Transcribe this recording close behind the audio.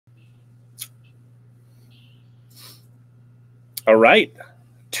All right.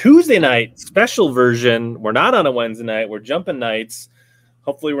 Tuesday night special version. We're not on a Wednesday night. We're jumping nights.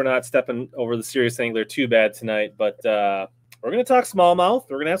 Hopefully we're not stepping over the serious angler too bad tonight, but we're going to talk smallmouth.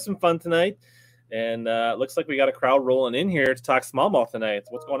 We're going to have some fun tonight. And it looks like we got a crowd rolling in here to talk smallmouth tonight.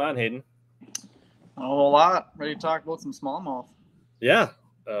 What's going on, Hayden? A whole lot. Ready to talk about some smallmouth. Yeah.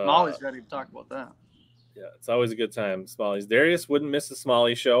 I'm always ready to talk about that. Yeah, it's always a good time. Smallies. Darius wouldn't miss the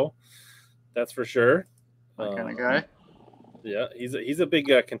Smalley show. That's for sure. That kind of guy. Yeah, he's a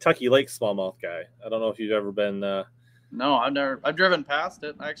big Kentucky Lake smallmouth guy. I don't know if you've ever been. No, I've driven past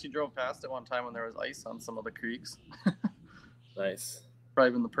it. I actually drove past it one time when there was ice on some of the creeks. Nice.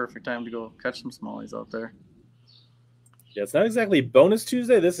 Probably been the perfect time to go catch some smallies out there. Yeah, it's not exactly bonus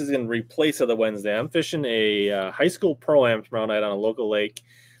Tuesday. This is in replace of the Wednesday. I'm fishing a high school pro-am tomorrow night on a local lake,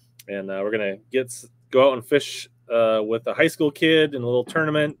 and we're gonna go out and fish with a high school kid in a little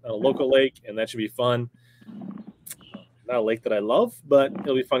tournament on a local lake, and that should be fun. Not a lake that I love, but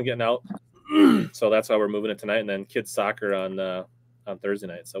it'll be fun getting out. So that's why we're moving it tonight, and then kids soccer on Thursday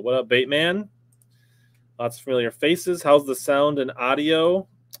night. So what up, Baitman? Lots of familiar faces. How's the sound and audio?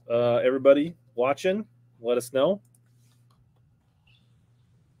 Everybody watching, let us know.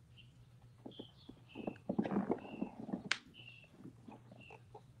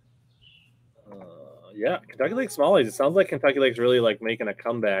 Yeah, Kentucky Lake Smallies. It sounds like Kentucky Lake's really like making a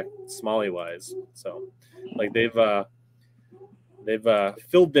comeback Smalley wise. So like they've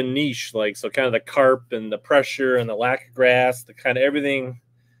filled the niche, like so kind of the carp and the pressure and the lack of grass, the kind of everything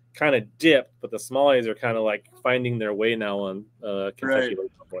kind of dipped, but the Smallies are kind of like finding their way now on Kentucky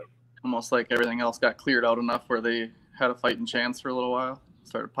Lake. Almost like everything else got cleared out enough where they had a fighting chance for a little while.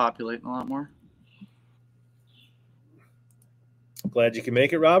 Started populating a lot more. Glad you can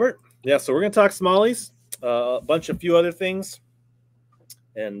make it, Robert. Yeah, so we're going to talk Smallies, a few other things,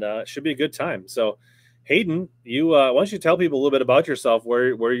 and it should be a good time. So, Hayden, you why don't you tell people a little bit about yourself,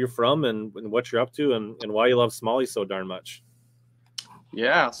 where you're from and what you're up to and why you love Smallies so darn much.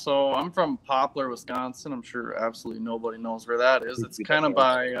 Yeah, so I'm from Poplar, Wisconsin. I'm sure absolutely nobody knows where that is. It's kind of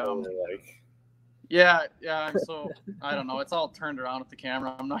by yeah. So I don't know. It's all turned around with the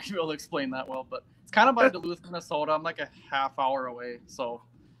camera. I'm not gonna be able to explain that well, but it's kind of by Duluth, Minnesota. I'm like a half hour away, so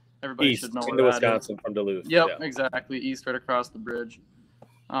everybody should know where that Wisconsin is. From Duluth. Yep, yeah. Exactly. East, right across the bridge.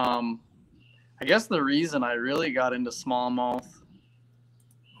 I guess the reason I really got into smallmouth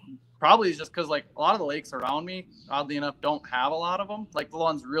probably is just because like a lot of the lakes around me, oddly enough, don't have a lot of them. Like the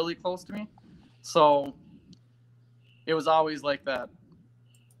ones really close to me, so it was always like that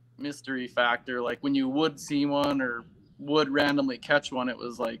mystery factor. Like when you would see one or would randomly catch one, it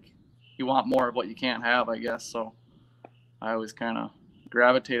was like you want more of what you can't have, I guess. So I always kind of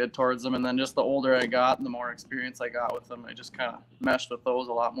gravitated towards them, and then just the older I got and the more experience I got with them, I just kind of meshed with those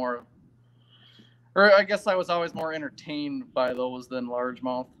a lot more. Or I guess I was always more entertained by those than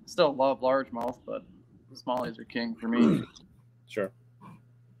largemouth. Still love largemouth, but the Smallies are king for me. Sure.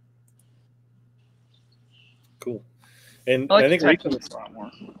 Cool. And I think recently a lot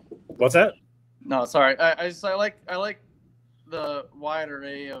more. What's that? No, sorry. I like the wide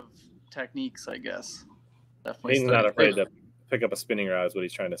array of techniques, I guess. Definitely. He's not afraid to pick up a spinning rod is what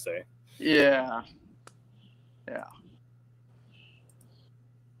he's trying to say. Yeah.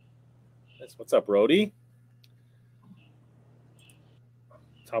 What's up, Rody?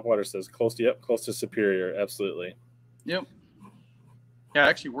 Topwater says close to Superior. Absolutely. Yep. Yeah, I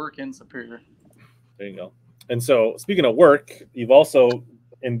actually work in Superior. There you go. And so, speaking of work, you've also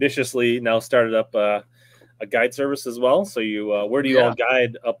ambitiously now started up a guide service as well. So you, where do you all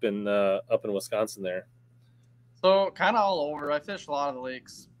guide up in Wisconsin there? So kind of all over. I fish a lot of the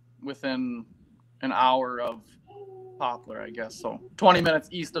lakes within an hour of Poplar, I guess. So 20 minutes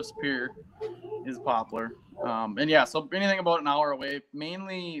east of Superior is Poplar. And yeah, so anything about an hour away,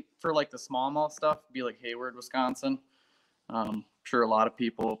 mainly for like the smallmouth stuff, be like Hayward, Wisconsin. I'm sure a lot of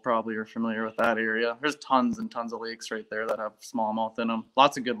people probably are familiar with that area. There's tons and tons of lakes right there that have smallmouth in them.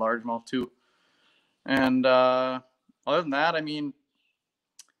 Lots of good largemouth too. And other than that, I mean,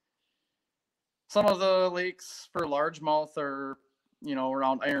 some of the lakes for largemouth are,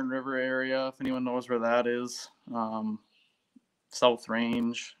 around Iron River area, if anyone knows where that is. South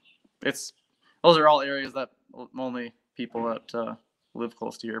Range. Those are all areas that only people that live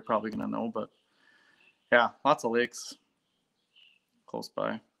close to here are probably going to know. But yeah, lots of lakes close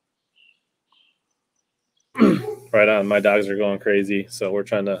by. Right on. My dogs are going crazy, so we're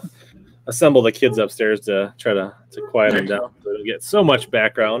trying to assemble the kids upstairs to try to quiet them down so they don't get so much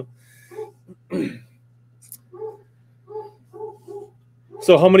background.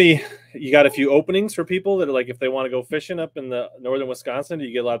 So how many you got a few openings for people that are like, if they want to go fishing up in the northern Wisconsin, do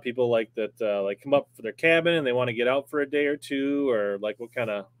you get a lot of people like that, like come up for their cabin and they want to get out for a day or two, or like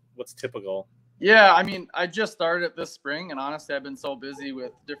what's typical? Yeah, I mean, I just started it this spring, and honestly, I've been so busy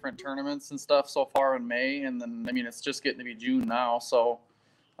with different tournaments and stuff so far in May, and then I mean, it's just getting to be June now, so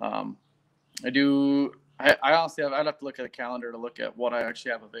I do. I honestly, I'd have to look at a calendar to look at what I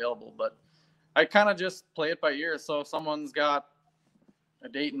actually have available, but I kind of just play it by ear. So if someone's got a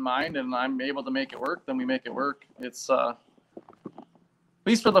date in mind and I'm able to make it work, then we make it work. It's at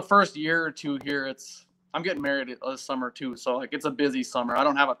least for the first year or two here. I'm getting married this summer too, so like it's a busy summer. I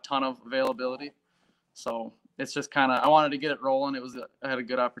don't have a ton of availability, so it's just kind of I wanted to get it rolling. I had a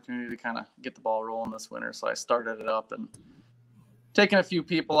good opportunity to kind of get the ball rolling this winter, so I started it up and taken a few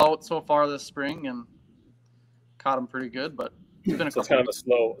people out so far this spring and caught them pretty good. But it's been it's kind of a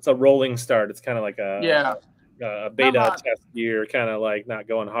slow. It's a rolling start. It's kind of like a beta test year, kind of like not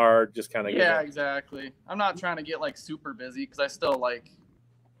going hard, just kind of exactly. I'm not trying to get like super busy because I still like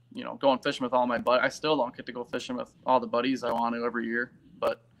going fishing with all my I still don't get to go fishing with all the buddies I want to every year,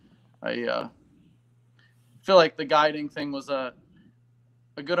 but I feel like the guiding thing was a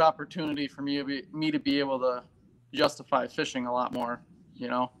good opportunity for me to be able to justify fishing a lot more.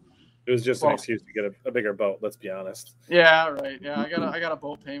 It was just an excuse to get a bigger boat. Let's be honest. Yeah, right. Yeah, I got a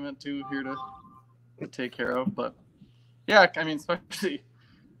boat payment too here to take care of, but yeah, I mean, especially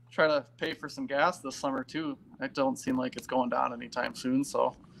try to pay for some gas this summer too. It don't seem like it's going down anytime soon,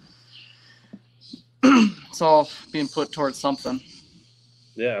 so it's all being put towards something.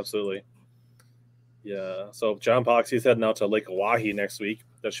 Yeah, absolutely. Yeah. So John Poxy's heading out to Lake Oahe next week.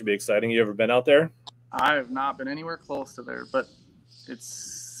 That should be exciting. You ever been out there? I have not been anywhere close to there, but it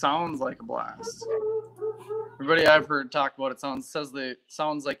sounds like a blast. Everybody I've heard talk about it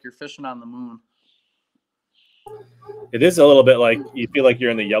sounds like you're fishing on the moon. It is a little bit like you feel like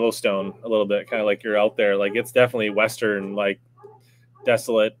you're in the Yellowstone a little bit, kind of like you're out there. Like it's definitely Western, like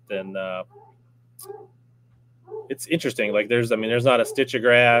desolate, and it's interesting. Like there's not a stitch of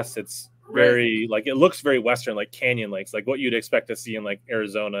grass. It's very like it looks very Western, like canyon lakes, like what you'd expect to see in like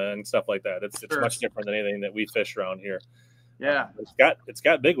Arizona and stuff like that. It's much different than anything that we fish around here. Yeah, it's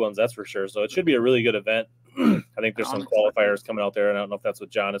got big ones, that's for sure. So it should be a really good event. I think there's some qualifiers coming out there, and I don't know if that's what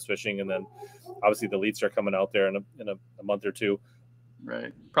John is fishing. And then obviously the elites are coming out there in a month or two.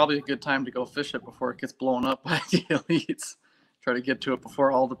 Right, probably a good time to go fish it before it gets blown up by the elites. Try to get to it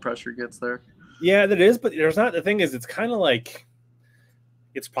before all the pressure gets there. Yeah, that is, but there's not. The thing is, it's kind of like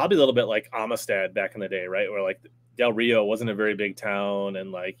it's probably a little bit like Amistad back in the day, right? Where like Del Rio wasn't a very big town,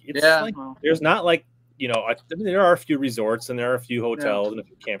 and like there's not like. I mean, there are a few resorts and there are a few hotels and a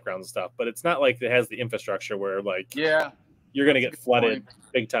few campgrounds and stuff, but it's not like it has the infrastructure where like you're going to get flooded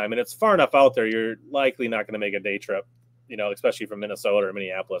big time. And it's far enough out there, you're likely not going to make a day trip, especially from Minnesota or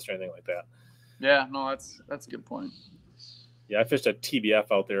Minneapolis or anything like that. Yeah, no, that's a good point. Yeah, I fished a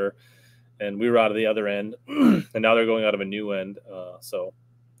TBF out there, and we were out of the other end, and now they're going out of a new end. So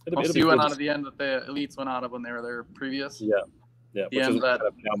you went out of the end that the elites went out of when they were there previous. Yeah, which is kind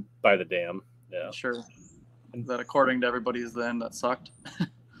of down by the dam. Yeah, sure. That according to everybody is the end that sucked.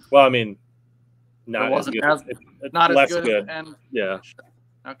 Well, I mean, not as good. Not as good. Yeah.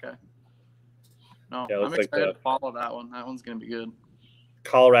 Okay. No, yeah, I'm excited to follow that one. That one's gonna be good.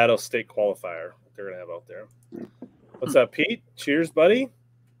 Colorado State qualifier they're gonna have out there. What's up, Pete? Cheers, buddy.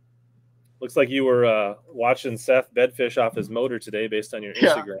 Looks like you were watching Seth bedfish off his motor today, based on your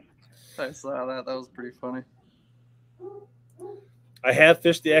Instagram. I saw that. That was pretty funny. I have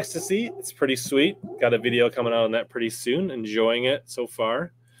fished the Ecstasy. It's pretty sweet. Got a video coming out on that pretty soon. Enjoying it so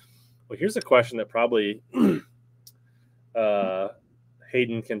far. Well, here's a question that probably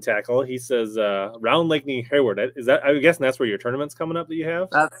Hayden can tackle. He says, Round Lake near Hayward. Is that? I'm guessing that's where your tournament's coming up that you have?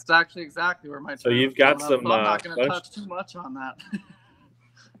 That's actually exactly where my So you've got some. So I'm not going to touch too much on that.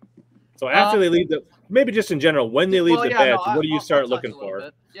 So after they leave maybe just in general, when they leave the beds, what do you start looking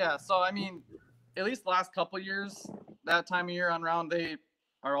for? Yeah, so I mean, at least the last couple of years, that time of year on round, they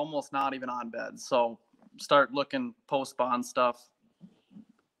are almost not even on beds. So start looking post-spawn stuff.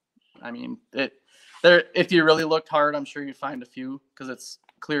 I mean, if you really looked hard, I'm sure you'd find a few because it's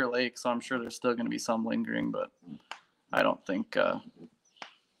clear lake. So I'm sure there's still going to be some lingering, but I don't think I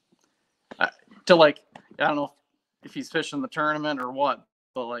don't know if he's fishing the tournament or what,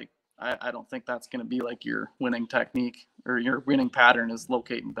 but like, I don't think that's going to be like your winning technique or your winning pattern is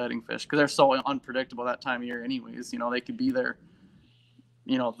locating bedding fish because they're so unpredictable that time of year anyways. They could be there,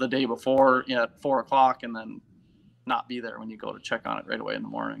 the day before at 4 o'clock and then not be there when you go to check on it right away in the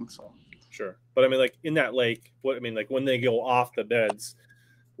morning. So sure. But I mean, like in that lake, like when they go off the beds,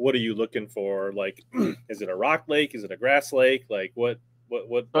 what are you looking for? Like, is it a rock lake? Is it a grass lake? Like what So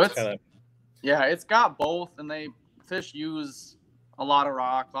what's kind of? yeah, it's got both, and fish use a lot of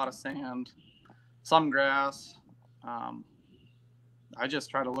rock, a lot of sand, some grass. I just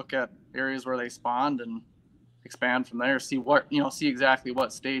try to look at areas where they spawned and expand from there, see exactly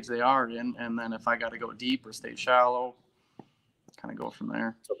what stage they are in, and then if I got to go deep or stay shallow, kind of go from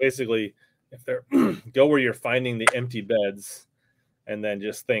there. So basically, if they're go where you're finding the empty beds, and then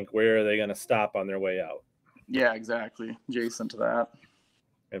just think where are they going to stop on their way out. Yeah, exactly. Adjacent to that,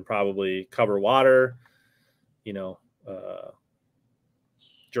 and probably cover water,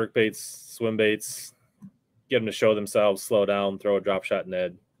 jerk baits, swim baits, get them to show themselves, slow down, throw a drop shot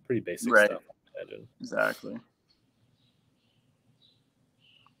Ned. Pretty basic right? stuff, I imagine. Exactly.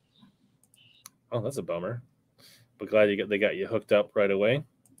 Oh, that's a bummer. But glad they got you hooked up right away.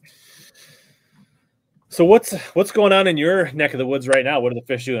 So what's going on in your neck of the woods right now? What are the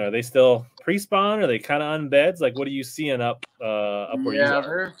fish doing? Are they still pre-spawn? Are they kind of on beds? Like, what are you seeing up where you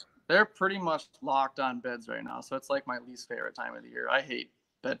are? They're pretty much locked on beds right now. So it's like my least favorite time of the year. I hate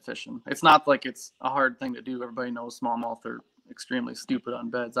bed fishing. It's not like it's a hard thing to do. Everybody knows smallmouth are extremely stupid on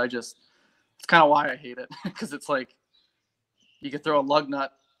beds. It's kind of why I hate it, because it's like you could throw a lug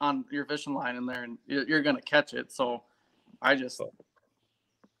nut on your fishing line in there and you're going to catch it. So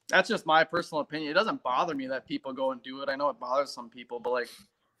that's just my personal opinion. It doesn't bother me that people go and do it. I know it bothers some people, but like,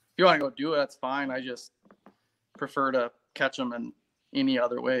 if you want to go do it, that's fine. I just prefer to catch them in any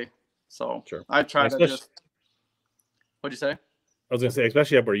other way. So sure. I try to just, what'd you say? I was going to say,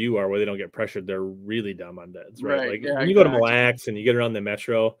 especially up where you are, where they don't get pressured, they're really dumb on beds, right? Like yeah, when you go to Mille Lacs and you get around the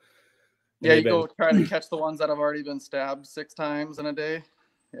metro. Yeah, you go try to catch the ones that have already been stabbed 6 times in a day.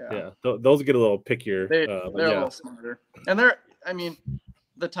 Yeah. Those get a little pickier. They're a little smarter. And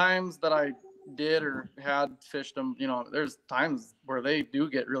the times that I did or had fished them, there's times where they do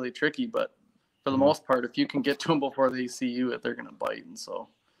get really tricky, but for the most part, if you can get to them before they see you, they're going to bite. And so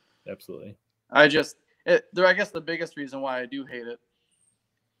absolutely. I guess the biggest reason why I do hate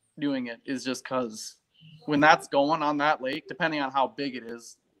doing it is just because when that's going on that lake, depending on how big it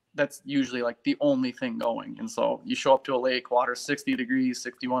is, that's usually like the only thing going. And so you show up to a lake, water 60 degrees,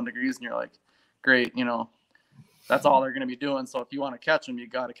 61 degrees, and you're like, great, that's all they're going to be doing. So if you want to catch them, you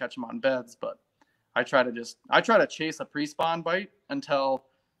got to catch them on beds. But I try to chase a pre-spawn bite until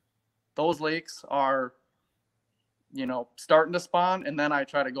those lakes are, starting to spawn. And then I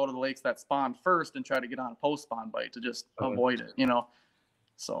try to go to the lakes that spawned first and try to get on a post-spawn bite to just avoid it,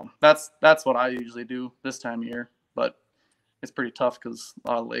 So that's what I usually do this time of year. But it's pretty tough because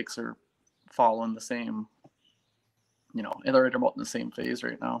a lot of lakes are following the same, they're about in the same phase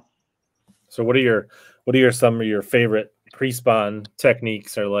right now. So what are some of your favorite pre-spawn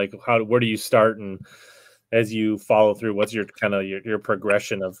techniques, or like where do you start, and as you follow through, what's your kind of your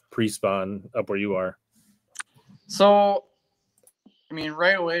progression of pre-spawn up where you are? So,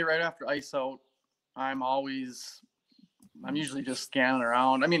 right away, right after ice out, I'm usually just scanning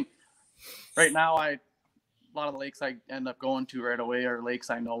around. Right now a lot of the lakes I end up going to right away are lakes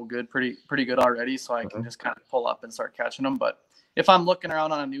I know pretty good already, so I can just kind of pull up and start catching them. But if I'm looking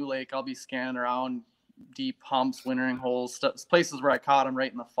around on a new lake, I'll be scanning around deep humps, wintering holes, places where I caught them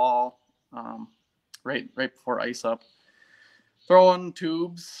right in the fall, right before ice up. Throwing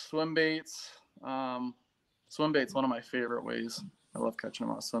tubes, swim baits. Swim bait's one of my favorite ways. I love catching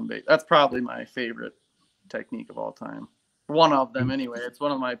them on swim bait. That's probably my favorite technique of all time. One of them, anyway. It's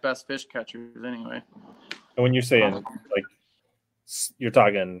one of my best fish catchers, anyway. And when you're saying like, you're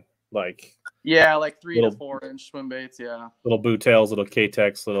talking like, like 3 to 4 inch swim baits, little boot tails, little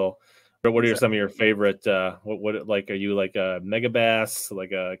K-Tex, little. What are some of your favorite? What like, are you like a mega bass,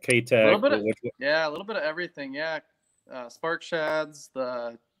 like a K-Tex? A little bit of everything. Yeah, spark shads,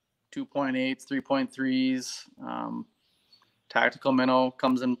 the 2.8s, 3.3s, tactical minnow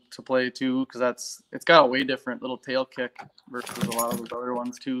comes into play too, because it's got a way different little tail kick versus a lot of those other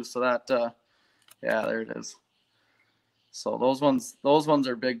ones too. So that there it is. So those ones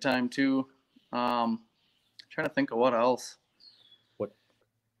are big time too. Trying to think of what else.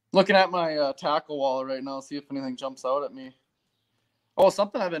 Looking at my tackle wall right now, see if anything jumps out at me. Oh,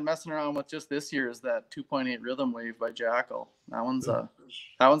 something I've been messing around with just this year is that 2.8 rhythm wave by Jackal. That one's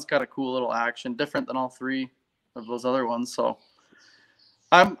got a cool little action, different than all 3 of those other ones. So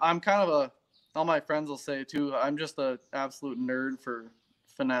I'm kind of all my friends will say too, I'm just an absolute nerd for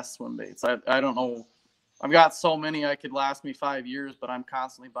finesse swim baits. I don't know. I've got so many I could last me 5 years, but I'm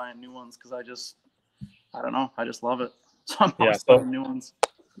constantly buying new ones because I don't know. I just love it. So I'm always buying new ones.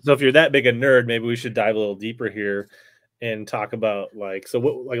 So if you're that big a nerd, maybe we should dive a little deeper here and talk about let's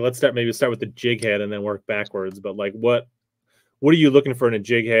start with the jig head and then work backwards. But like what are you looking for in a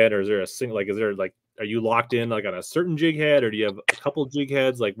jig head, or is there are you locked in like on a certain jig head, or do you have a couple jig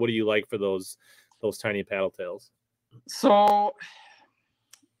heads? Like, what do you like for those tiny paddle tails? So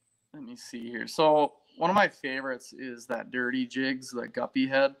let me see here. So one of my favorites is that Dirty Jigs, the guppy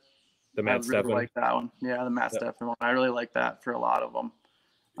head. The Matt I really Steffen. like that one. Yeah, the Matt Yep. Steffen one. I really like that for a lot of them.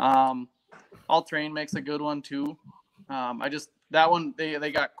 All Terrain makes a good one too. That one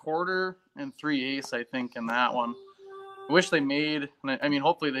they got 1/4 and 3/8, I think, in that one. I wish they made. I mean,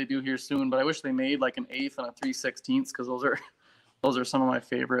 hopefully they do here soon. But I wish they made like an 1/8 and a 3/16 because those are some of my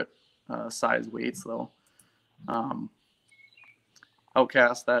favorite size weights though.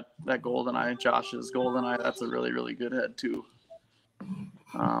 Outcast, that GoldenEye, Josh's GoldenEye, that's a really, really good head too.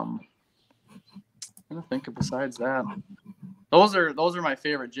 I'm gonna think of besides that. Those are my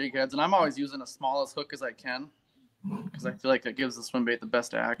favorite jig heads, and I'm always using the smallest hook as I can because I feel like it gives the swim bait the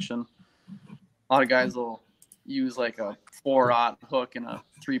best action. A lot of guys will use like a 4/0 hook and a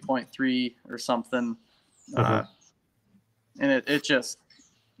 3.3 or something, and it just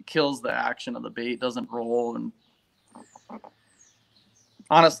kills the action of the bait. Doesn't roll, and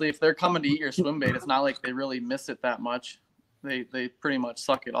honestly, if they're coming to eat your swim bait, it's not like they really miss it that much. They pretty much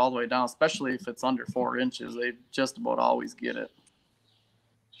suck it all the way down, especially if it's under 4 inches. They just about always get it.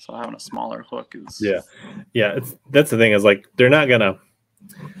 So having a smaller hook is that's the thing, is like they're not gonna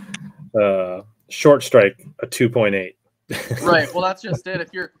short strike a 2.8. Right. Well, that's just it.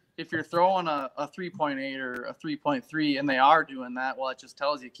 If you're throwing a 3.8 or a 3.3 and they are doing that, well, it just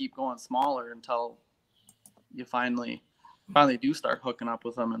tells you keep going smaller until you finally do start hooking up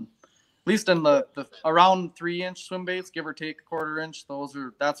with them. And at least in the around 3-inch swim baits, give or take a 1/4 inch,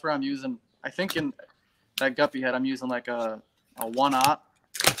 that's where I'm using. I think in that guppy head, I'm using like a 1/0,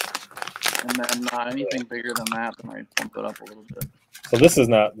 and then anything bigger than that, then I bump it up a little bit. So this is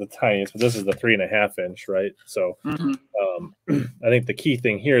not the tiniest, but this is the 3.5 inch, right? So I think the key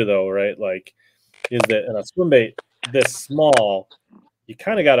thing here, though, right, like, is that in a swim bait this small, you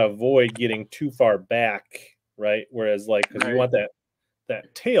kind of got to avoid getting too far back, right? Whereas, like, because you want that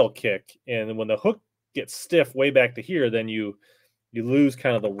tail kick, and when the hook gets stiff way back to here, then you lose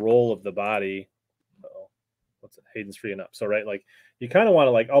kind of the roll of the body. What's it? Hayden's freeing up. So, right, like, you kind of want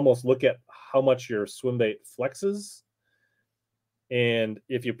to like almost look at how much your swim bait flexes. And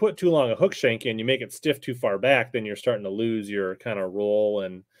if you put too long a hook shank in, you make it stiff too far back, then you're starting to lose your kind of roll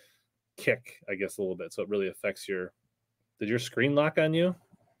and kick, I guess, a little bit. So it really affects your. Did your screen lock on you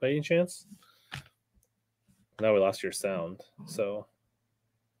by any chance? Now we lost your sound. So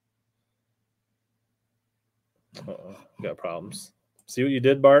got problems. See what you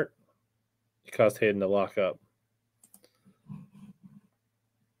did, Bart? You caused Hayden to lock up.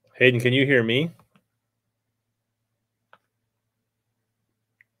 Hayden, can you hear me?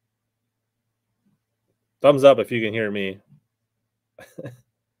 Thumbs up if you can hear me.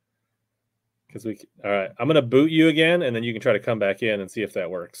 Because all right, I'm gonna boot you again, and then you can try to come back in and see if that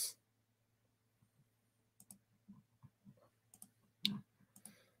works.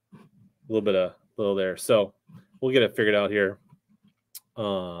 A little there. So we'll get it figured out here.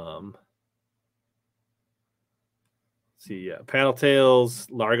 Let's see, yeah, panel tails,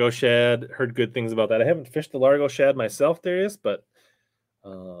 Largo shad. Heard good things about that. I haven't fished the Largo shad myself, Darius, but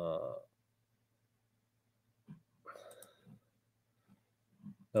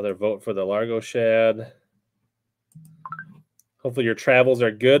another vote for the Largo shad. Hopefully your travels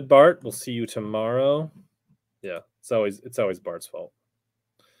are good, Bart. We'll see you tomorrow. Yeah, it's always Bart's fault.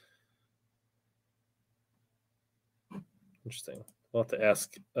 Interesting. We'll have to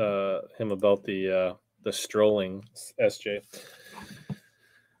ask him about the strolling, SJ.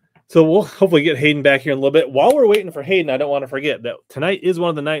 So we'll hopefully get Hayden back here in a little bit. While we're waiting for Hayden, I don't want to forget that tonight is one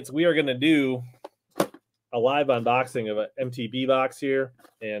of the nights we are going to do a live unboxing of an MTB box here,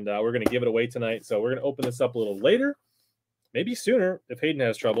 and we're going to give it away tonight. So we're going to open this up a little later, maybe sooner if Hayden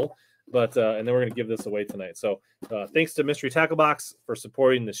has trouble, but and then we're going to give this away tonight. So thanks to Mystery Tackle Box for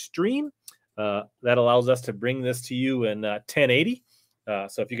supporting the stream. That allows us to bring this to you in 1080.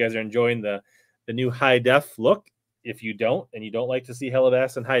 So if you guys are enjoying the new high def look, if you don't, and you don't like to see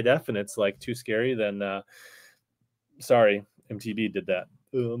HellaBass in high def and it's like too scary, then sorry, MTB did that.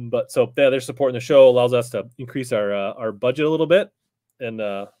 But so yeah, they're supporting the show, allows us to increase our budget a little bit, and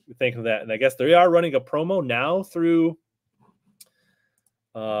we thank them for that. And I guess they are running a promo now through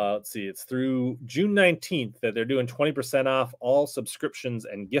let's see, it's through June 19th that they're doing 20% off all subscriptions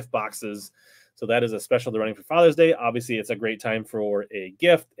and gift boxes. So that is a special they're running for Father's Day. Obviously, it's a great time for a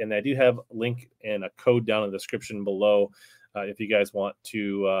gift, and I do have a link and a code down in the description below if you guys want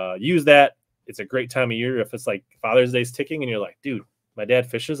to use that. It's a great time of year if it's like Father's Day's ticking and you're like, dude, my dad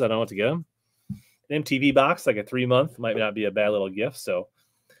fishes, I don't know what to get him. An MTV box, like a 3-month, might not be a bad little gift, so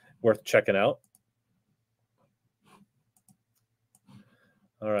worth checking out.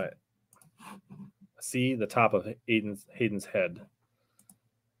 All right. See the top of Hayden's head.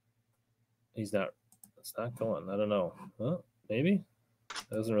 He's not. It's not going. I don't know. Well, maybe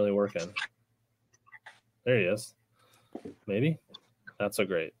that doesn't really work in. There he is. Maybe not so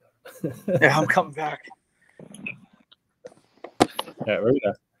great. Yeah, I'm coming back. Yeah,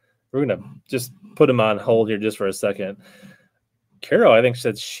 we're gonna just put him on hold here just for a second. Carol, I think,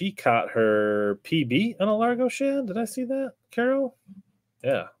 said she caught her PB on a Largo shad. Did I see that, Carol?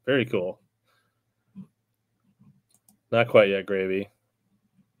 Yeah, very cool. Not quite yet, Gravy.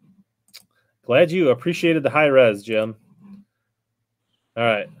 Glad you appreciated the high res, Jim. All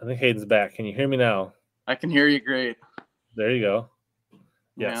right, I think Hayden's back. Can you hear me now? I can hear you great. There you go.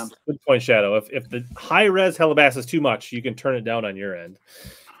 Yes, Man. good point, Shadow. If the high res HellaBass is too much, you can turn it down on your end.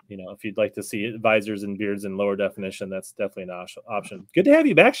 You know, if you'd like to see visors and beards in lower definition, that's definitely an option. Good to have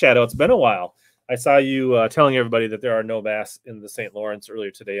you back, Shadow. It's been a while. I saw you telling everybody that there are no bass in the St. Lawrence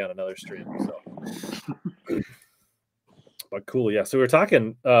earlier today on another stream. So, but cool, yeah. So we were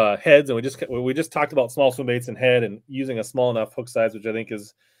talking heads, and we just talked about small swim baits and head, and using a small enough hook size, which I think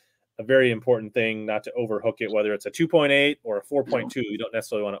is a very important thing, not to overhook it, whether it's a 2.8 or a 4.2. You don't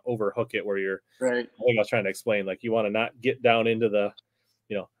necessarily want to overhook it where you're right. I think I was trying to explain, like, you want to not get down into the,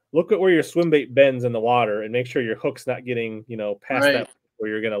 look at where your swim bait bends in the water and make sure your hook's not getting, past Right. that where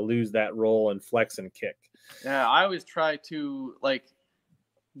you're going to lose that roll and flex and kick. Yeah, I always try to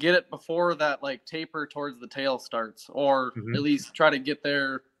get it before that taper towards the tail starts, or at least try to get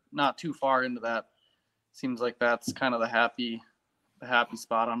there not too far into that. Seems like that's kind of the happy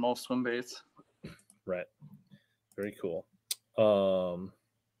spot on most swim baits. Right. Very cool.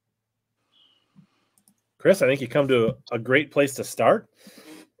 Chris, I think you come to a great place to start.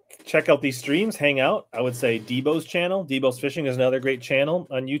 Check out these streams, hang out. I would say Debo's channel. Debo's Fishing is another great channel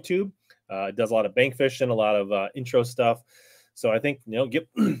on YouTube. It does a lot of bank fishing, a lot of intro stuff. So I think, get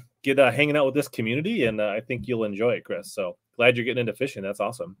hanging out with this community, and I think you'll enjoy it, Chris. So glad you're getting into fishing. That's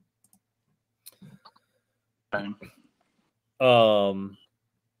awesome. Okay. I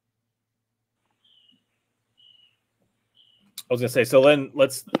was gonna say, so then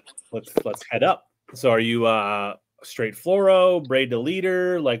let's head up. So are you straight fluoro, braid to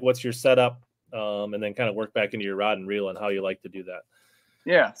leader? Like, what's your setup? And then kind of work back into your rod and reel and how you like to do that.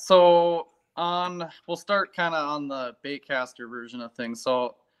 Yeah. So we'll start kind of on the bait caster version of things. So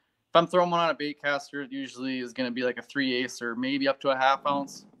if I'm throwing one on a bait caster, it usually is going to be like a 3/8 or maybe up to a 1/2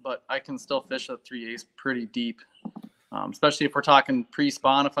 ounce, but I can still fish a 3/8 pretty deep. Especially if we're talking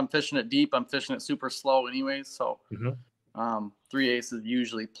pre-spawn. If I'm fishing it deep, I'm fishing it super slow anyways. So 3/8 is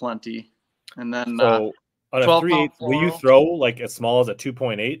usually plenty. And then so on a 3/8, will you throw like as small as a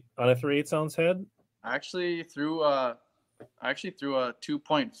 2.8 on a 3/8 ounce head? I actually threw a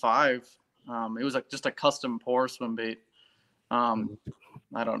 2.5. It was just a custom pour swim bait.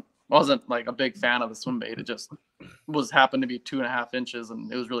 Wasn't like a big fan of the swim bait. It just happened to be 2.5 inches,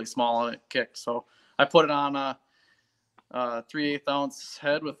 and it was really small and it kicked. So I put it on a 3/8 ounce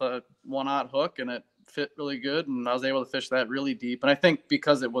head with a 1/0 hook, and it fit really good, and I was able to fish that really deep. And I think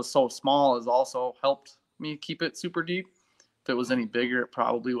because it was so small has also helped me keep it super deep. If it was any bigger, it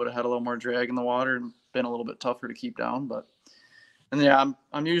probably would have had a little more drag in the water and been a little bit tougher to keep down. And yeah,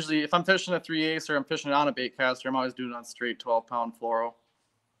 I'm usually, if I'm fishing a 3/8 or I'm fishing it on a bait caster, I'm always doing it on straight 12-pound fluoro.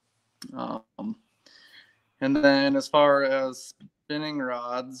 And then as far as spinning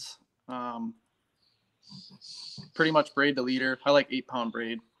rods, pretty much braid to leader. I like 8-pound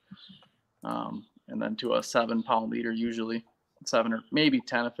braid. And then to a 7-pound leader, usually 7 or maybe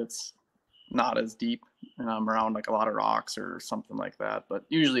 10 if it's not as deep and I'm around like a lot of rocks or something like that. But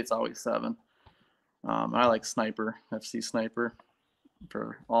usually it's always 7. I like Sniper, FC Sniper,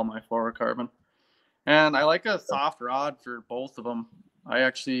 for all my fluorocarbon. And I like a soft rod for both of them.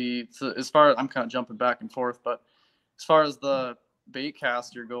 I'm kind of jumping back and forth, but as far as the bait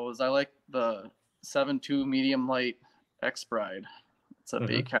caster goes, I like the 7.2 medium light X Bride. It's a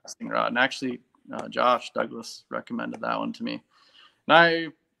bait casting rod. And actually, Josh Douglas recommended that one to me. And I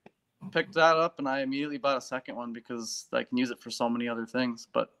picked that up, and I immediately bought a second one because I can use it for so many other things.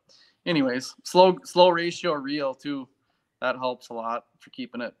 But anyways, slow ratio reel too. That helps a lot for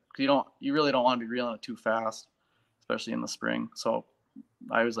keeping it. You really don't want to be reeling it too fast, especially in the spring. So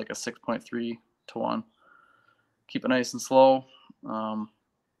I was like a 6.3 to 1. Keep it nice and slow. And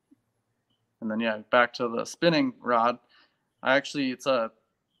then back to the spinning rod. It's a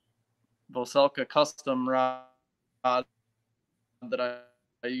Voselka custom rod that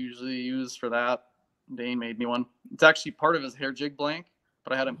I usually use for that. Dane made me one. It's actually part of his hair jig blank,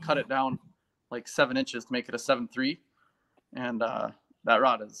 but I had him cut it down like 7 inches to make it a 7.3. And that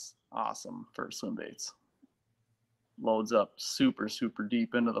rod is awesome for swim baits. loads up super, super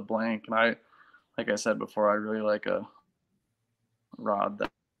deep into the blank. And like I said before, I really like a rod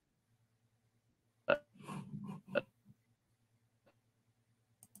that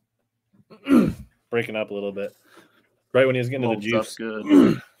breaking up a little bit. Right when he was getting to the juice. Up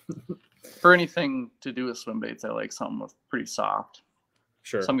good. For anything to do with swim baits, I like something with pretty soft.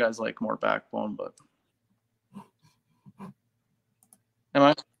 Sure. Some guys like more backbone, but am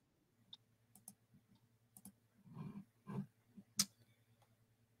I?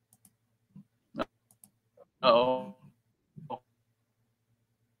 Oh,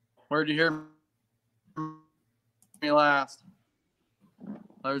 where'd you hear me last?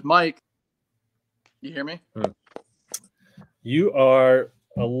 There's Mike. You hear me? You are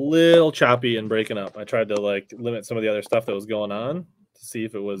a little choppy and breaking up. I tried to like limit some of the other stuff that was going on to see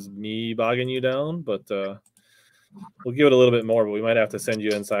if it was me bogging you down, but we'll give it a little bit more. But we might have to send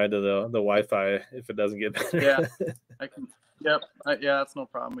you inside to the Wi-Fi if it doesn't get better. Yeah, I can. Yep. Yeah, that's no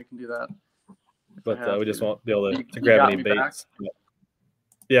problem. We can do that. But we just won't be able to You grab got any me baits.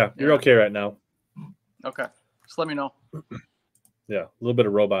 Yeah, you're okay right now. Okay, just let me know. Yeah, a little bit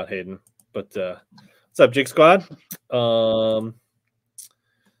of robot Hayden. But what's up, Jig Squad? Yeah,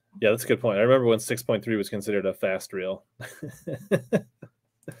 that's a good point. I remember when 6.3 was considered a fast reel.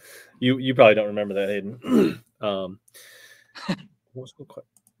 You probably don't remember that, Hayden.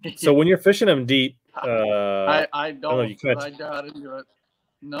 So when you're fishing them deep, I don't. know, you I got into it.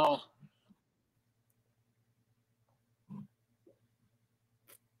 No.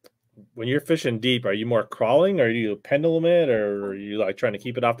 When you're fishing deep, are you more crawling, or are you pendulum it, or are you like trying to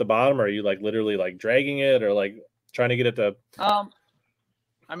keep it off the bottom, or are you like literally like dragging it, or like trying to get it to? I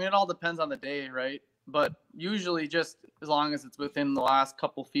mean, it all depends on the day, right? But usually, just as long as it's within the last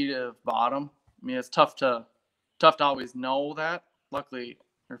couple feet of bottom. I mean, it's tough to always know that. Luckily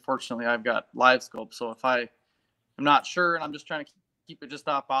or fortunately, I've got live scope, so if I'm not sure and I'm just trying to keep it just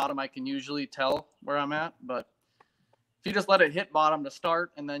off bottom, I can usually tell where I'm at. But if you just let it hit bottom to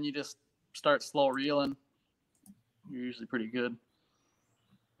start and then you just start slow reeling, you're usually pretty good.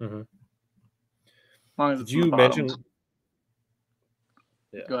 Mm-hmm. As long as it's Did you mention?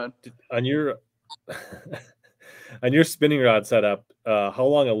 Yeah. Go ahead. On your on your spinning rod setup, how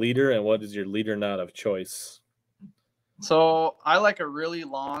long a leader, and what is your leader knot of choice? So I like a really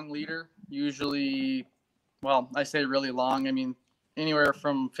long leader, usually, well, I say really long. I mean, anywhere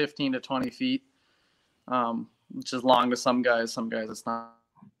from 15 to 20 feet, which is long to some guys. Some guys it's not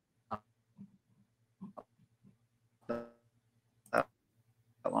that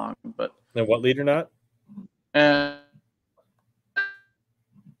long. But and what leader knot? And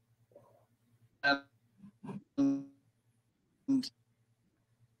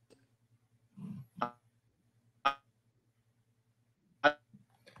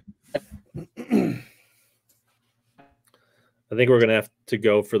I think we're going to have to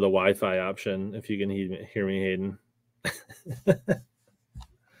go for the Wi-Fi option if you can hear me, Hayden.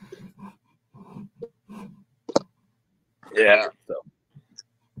 Yeah. So.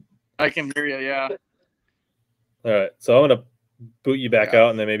 I can hear you, yeah. All right. So I'm going to boot you back out,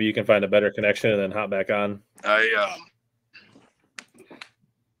 and then maybe you can find a better connection and then hop back on. All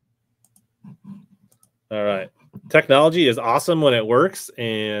right. Technology is awesome when it works,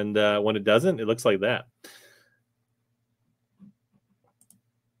 and when it doesn't, it looks like that.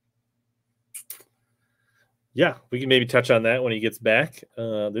 Yeah, we can maybe touch on that when he gets back.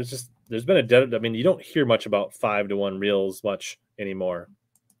 There's been a dead. I mean, you don't hear much about 5-to-1 reels much anymore.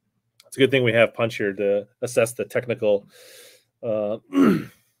 It's a good thing we have Punch here to assess the technical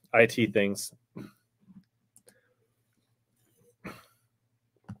IT things.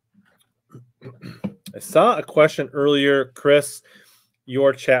 I saw a question earlier, Chris,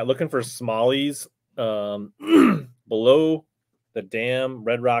 your chat, looking for smallies below the dam,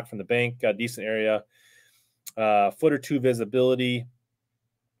 Red Rock from the bank, got a decent area. Foot or two visibility.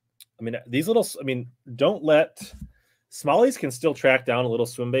 I mean, these little, don't let smallies can still track down a little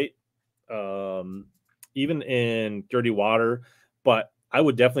swim bait, even in dirty water. But I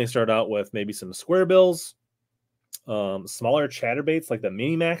would definitely start out with maybe some square bills, smaller chatterbaits like the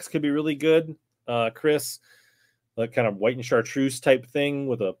Mini Max could be really good. Chris, like kind of white and chartreuse type thing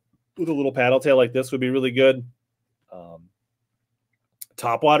with a little paddle tail like this would be really good.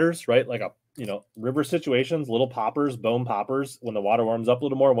 Top waters, right? Like river situations, little poppers, bone poppers, when the water warms up a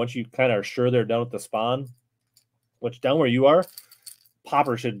little more, once you kind of are sure they're done with the spawn, which down where you are,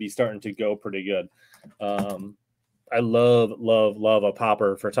 popper should be starting to go pretty good. I love a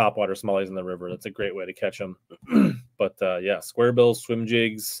popper for topwater smallies in the river. That's a great way to catch them. But yeah, square bills, swim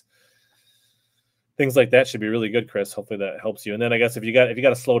jigs, things like that should be really good, Chris. Hopefully that helps you. And then I guess if you got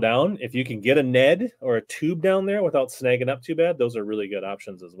to slow down, if you can get a Ned or a tube down there without snagging up too bad, those are really good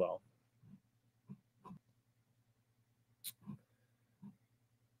options as well.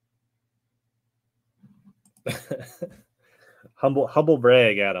 humble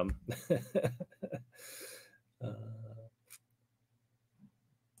brag, Adam.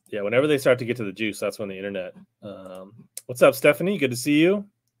 Yeah, whenever they start to get to the juice, that's when the internet. What's up, Stephanie? Good to see you.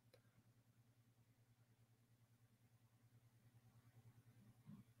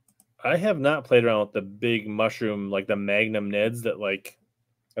 I have not played around with the big mushroom, like the Magnum Neds that, like,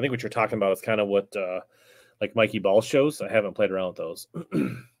 I think what you're talking about is kind of what like Mikey Ball shows. I haven't played around with those.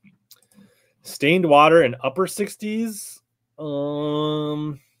 Stained water in upper 60s.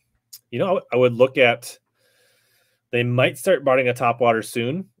 You know, I would look at, they might start bottling a top water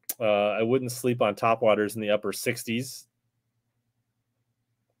soon. I wouldn't sleep on top waters in the upper 60s.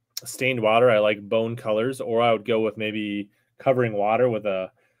 Stained water, I like bone colors, or I would go with maybe covering water with a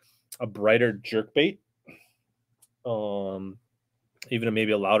brighter jerkbait. Even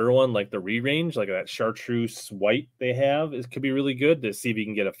maybe a louder one like the re-range, like that chartreuse white they have, could be really good to see if you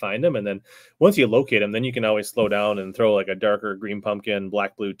can find them. And then once you locate them, then you can always slow down and throw like a darker green pumpkin,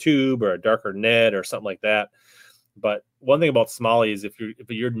 black blue tube, or a darker Ned or something like that. But one thing about smallies, if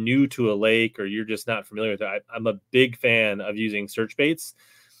you're new to a lake or you're just not familiar with it, I'm a big fan of using search baits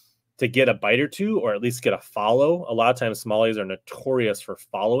to get a bite or two, or at least get a follow. A lot of times smallies are notorious for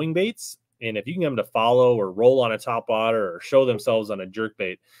following baits. And if you can get them to follow or roll on a top water or show themselves on a jerk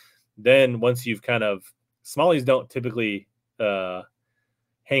bait, then once you've smallies don't typically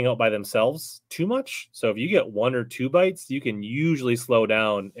hang out by themselves too much. So if you get 1 or 2 bites, you can usually slow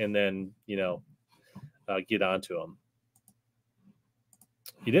down and then, get onto them.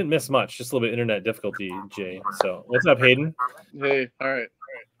 You didn't miss much, just a little bit of internet difficulty, Jay. So what's up, Hayden? Hey, all right.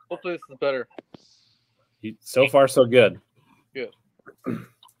 Hopefully this is better. So far, so good. Good.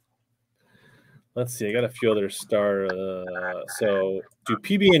 Let's see. I got a few other so do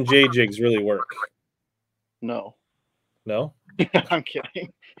PB&J jigs really work? No. No? I'm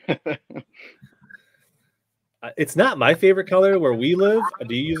kidding. It's not my favorite color where we live.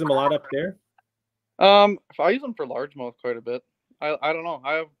 Do you use them a lot up there? I use them for largemouth quite a bit. I don't know.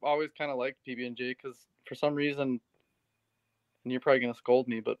 I've always kind of liked PB&J because for some reason, and you're probably gonna scold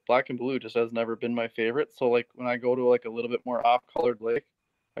me, but black and blue just has never been my favorite. So like when I go to like a little bit more off-colored lake,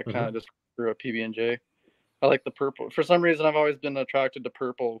 I kind of just threw a PB&J. I like the purple. For some reason, I've always been attracted to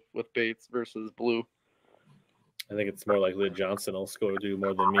purple with baits versus blue. I think it's more likely that Johnson will scold you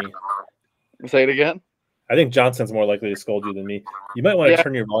more than me. Say it again. I think Johnson's more likely to scold you than me. You might want to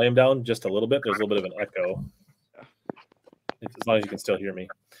turn your volume down just a little bit. There's a little bit of an echo. As long as you can still hear me.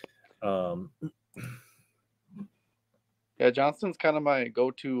 Yeah, Johnston's kind of my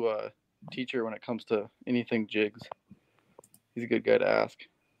go-to teacher when it comes to anything jigs. He's a good guy to ask.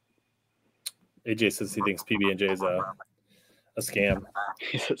 AJ says he thinks PB&J is a scam.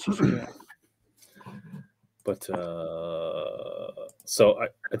 He says it's a scam. But so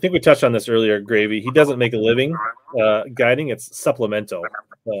I think we touched on this earlier, Gravy. He doesn't make a living guiding. It's supplemental.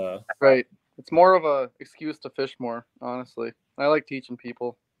 Right. It's more of a excuse to fish more, honestly. I like teaching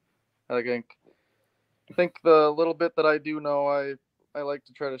people. I think the little bit that I do know, I like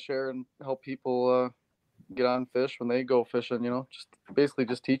to try to share and help people get on fish when they go fishing, just basically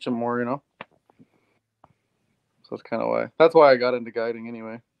just teach them more, So that's kind of why. That's why I got into guiding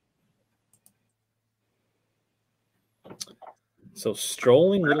anyway. So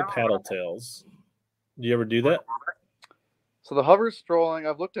strolling little paddle tails. Do you ever do that? So the hover strolling,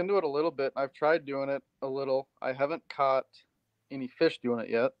 I've looked into it a little bit. I've tried doing it a little. I haven't caught any fish doing it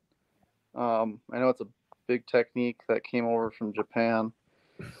yet. I know it's a big technique that came over from Japan.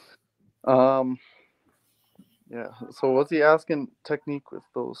 Yeah. So was he asking technique with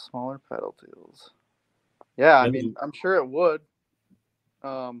those smaller paddle tails? Yeah, I mean, I'm sure it would.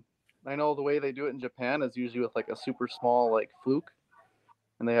 I know the way they do it in Japan is usually with like a super small like fluke,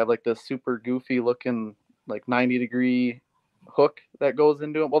 and they have like this super goofy looking like 90-degree hook that goes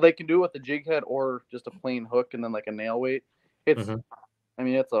into it. Well, they can do it with a jig head or just a plain hook and then like a nail weight. It's, I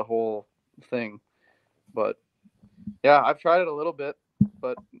mean, it's a whole thing. But yeah, I've tried it a little bit,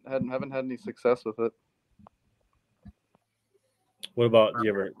 but haven't had any success with it. What about, do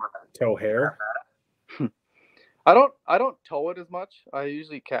you ever tow hair? I don't tow it as much. I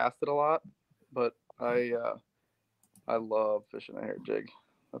usually cast it a lot, but I love fishing a hair jig.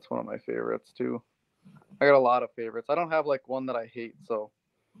 That's one of my favorites too. I got a lot of favorites. I don't have like one that I hate, so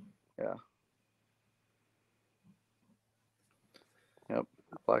yeah. Yep,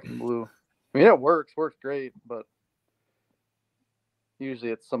 black and blue. I mean, it works great, but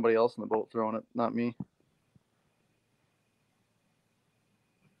Usually it's somebody else in the boat throwing it, not me.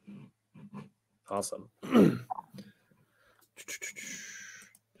 Awesome.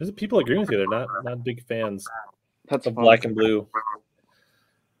 There's people agreeing with you. They're not big fans That's of fun. black and blue.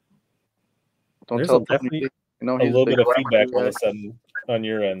 Don't There's tell definitely Tony, a he's little big bit of black feedback blue all guy. of a sudden on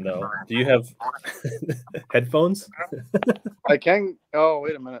your end, though. Do you have headphones? I can. Oh,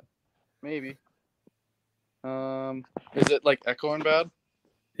 wait a minute. Maybe. Is it like echoing bad?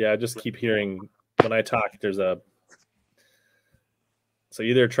 Yeah, I just keep hearing when I talk. There's a. So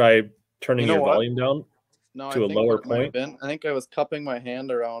either try turning You know your what? volume down No, to I a think lower what it might have point. been. I think I was cupping my hand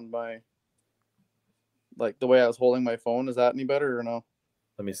around my, like the way I was holding my phone. Is that any better or no?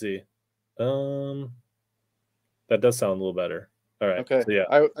 Let me see. That does sound a little better. All right. Okay. So yeah.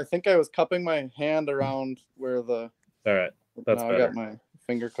 I think I was cupping my hand around where the. All right. That's now better. I got my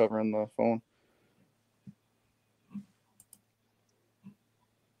finger covering the phone.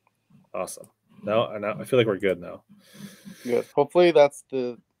 Awesome. Now I feel like we're good now. Good. Hopefully that's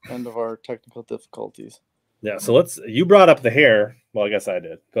the end of our technical difficulties. Yeah. So you brought up the hair. Well, I guess I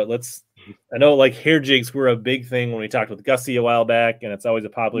did, but I know like hair jigs were a big thing when we talked with Gussie a while back, and it's always a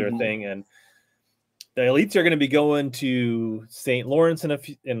popular thing. And the elites are going to be going to St. Lawrence in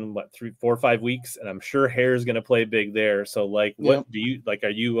 3, 4, or 5 weeks, and I'm sure hair is going to play big there. So like, what do you like? Are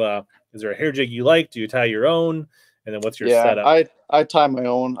you is there a hair jig you like? Do you tie your own? And then what's your setup? I tie my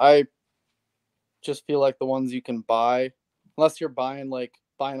own. I just feel like the ones you can buy, unless you're buying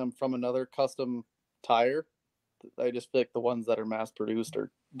them from another custom tire, I just feel like the ones that are mass produced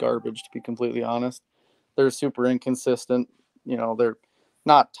are garbage, to be completely honest. They're super inconsistent. They're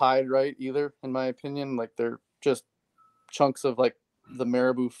not tied right either, in my opinion. Like they're just chunks of like the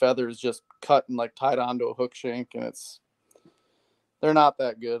marabou feathers just cut and like tied onto a hook shank, and they're not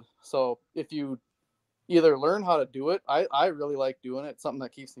that good. So if you either learn how to do it, I really like doing it. It's something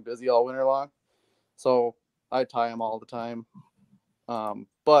that keeps me busy all winter long. So I tie them all the time.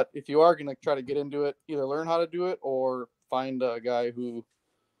 But if you are going to try to get into it, either learn how to do it or find a guy who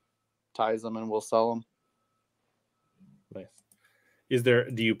ties them and will sell them. Nice. Do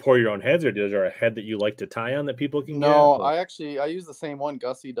you pour your own heads, or is there a head that you like to tie on that people can get? No, I use the same one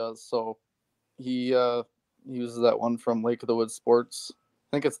Gussie does. So he uses that one from Lake of the Woods Sports.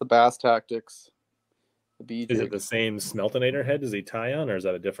 I think it's the Bass Tactics. Is it the same Smeltinator head does he tie on, or is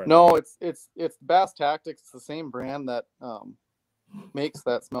that a different? No, it's Bass Tactics. It's the same brand that makes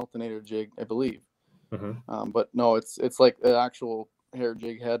that Smeltinator jig, I believe. But no, it's like an actual hair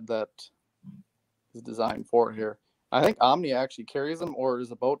jig head that is designed for hair. I think Omni actually carries them or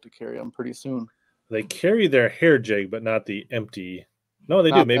is about to carry them pretty soon. They carry their hair jig, but not the empty. No,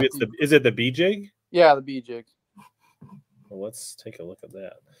 they do. Maybe is it the B jig? Yeah, the B jig. Well, let's take a look at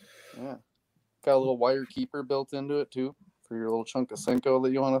that. Yeah. Got a little wire keeper built into it too for your little chunk of Senko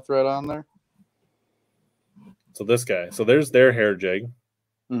that you want to thread on there. So this guy. So there's their hair jig.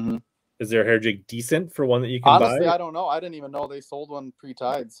 Is their hair jig decent for one that you can buy? Honestly, I don't know. I didn't even know they sold one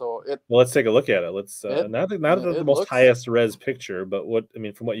pre-tied. So well, let's take a look at it. Let's not the most highest res picture, but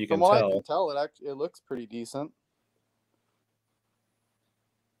from what you can tell. From what I can tell, it looks pretty decent.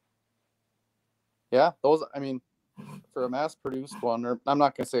 Yeah, those. I mean, for a mass-produced one, or I'm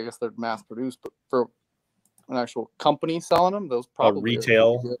not gonna say I guess they're mass-produced, but for an actual company selling them, those probably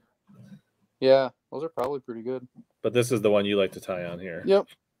retail. Are pretty good. Yeah, those are probably pretty good. But this is the one you like to tie on here. Yep.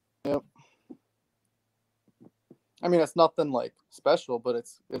 I mean, it's nothing like special, but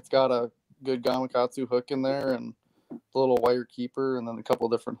it's got a good Gamakatsu hook in there and a little wire keeper, and then a couple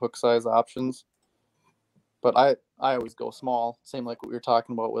different hook size options. But I always go small, same like what we were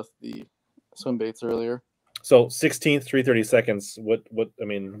talking about with the swim baits earlier. So 16th,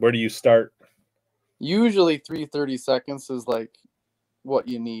 3/32. Where do you start? Usually 3/32 is like what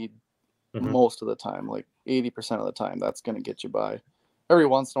you need most of the time, like 80% of the time. That's going to get you by. Every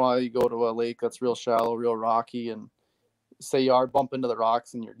once in a while, you go to a lake that's real shallow, real rocky, and say you are bumping into the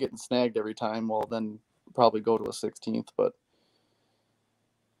rocks and you're getting snagged every time. Well, then probably go to a 16th. But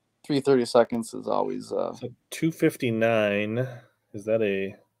 3/32 is always. So 259. Is that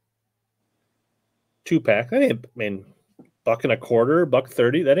a 2-pack? That ain't. $1.25,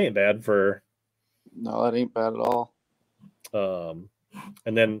 $1.30. That ain't bad for. No, that ain't bad at all.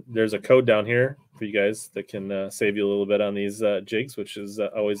 And then there's a code down here for you guys that can save you a little bit on these jigs, which is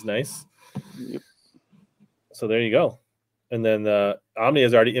always nice. Yep. So there you go. And then Omni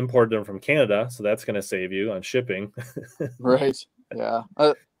has already imported them from Canada, so that's going to save you on shipping. Right. Yeah.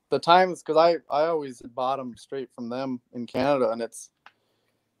 The times, because I always bought them straight from them in Canada, and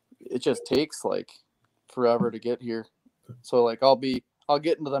it just takes like forever to get here. So like I'll get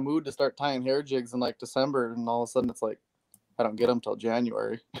into the mood to start tying hair jigs in like December, and all of a sudden it's like I don't get them till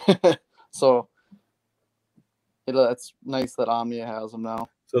January. So it's nice that Omnia has them now.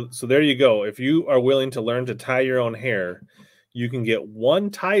 So there you go. If you are willing to learn to tie your own hair, you can get one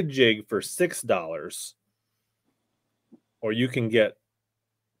tied jig for $6, or you can get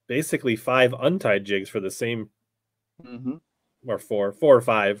basically 5 untied jigs for the same, or four or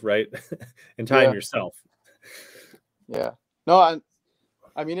five, right? And tie them yourself. Yeah. No,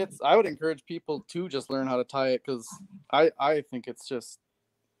 I mean, I would encourage people to just learn how to tie it, because I think it's just,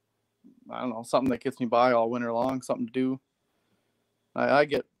 I don't know, something that gets me by all winter long, something to do. I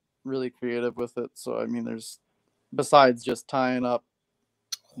get really creative with it. So, I mean, there's, besides just tying up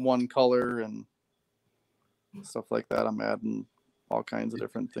one color and stuff like that, I'm adding all kinds of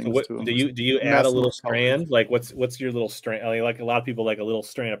different things to them. Do you add a little strand? Like what's your little strand? I mean, like a lot of people like a little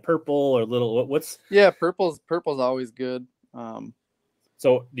strand of purple or little what's? Yeah, purple's always good.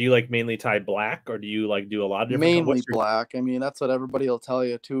 So do you like mainly tie black, or do you like do a lot of different? Mainly black. I mean, that's what everybody will tell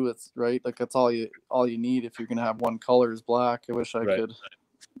you too. It's right. Like that's all you need if you're gonna have one color is black. I wish I could,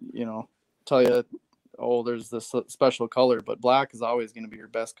 tell you, oh, there's this special color, but black is always going to be your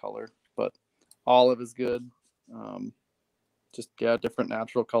best color. But olive is good. Just different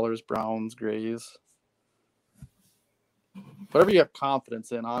natural colors, browns, grays, whatever you have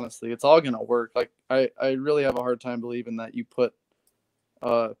confidence in. Honestly, it's all going to work. Like I really have a hard time believing that you put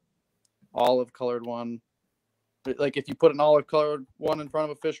olive colored one, like if you put an olive colored one in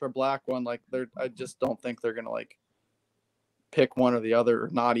front of a fish or a black one, like I just don't think they're going to like pick one or the other, or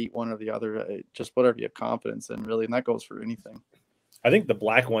not eat one or the other. Just whatever you have confidence in, really, and that goes for anything. I think the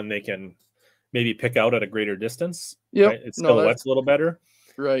black one they can maybe pick out at a greater distance. Yeah, right? It silhouettes a little better.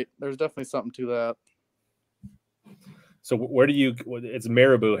 Right, there's definitely something to that. So where do you? It's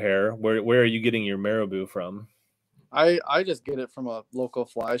marabou hair. Where are you getting your marabou from? I just get it from a local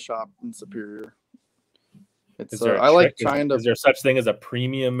fly shop in Superior. It's is there such thing as a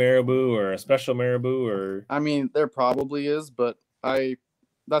premium marabou or a special marabou? Or I mean, there probably is, but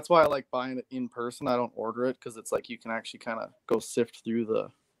that's why I like buying it in person. I don't order it, because it's like you can actually kind of go sift through the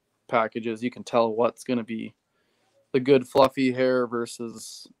packages. You can tell what's going to be the good fluffy hair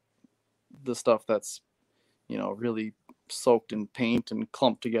versus the stuff that's really soaked in paint and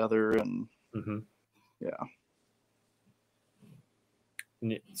clumped together. And yeah.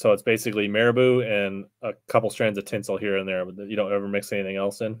 So it's basically marabou and a couple strands of tinsel here and there, but you don't ever mix anything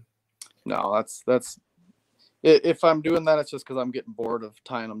else in? No, that's if I'm doing that, it's just because I'm getting bored of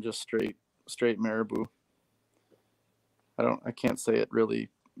tying them just straight marabou. I can't say it really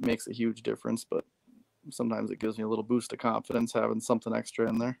makes a huge difference, but sometimes it gives me a little boost of confidence having something extra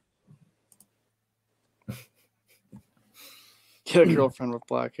in there. Get a girlfriend with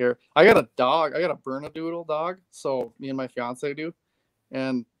black hair. I got a dog. I got a Bernedoodle dog. So me and my fiance do.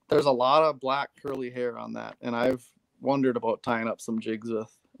 And there's a lot of black curly hair on that. And I've wondered about tying up some jigs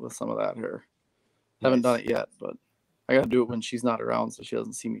with some of that hair. Nice. Haven't done it yet, but I got to do it when she's not around so she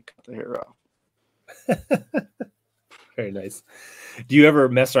doesn't see me cut the hair off. Very nice. Do you ever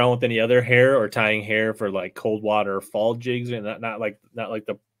mess around with any other hair or tying hair for like cold water fall jigs? And not like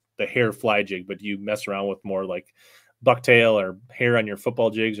the hair fly jig, but do you mess around with more like bucktail or hair on your football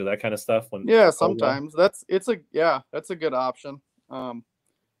jigs or that kind of stuff? Sometimes that's a good option.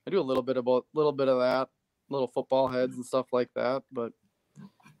 I do a little bit of that, little football heads and stuff like that. But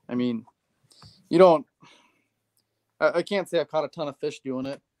I mean, I can't say I've caught a ton of fish doing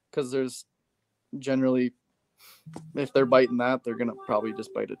it, because there's generally, if they're biting that, they're gonna probably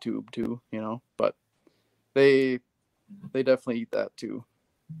just bite a tube too, but they definitely eat that too.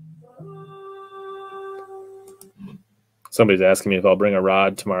 Somebody's asking me if I'll bring a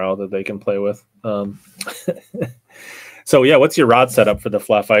rod tomorrow that they can play with. So yeah, what's your rod setup for the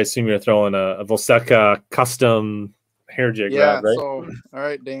fluff? I assume you're throwing a Volseca custom hair jig rod, right? So all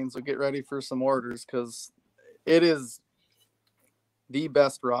right, Dane, so get ready for some orders, because it is the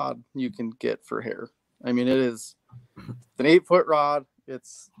best rod you can get for hair. I mean, it's an 8-foot rod.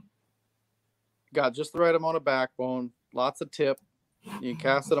 It's got just the right amount of backbone, lots of tip. You can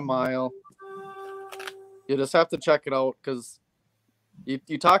cast it a mile. You just have to check it out, because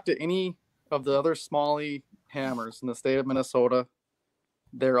you talk to any of the other smallie hammers in the state of Minnesota,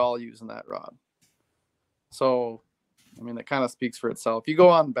 they're all using that rod. So, I mean, it kind of speaks for itself. You go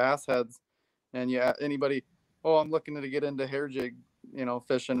on Bass Heads and anybody, oh, I'm looking to get into hair jig,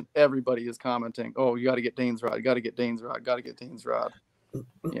 fishing. Everybody is commenting, oh, you got to get Dane's rod. You got to get Dane's rod. Got to get Dane's rod.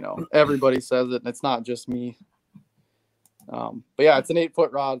 Everybody says it, and it's not just me. But yeah, it's an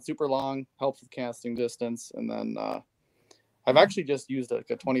 8-foot rod, super long, helps with casting distance. And then I've actually just used a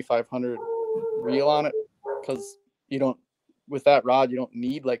 2500 reel on it, because with that rod, you don't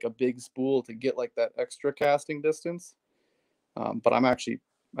need like a big spool to get like that extra casting distance. But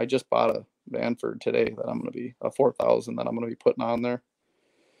I just bought a Vanford today that I'm going to be a 4,000 that I'm going to be putting on there.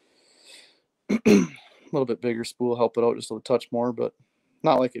 A little bit bigger spool, help it out just a touch more, but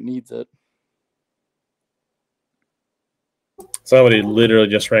not like it needs it. Somebody literally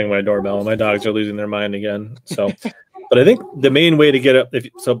just rang my doorbell. My dogs are losing their mind again. So, but I think the main way to get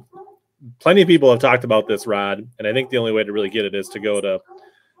it, plenty of people have talked about this rod, and I think the only way to really get it is to go to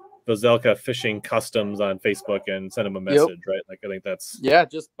Vozelka Fishing Customs on Facebook and send them a message, right? Like I think that's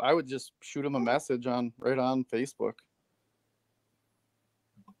I would just shoot him a message right on Facebook.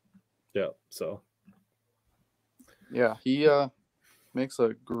 Yeah. So. Yeah, he makes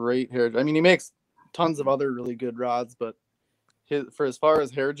a great hair. I mean, he makes tons of other really good rods, but for as far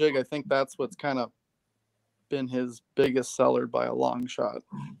as hair jig, I think that's what's kind of been his biggest seller by a long shot.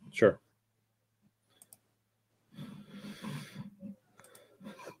 Sure.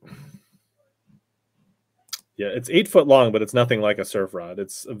 Yeah, it's 8 foot long, but it's nothing like a surf rod.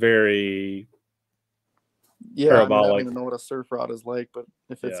 It's a very parabolic. I don't even know what a surf rod is like, but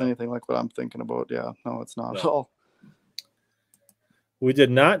if it's anything like what I'm thinking about, no, it's not at all. We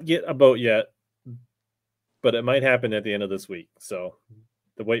did not get a boat yet, but it might happen at the end of this week. So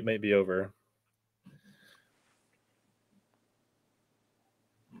the wait might be over.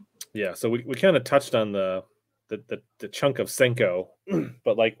 Yeah, so we kind of touched on the chunk of Senko,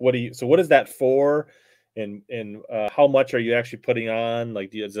 but like, what is that for? And how much are you actually putting on?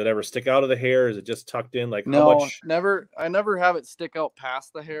 Like, does it ever stick out of the hair? Is it just tucked in? Like, no, how much? Never. I never have it stick out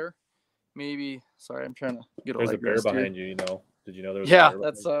past the hair. Maybe. Sorry, I'm trying to get. There's a bear behind you. Did you know there was? Yeah,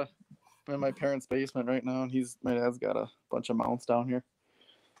 that's in my parents' basement right now, and my dad's got a bunch of mounts down here.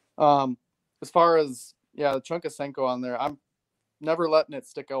 As far as the chunk of Senko on there, I'm never letting it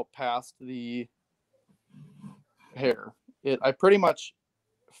stick out past the hair. I pretty much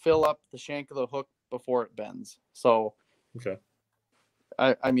fill up the shank of the hook before it bends. So okay.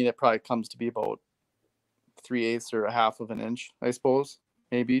 I mean, it probably comes to be about 3/8 or a half of an inch, I suppose.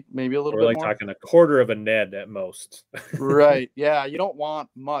 Maybe a little bit more. We're like talking a quarter of a Ned at most. Right. Yeah, you don't want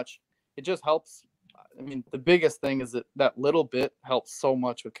much. It just helps. I mean, the biggest thing is that little bit helps so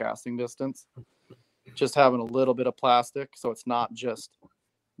much with casting distance. Just having a little bit of plastic, so it's not just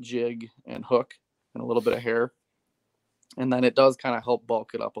jig and hook and a little bit of hair. And then it does kind of help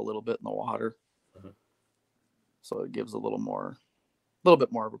bulk it up a little bit in the water. Mm-hmm. So it gives a little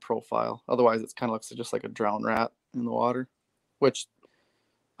bit more of a profile. Otherwise, it kind of looks just like a drowned rat in the water, which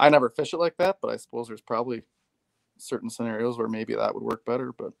I never fish it like that, but I suppose there's probably certain scenarios where maybe that would work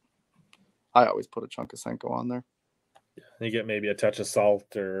better, but I always put a chunk of Senko on there. You get maybe a touch of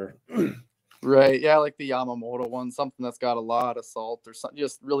salt or right. Yeah, like the Yamamoto one, something that's got a lot of salt or something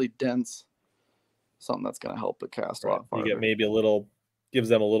just really dense. Something that's going to help it cast a lot farther. You get maybe gives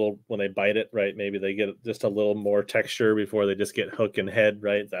them a little when they bite it, right? Maybe they get just a little more texture before they just get hook and head,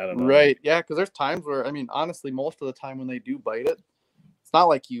 right? I don't know. Right. Yeah, because there's times where, I mean, honestly, most of the time when they do bite it, it's not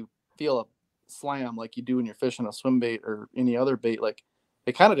like you feel a slam like you do when you're fishing a swim bait or any other bait. Like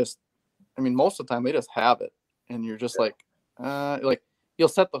they kind of just, I mean, most of the time they just have it, and you're just like you'll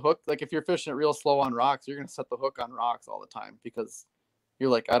set the hook. Like if you're fishing it real slow on rocks, you're gonna set the hook on rocks all the time because you're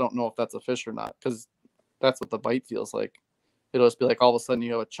like, I don't know if that's a fish or not, because that's what the bite feels like. It'll just be like all of a sudden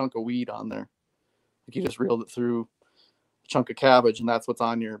you have a chunk of weed on there, like you just reeled it through a chunk of cabbage, and that's what's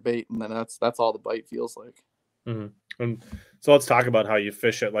on your bait, and then that's all the bite feels like. Mm-hmm. And so let's talk about how you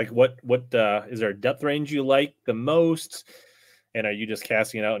fish it. Like what is there a depth range you like the most? And are you just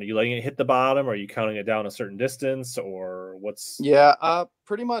casting it out and are you letting it hit the bottom? Or are you counting it down a certain distance, or what's? Yeah,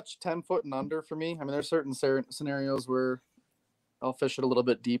 pretty much 10 foot and under for me. I mean, there's certain scenarios where I'll fish it a little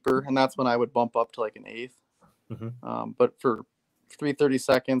bit deeper, and that's when I would bump up to like an 1/8. Mm-hmm. But for 3/30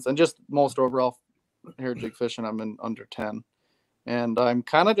 seconds and just most overall hair jig fishing, I'm in under 10. And I'm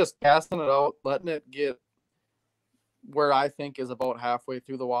kind of just casting it out, letting it get where I think is about halfway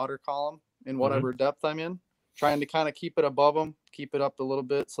through the water column in whatever depth I'm in, trying to kind of keep it above them, keep it up a little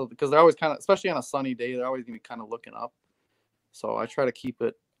bit. So, because they're always kind of, especially on a sunny day, they're always going to be kind of looking up. So I try to keep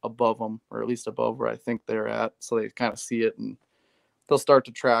it above them, or at least above where I think they're at. So they kind of see it and they'll start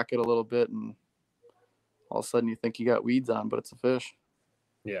to track it a little bit. And all of a sudden you think you got weeds on, but it's a fish.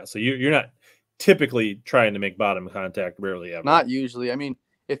 Yeah. So you're not typically trying to make bottom contact, rarely ever. Not usually. I mean,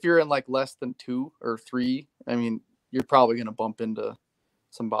 if you're in like less than 2 or 3, I mean, you're probably going to bump into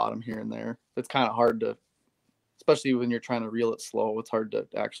some bottom here and there. It's kind of hard to, especially when you're trying to reel it slow, it's hard to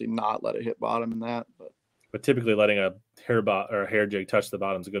actually not let it hit bottom in that. But typically letting a hair jig touch the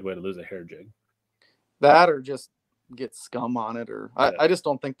bottom is a good way to lose a hair jig. That, or just get scum on it, or I just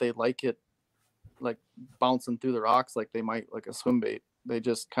don't think they like it like bouncing through the rocks like they might like a swim bait. They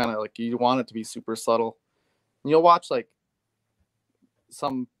just kind of like, you want it to be super subtle. And you'll watch like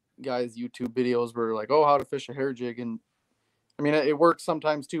some guys' YouTube videos were like, oh, how to fish a hair jig. And I mean, it works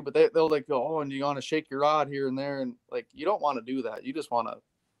sometimes too, but they'll like go, oh, and you want to shake your rod here and there. And like, you don't want to do that. You just want to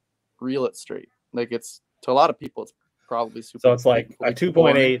reel it straight. Like, it's to a lot of people, it's probably super. So it's like a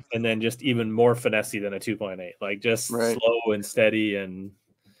 2.8 and then just even more finessey than a 2.8, like just slow and steady and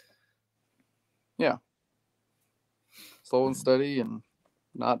slow and steady and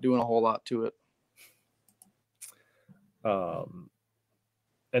not doing a whole lot to it.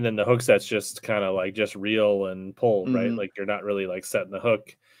 And then the hook set's just kind of like just reel and pull, right? Like you're not really like setting the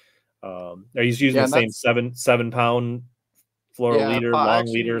hook. Are you using the same 7 pound floral leader, long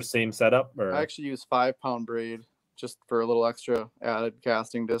leader, same setup? Or I actually use 5 pound braid just for a little extra added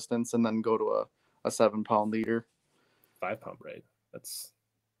casting distance, and then go to a 7 pound leader. 5 pound braid. That's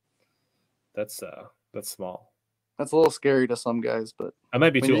small. That's a little scary to some guys, but I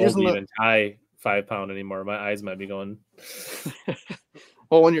might be too old to even tie 5 pound anymore. My eyes might be going.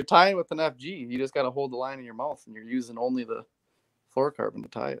 Well, when you're tying with an FG, you just got to hold the line in your mouth, and you're using only the fluorocarbon to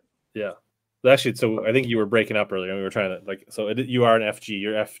tie it. Yeah. Actually, so I think you were breaking up earlier. We were trying to you are an FG.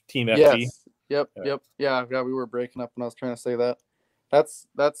 You're team FG. Yes. Yep. Yeah. We were breaking up, and I was trying to say that. That's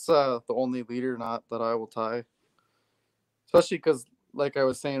the only leader knot that I will tie. Especially because, like I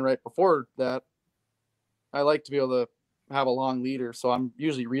was saying right before that, I like to be able to have a long leader, so I'm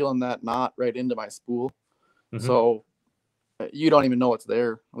usually reeling that knot right into my spool. So you don't even know it's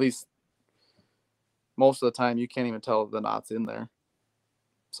there. At least most of the time, you can't even tell the knot's in there.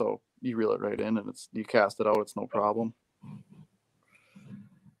 So you reel it right in, and you cast it out. It's no problem.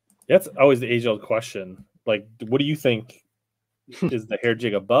 That's always the age-old question. Like, what do you think? Is the hair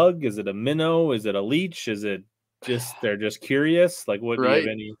jig a bug? Is it a minnow? Is it a leech? Is it just they're just curious? Like, what do you have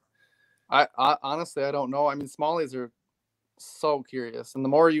any? I honestly, I don't know. I mean, smallies are so curious, and the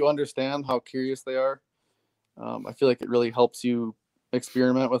more you understand how curious they are, I feel like it really helps you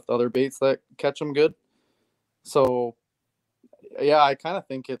experiment with other baits that catch them good. So, yeah, I kind of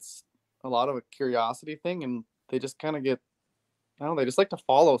think it's a lot of a curiosity thing, and they just kind of they just like to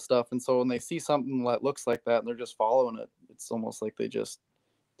follow stuff. And so when they see something that looks like that and they're just following it, it's almost like it's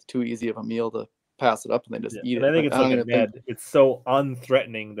too easy of a meal to pass it up, and they just eat it. I think it's like a Ned. It's so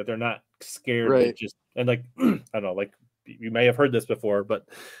unthreatening that they're not scared. Right. And like, I don't know, like you may have heard this before, but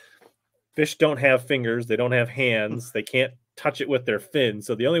fish don't have fingers. They don't have hands. They can't touch it with their fins.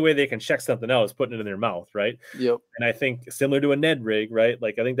 So the only way they can check something out is putting it in their mouth, right? Yep. And I think similar to a Ned rig, right?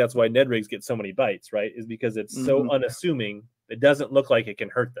 Like I think that's why Ned rigs get so many bites, right? Is because it's so unassuming. It doesn't look like it can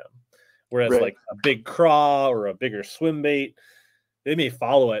hurt them. Whereas like a big craw or a bigger swim bait, they may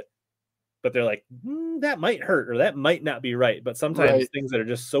follow it, but they're like, that might hurt or that might not be right. But sometimes things that are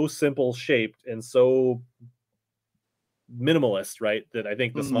just so simple shaped and so minimalist, right, that I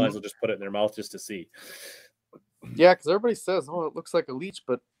think the smallies will just put it in their mouth just to see. Yeah, because everybody says, oh, it looks like a leech,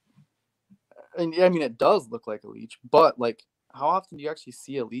 but and I mean, it does look like a leech, but like, how often do you actually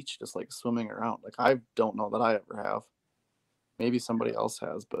see a leech just like swimming around? Like, I don't know that I ever have. Maybe somebody else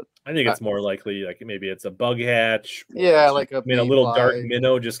has, but I think it's more likely like maybe it's a bug hatch. Yeah, like a little dark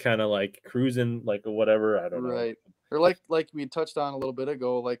minnow just kind of like cruising, like whatever. I don't know. Right. Or like we touched on a little bit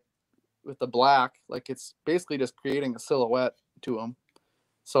ago, like with the black, like it's basically just creating a silhouette to them.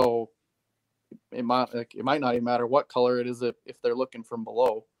 So it might not even matter what color it is if they're looking from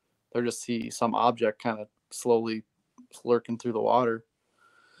below. They'll just see some object kind of slowly lurking through the water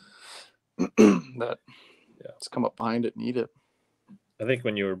that it's come up behind it and eat it. I think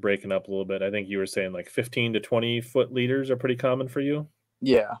when you were breaking up a little bit, I think you were saying like 15 to 20 foot leaders are pretty common for you.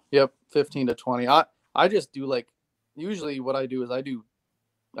 Yeah. Yep. 15 to 20. I just do like, usually what I do is I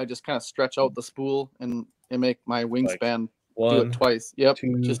just kind of stretch out the spool and make my wingspan do it twice. Yep.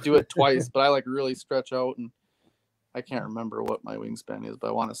 2. Just do it twice. But I like really stretch out, and I can't remember what my wingspan is, but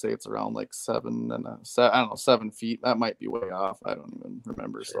I want to say it's around like 7 feet. That might be way off. I don't even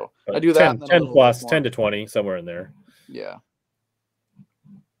remember. So I do that. 10 plus 10 to 20, somewhere in there. Yeah.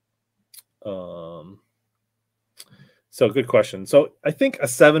 So good question. So I think a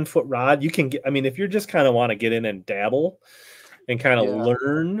 7-foot rod you can get. I mean, if you're just kind of want to get in and dabble and kind of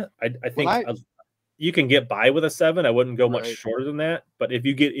learn, I think you can get by with a 7. I wouldn't go much shorter than that. But if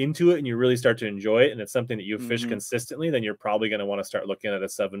you get into it and you really start to enjoy it, and it's something that you fish consistently, then you're probably going to want to start looking at a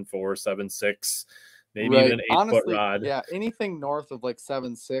 7.4, 7.6, maybe even an 8-foot rod. Yeah, anything north of like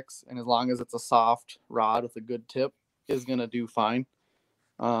 7.6, and as long as it's a soft rod with a good tip, is going to do fine.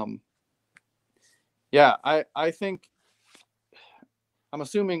 Yeah, I think I'm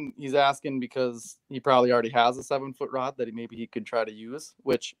assuming he's asking because he probably already has a 7-foot rod that maybe he could try to use,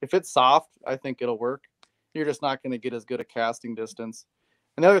 which if it's soft, I think it'll work. You're just not going to get as good a casting distance.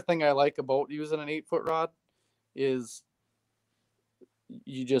 Another thing I like about using an 8-foot rod is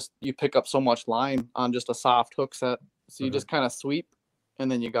you pick up so much line on just a soft hook set. So you just kind of sweep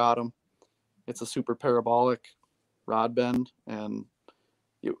and then you got them. It's a super parabolic rod bend, and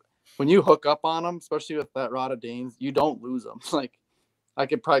when you hook up on them, especially with that rod of Dane's, you don't lose them. Like I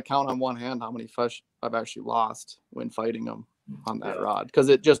could probably count on one hand how many fish I've actually lost when fighting them on that rod, because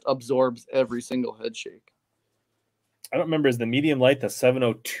it just absorbs every single head shake. I don't remember, is the medium light the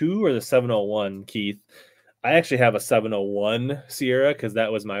 702 or the 701, Keith? I actually have a 701 Sierra because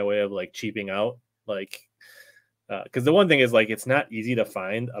that was my way of like cheaping out. Like, because the one thing is like it's not easy to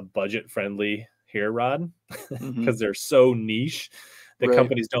find a budget friendly hair rod because they're so niche that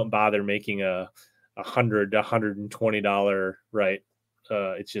companies don't bother making a $100 to $120, right?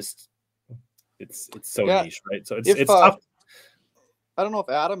 It's just it's so niche, right? So it's tough. I don't know if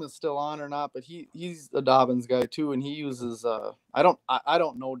Adam is still on or not, but he's a Dobbins guy too, and he uses I don't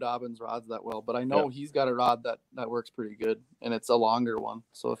know Dobbins rods that well, but I know he's got a rod that works pretty good, and it's a longer one.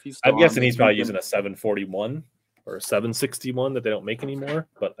 So if he's still I'm guessing he's probably using a 741 or a 761 that they don't make anymore,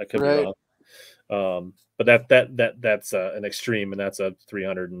 but I could be wrong. But that's an extreme, and that's a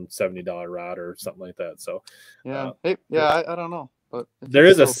 $370 rod or something like that. So I don't know, but there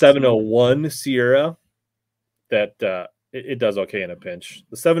is a 701 Sierra that it does okay in a pinch.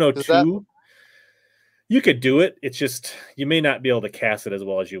 The 702, you could do it. It's just you may not be able to cast it as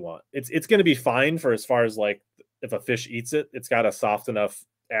well as you want. It's going to be fine for as far as like if a fish eats it, it's got a soft enough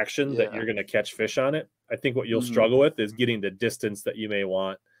action that you're going to catch fish on it. I think what you'll struggle with is getting the distance that you may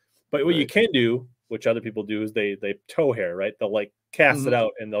want. But what you can do, which other people do, is they tow hair, right? They'll like cast it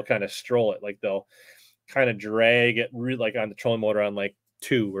out and they'll kind of stroll it, like they'll kind of drag it really like on the trolling motor on like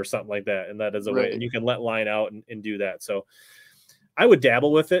 2 or something like that, and that is a way, and you can let line out and do that. So I would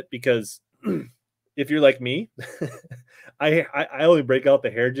dabble with it, because if you're like me, I only break out the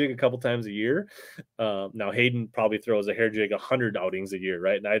hair jig a couple times a year. Now Hayden probably throws a hair jig 100 outings a year,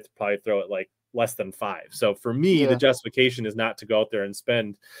 right? And I probably throw it like less than 5. So for me, the justification is not to go out there and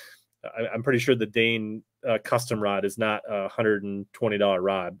spend. I'm pretty sure the Dane custom rod is not a $120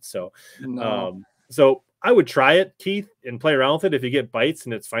 rod. So so I would try it, Keith, and play around with it. If you get bites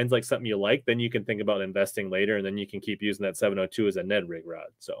and it finds like something you like, then you can think about investing later, and then you can keep using that 702 as a Ned rig rod.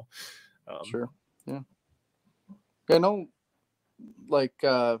 So sure. Yeah. I know, like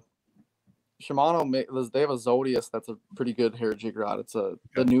Shimano, they have a Zodius that's a pretty good hair jig rod. It's the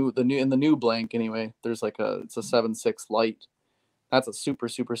new blank anyway. There's like it's a 7.6 light. That's a super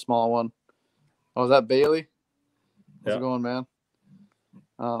small one. Oh, is that Bailey? How's it going, man?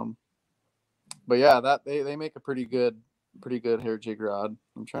 But yeah, that they make a pretty good hair jig rod.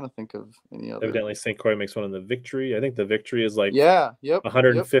 I'm trying to think of any other. Evidently, St. Croix makes one in the Victory. I think the Victory is like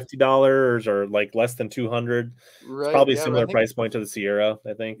 $150 or like less than $200. Right. It's probably a similar price point to the Sierra,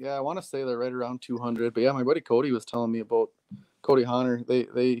 I think. Yeah, I want to say they're right around $200. But yeah, my buddy Cody was telling me about Cody Hunter.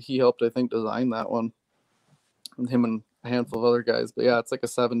 He helped, I think, design that one. And him and a handful of other guys. But yeah, it's like a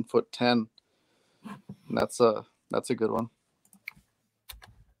 7'10", and that's a good one.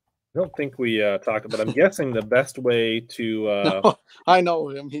 I don't think we talked about. I'm guessing the best way to. No, I know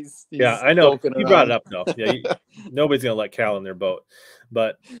him. He's I know. He brought it up though. Yeah, nobody's gonna let Cal in their boat.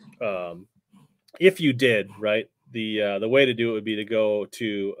 But if you did, right, the way to do it would be to go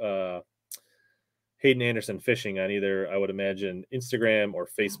to Hayden Anderson Fishing on either, I would imagine, Instagram or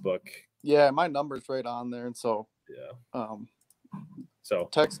Facebook. Yeah, my number's right on there, and so so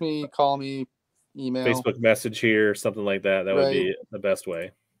text me, call me, email, Facebook message here, something like that. That would be the best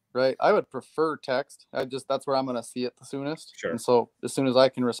way. Right. I would prefer text. That's where I'm going to see it the soonest. Sure. And so as soon as I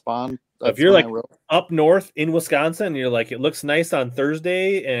can respond. If you're like up north in Wisconsin and you're like, it looks nice on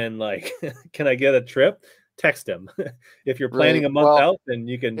Thursday and like, can I get a trip? Text him. If you're planning a month out, then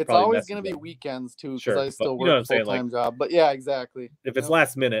you can. It's always going to be weekends too, because I still work a full-time job. But yeah, exactly. If it's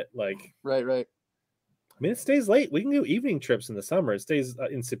last minute, like. Right. I mean, it stays late. We can do evening trips in the summer. It stays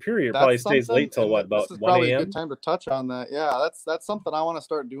in Superior. Probably stays late till what, about 1 a.m.? This is probably a good time to touch on that. Yeah, that's something I want to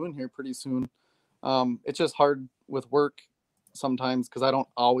start doing here pretty soon. It's just hard with work sometimes because I don't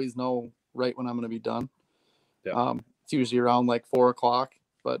always know right when I'm going to be done. Yeah. It's usually around like 4 o'clock,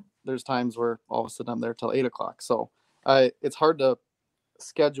 but there's times where all of a sudden I'm there till 8 o'clock. So it's hard to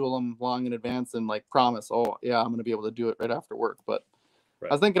schedule them long in advance and like promise, oh yeah, I'm going to be able to do it right after work. But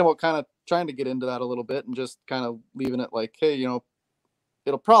I was thinking about kind of trying to get into that a little bit and just kind of leaving it like, hey, it'll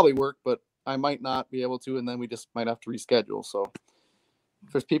probably work, but I might not be able to, and then we just might have to reschedule. So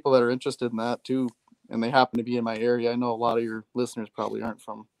if there's people that are interested in that too, and they happen to be in my area, I know a lot of your listeners probably aren't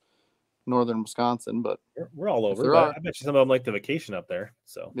from northern Wisconsin, but we're all over. But I bet you some of them like the vacation up there.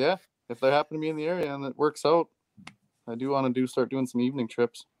 So yeah, if they happen to be in the area and it works out, I do want to start doing some evening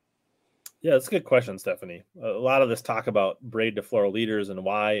trips. Yeah, that's a good question, Stephanie. A lot of this talk about braid to fluoro leaders and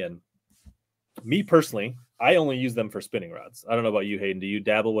why, and me personally, I only use them for spinning rods. I don't know about you, Hayden. Do you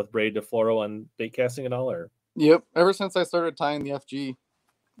dabble with braid to fluoro on bait casting at all, or? Yep. Ever since I started tying the FG,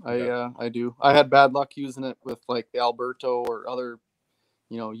 I do. I had bad luck using it with like the Alberto or other,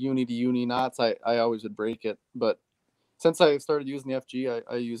 uni to uni knots. I always would break it, but since I started using the FG,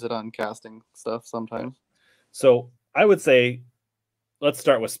 I use it on casting stuff sometimes. So I would say, let's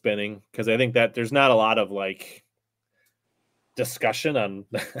start with spinning, because I think that there's not a lot of like discussion on.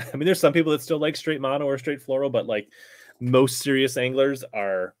 I mean, there's some people that still like straight mono or straight fluoro, but like most serious anglers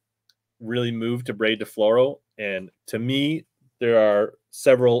are really moved to braid to fluoro. And to me, there are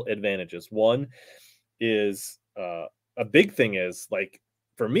several advantages. One is a big thing is like,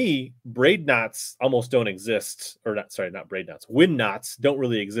 for me, braid knots almost don't exist, or not braid knots. Wind knots don't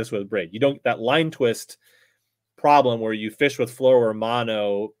really exist with braid. You don't, that line twist problem where you fish with fluoro or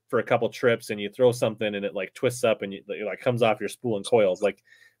mono for a couple trips and you throw something and it like twists up and it like comes off your spool and coils. Like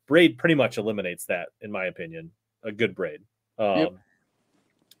braid pretty much eliminates that, in my opinion. A good braid. Yep.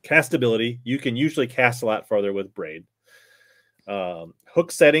 Castability, you can usually cast a lot farther with braid.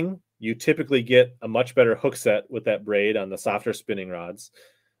 Hook setting, you typically get a much better hook set with that braid on the softer spinning rods.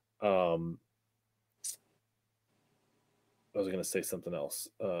 I was going to say something else.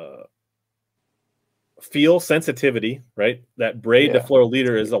 Feel sensitivity, right? That braid to fluoro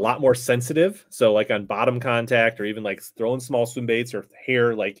leader is a lot more sensitive. So like on bottom contact or even like throwing small swim baits or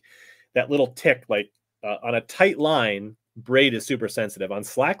hair, like that little tick, like on a tight line, braid is super sensitive. On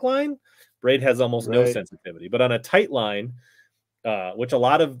slack line, braid has almost no sensitivity, but on a tight line, which a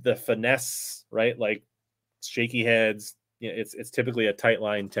lot of the finesse, right? Like shaky heads, it's typically a tight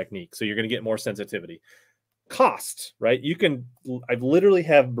line technique. So you're going to get more sensitivity. Cost, right? I've literally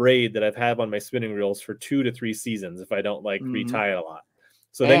have braid that I've had on my spinning reels for 2 to 3 seasons if I don't like retie it a lot.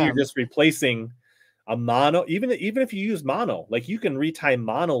 So then you're just replacing a mono, even if you use mono, like you can retie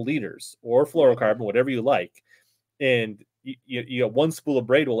mono leaders or fluorocarbon, whatever you like. And you got one spool of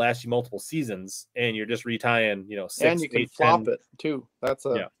braid will last you multiple seasons, and you're just retying, 6, and you can 8, flop 10. it too. That's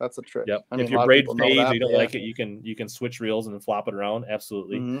a trick. Yep. I mean, if your braid fades or you don't like it, you can switch reels and flop it around.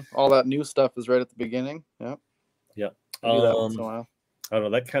 Absolutely. All that new stuff is right at the beginning. Yep. Yep. I do that once in a while. I don't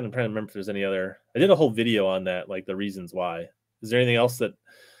know. That kind of trying to remember if there's any other. I did a whole video on that, like the reasons why. Is there anything else that?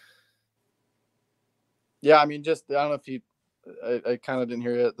 Yeah, I mean, just I don't know if you. I kind of didn't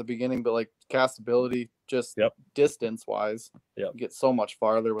hear it at the beginning, but like castability, just distance wise, you get so much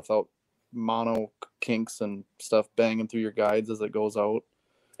farther without mono kinks and stuff banging through your guides as it goes out.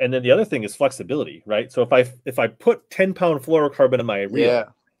 And then the other thing is flexibility, right? So if I put 10-pound fluorocarbon in my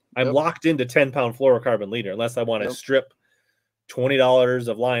reel, I'm locked into 10-pound fluorocarbon leader unless I want to strip $20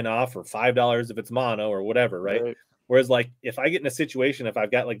 of line off or $5 if it's mono or whatever, right? Whereas like if I get in a situation, if I've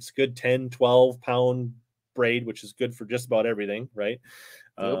got like good 10-12-pound braid, which is good for just about everything, right?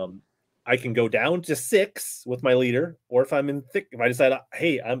 I can go down to 6 with my leader, or if I'm in thick, if I decide,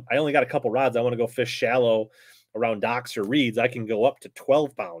 hey, I only got a couple rods, I want to go fish shallow around docks or reeds, I can go up to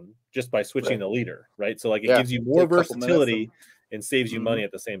 12-pound just by switching the leader, right? So like it gives you more versatility and saves you money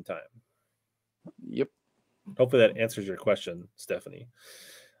at the same time. Yep. Hopefully that answers your question, Stephanie.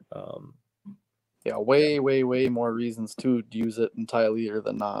 Way more reasons to use it in tie leader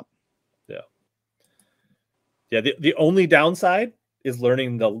than not. Yeah, the only downside is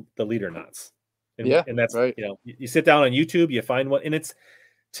learning the leader knots. And that's you sit down on YouTube, you find one, and it's,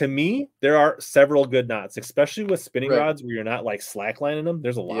 to me, there are several good knots, especially with spinning rods where you're not like slacklining them.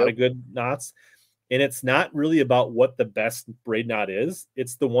 There's a lot of good knots. And it's not really about what the best braid knot is.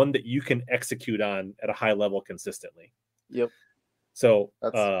 It's the one that you can execute on at a high level consistently. So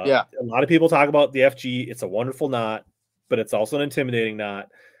a lot of people talk about the FG. It's a wonderful knot, but it's also an intimidating knot.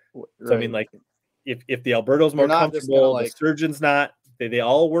 So I mean, like if the Alberto's more comfortable, the Sturgeon's not, they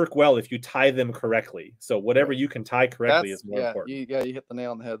all work well if you tie them correctly. So whatever you can tie correctly is more important. You hit the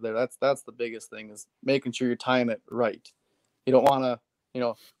nail on the head there. That's the biggest thing, is making sure you're tying it right. You don't want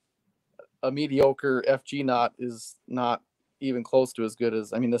to, a mediocre FG knot is not even close to as good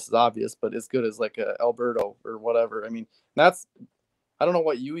as, I mean, this is obvious, but as good as like a Alberto or whatever. I mean, I don't know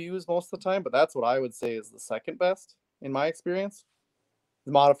what you use most of the time, but that's what I would say is the second best in my experience.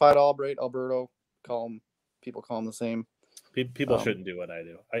 The modified Alberto, people call them the same. People shouldn't do what I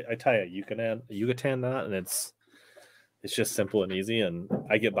do. I tie a Yucatan knot, and it's just simple and easy, and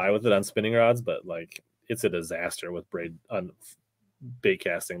I get by with it on spinning rods, but like it's a disaster with braid on bait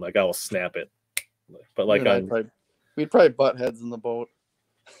casting. Like I will snap it, but like we'd probably butt heads in the boat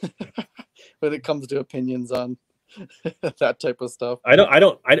when it comes to opinions on that type of stuff.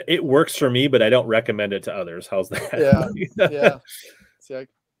 It works for me, but I don't recommend it to others. How's that? Yeah. See,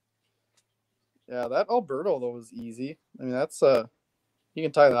 Yeah, that Alberto though was easy. I mean, that's you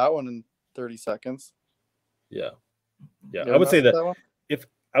can tie that one in 30 seconds. Yeah. Yeah. You I ever would say mess with that one? if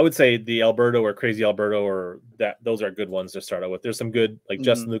I would say the Alberto or Crazy Alberto or that those are good ones to start out with. There's some good, like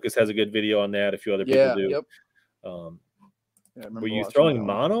Justin Lucas has a good video on that. A few other people Yeah, do. yep. Um, Yeah, I were remember you watching throwing that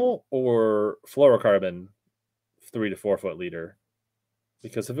one. mono or fluorocarbon 3 to 4 foot leader?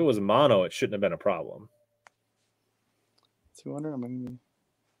 Because if it was mono, it shouldn't have been a problem. 200, maybe.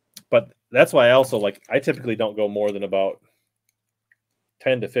 But that's why I also like, I typically don't go more than about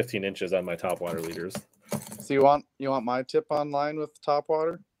 10 to 15 inches on my top water leaders. So you want my tip online with top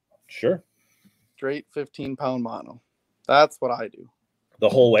water? Sure. Straight 15-pound mono. That's what I do. The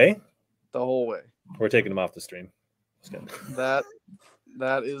whole way? The whole way. We're taking them off the stream. That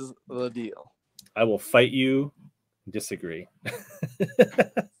is the deal. I will fight you. Disagree.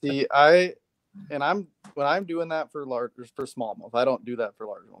 See, when I'm doing that for smallmouth, I don't do that for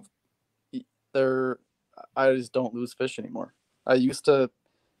largemouth. I just don't lose fish anymore. I used to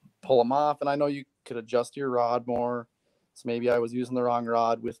pull them off, and I know you could adjust your rod more. So maybe I was using the wrong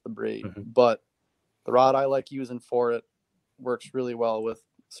rod with the braid, but the rod I like using for it works really well with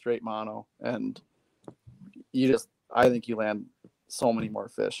straight mono, and I think you land so many more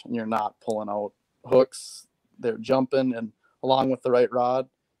fish, and you're not pulling out hooks. They're jumping, and along with the right rod,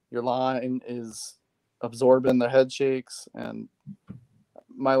 your line is absorbing the head shakes, and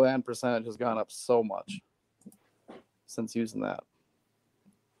my land percentage has gone up so much since using that.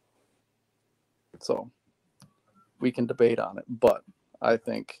 So we can debate on it, but I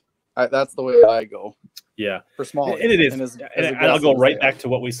think that's the way I go. Yeah, for small, and it is. And I'll go right back to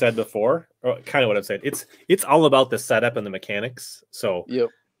what we said before, or kind of what I've said. It's all about the setup and the mechanics. So yep.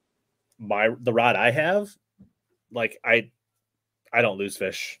 The rod I have, like I don't lose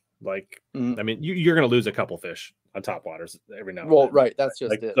fish. Like I mean, you're gonna lose a couple fish on top waters every now and then. Right, that's just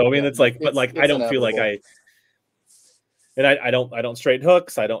like, it. So I mean, it's like, but like I don't feel like I don't straight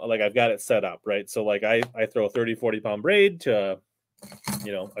hooks. I don't, like, I've got it set up right. So like I throw a 30-40 pound braid to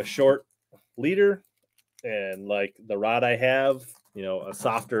a short leader, and like the rod I have, a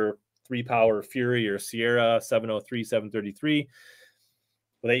softer 3-power Fury or Sierra 703, 733.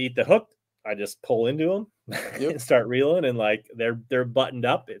 When they eat the hook, I just pull into them and start reeling, and like they're buttoned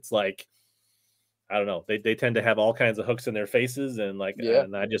up. It's like, I don't know. They tend to have all kinds of hooks in their faces, and like,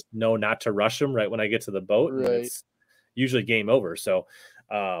 and I just know not to rush them right when I get to the boat. Right. And it's usually game over. So,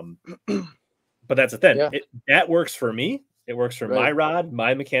 but that's the thing. Yeah. That works for me. It works for my rod,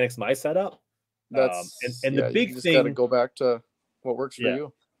 my mechanics, my setup. And the big you just thing, got to go back to what works for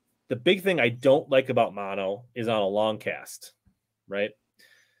you. The big thing I don't like about mono is on a long cast, right?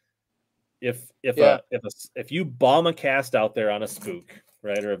 If you bomb a cast out there on a spook,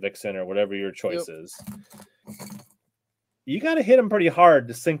 right, or a vixen or whatever your choice is, you got to hit them pretty hard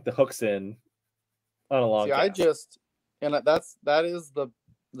to sink the hooks in on a long cast. That is the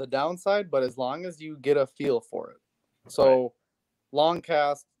downside, but as long as you get a feel for it. So long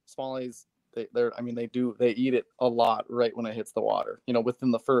cast, smallies, they eat it a lot right when it hits the water,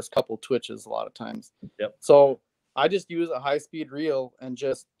 within the first couple twitches a lot of times. Yep. So I just use a high speed reel and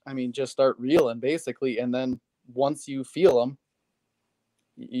just start reeling basically. And then once you feel them,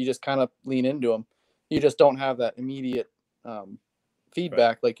 you just kind of lean into them. You just don't have that immediate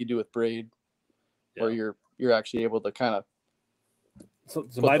feedback like you do with braid, where you're actually able to kind of. So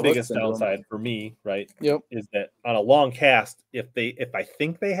my biggest downside for me, is that on a long cast, if I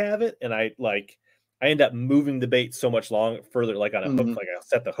think they have it, and I end up moving the bait so much further, like on a hook, like I'll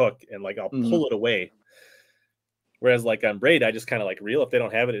set the hook and like I'll pull it away. Whereas like on braid, I just kind of like reel. If they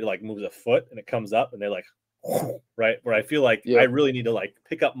don't have it, it like moves a foot and it comes up, and they're like, right. Where I feel like I really need to like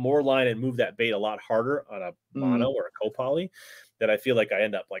pick up more line and move that bait a lot harder on a mono or a co-poly, that I feel like I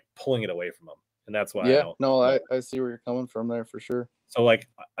end up like pulling it away from them. And that's why I see where you're coming from there for sure. So like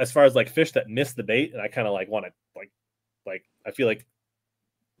as far as like fish that miss the bait, and I kind of like want to like I feel like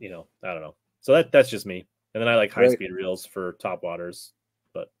I don't know. So that's just me. And then I like high speed reels for top waters,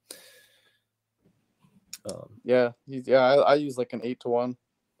 but I use like an 8-to-1.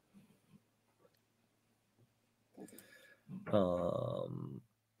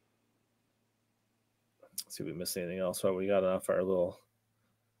 Let's see if we missed anything else. What we got off our little.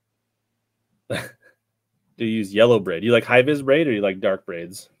 Do you use yellow braid? Do you like high vis braid, or you like dark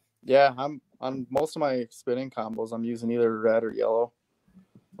braids? Yeah, I'm on most of my spinning combos. I'm using either red or yellow.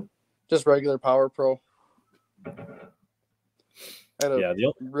 Just regular Power Pro. I had a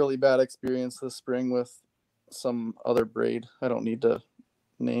really bad experience this spring with some other braid. I don't need to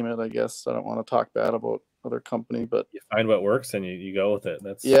name it, I guess. I don't want to talk bad about other company, but you find what works and you go with it.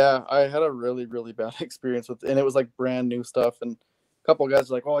 I had a really, really bad experience with it, and it was like brand new stuff, and a couple of guys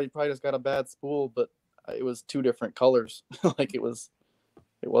are like, "Oh, you probably just got a bad spool," but it was 2 different colors. Like it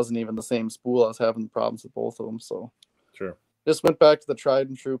wasn't even the same spool. I was having problems with both of them, so Sure. just went back to the tried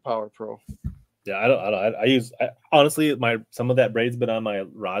and true Power Pro. Yeah, I use honestly some of that braid's been on my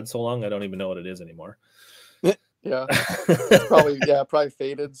rod so long I don't even know what it is anymore. Yeah, it's probably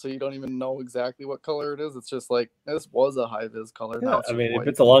faded, so you don't even know exactly what color it is. It's just like this was a high vis color. Yeah, Now it's I mean, white. if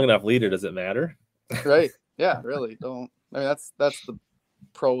it's a long enough leader, does it matter? Right? Yeah, really. Don't. I mean, that's the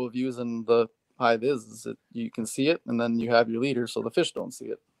pro of using the high vis is that you can see it, and then you have your leader, so the fish don't see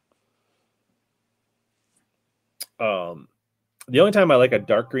it. The only time I like a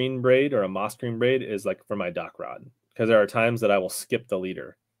dark green braid or a moss green braid is like for my dock rod, because there are times that I will skip the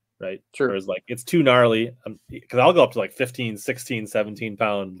leader, right? Sure. Whereas like it's too gnarly, because I'll go up to like 15, 16, 17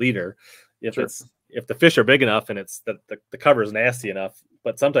 pound leader if Sure. if the fish are big enough and it's the cover is nasty enough.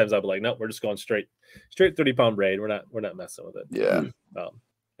 But sometimes I'll be like, no, we're just going straight 30-pound braid. We're not messing with it. Yeah.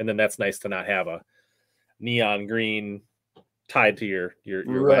 And then that's nice to not have a neon green tied to your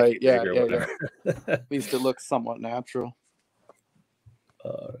right. Yeah. or Yeah. whatever. At least it looks somewhat natural.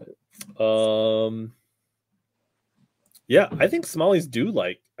 All right. Yeah, I think smallies do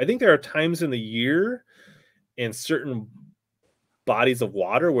I think there are times in the year in certain bodies of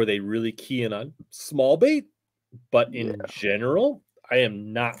water where they really key in on small bait, but in general, I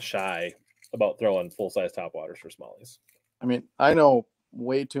am not shy about throwing full-size topwaters for smallies. I mean, I know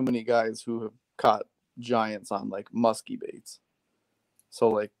way too many guys who have caught giants on like musky baits. So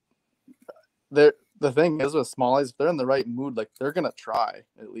like the thing is with smallies, if they're in the right mood, like they're gonna try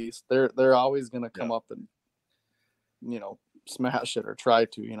at least. They're always gonna come up and smash it or try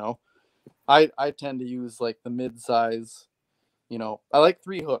to. I tend to use like the mid-size. I like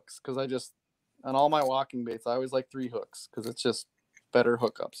 3 hooks because on all my walking baits I always like 3 hooks because it's just better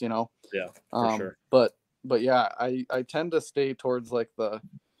hookups. Yeah, for sure. But yeah, I tend to stay towards like the.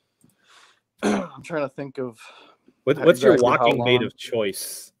 I'm trying to think of. What's your walking bait of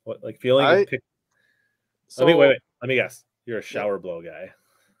choice? What feeling? So, wait. Let me guess. You're a shower blow guy.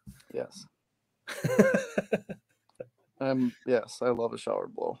 Yes. Yes, I love a shower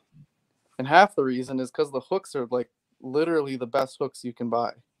blow. And half the reason is because the hooks are like literally the best hooks you can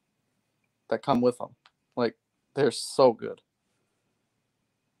buy that come with them. Like they're so good.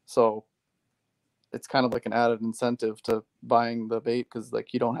 So it's kind of like an added incentive to buying the bait because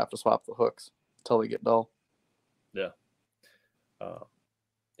like you don't have to swap the hooks until they get dull. Yeah.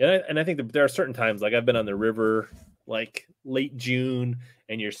 And I think that there are certain times, like I've been on the river like late June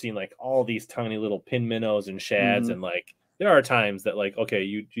and you're seeing like all these tiny little pin minnows and shads. And like there are times that like, okay,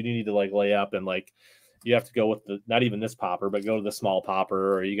 you need to like lay up and like you have to go with not even this popper, but go to the small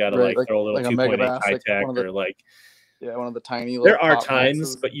popper, or you got to like throw a little 2.8 high tech or like one of the tiny little there are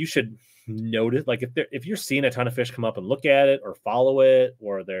times, but you should notice like if you're seeing a ton of fish come up and look at it or follow it,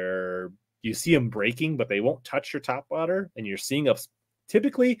 or you see them breaking, but they won't touch your top water, and you're seeing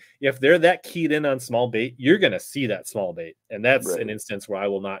typically, if they're that keyed in on small bait, you're going to see that small bait. And that's an instance where I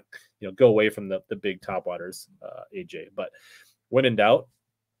will not, go away from the big topwaters, AJ. But when in doubt,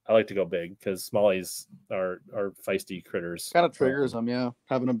 I like to go big because smallies are feisty critters. Kind of triggers them, yeah.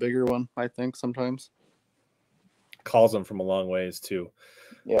 Having a bigger one, I think, sometimes. Calls them from a long ways, too.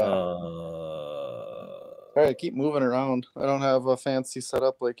 Yeah. All right, keep moving around. I don't have a fancy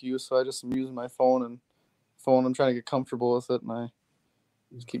setup like you, so I just am using my phone. I'm trying to get comfortable with it, and I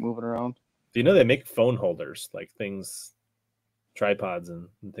just keep moving around. Do you know they make phone holders, like things, tripods and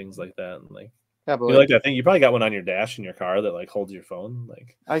things like that? And like, yeah, but like that thing. You probably got one on your dash in your car that like holds your phone.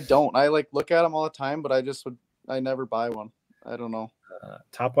 Like, I don't. I like look at them all the time, but I never buy one. I don't know.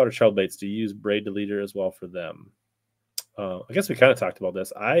 Topwater shell baits. Do you use braid to leader as well for them? I guess we kind of talked about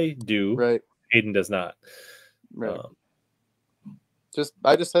this. I do. Right. Hayden does not. Right.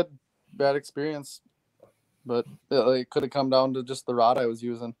 I just had bad experience. But it could have come down to just the rod I was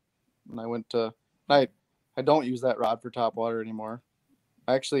using. And I don't use that rod for topwater anymore.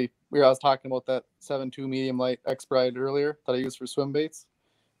 I was talking about that 7.2 medium light X-Bride earlier that I use for swim baits.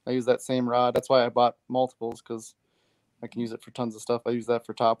 I use that same rod. That's why I bought multiples, because I can use it for tons of stuff. I use that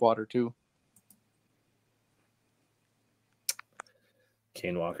for topwater too.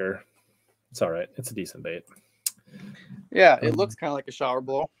 Cane Walker. It's all right. It's a decent bait. Yeah, it looks kind of like a shower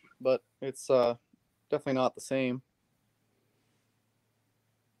blow, but it's definitely not the same.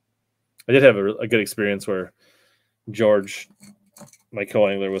 I did have a good experience where George, my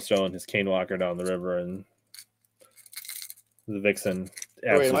co-angler, was throwing his cane walker down the river, and the vixen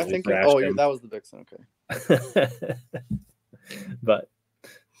absolutely am I thinking? him. That was the vixen. Okay. But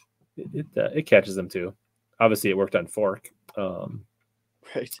it catches them too. Obviously, it worked on fork.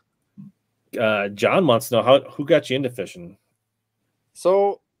 Right. John wants to know who got you into fishing.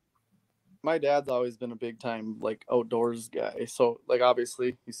 So my dad's always been a big time like outdoors guy. So like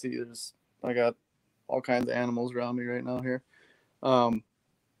obviously you see I got all kinds of animals around me right now here. Um,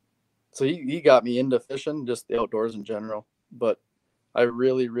 so he got me into fishing, just the outdoors in general. But I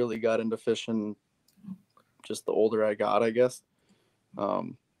really, really got into fishing just the older I got, I guess.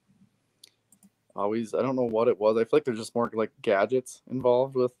 Um, I don't know what it was. I feel like there's just more like gadgets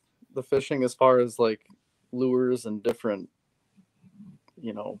involved with the fishing as far as like lures and different,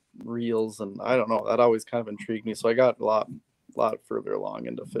 reels, and I don't know. That always kind of intrigued me. So I got a lot further along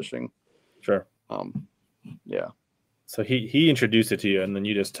into fishing. Sure. Yeah. So he introduced it to you, and then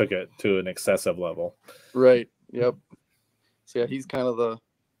you just took it to an excessive level. Right. Yep. So yeah, he's the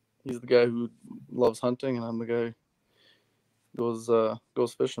guy who loves hunting, and I'm the guy who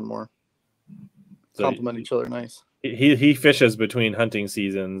goes fishing more. So Complement each other nice. He fishes between hunting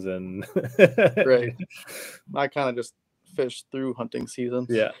seasons, and right. I kind of just fish through hunting seasons.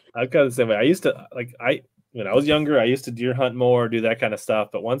 Yeah, I've got the same way. I used to when I was younger, I used to deer hunt more, do that kind of stuff.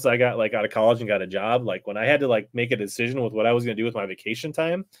 But once I got out of college and got a job, when I had to make a decision with what I was going to do with my vacation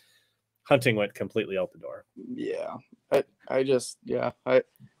time, hunting went completely out the door. Yeah, I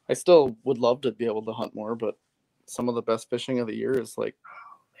still would love to be able to hunt more, but some of the best fishing of the year is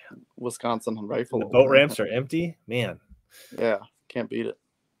Wisconsin and rifle. The boat ramps are empty, man. Yeah, can't beat it.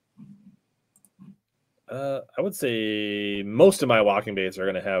 I would say most of my walking baits are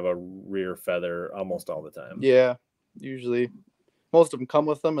going to have a rear feather almost all the time. Yeah, usually most of them come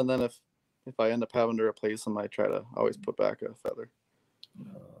with them, and then if I end up having to replace them, I try to always put back a feather.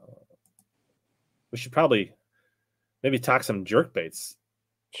 We should probably maybe talk some jerk baits.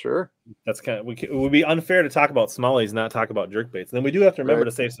 Sure. That's it would be unfair to talk about smallies, not talk about jerk baits. And then we do have to remember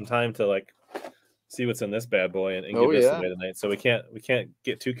to save some time to see what's in this bad boy and give this away tonight. So we can't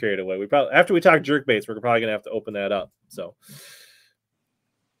get too carried away. We probably, after we talk jerk baits, we're probably gonna have to open that up. So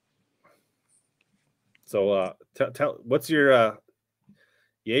tell what's your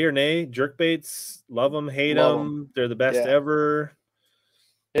yay or nay jerk baits? Love them, hate them. They're the best ever.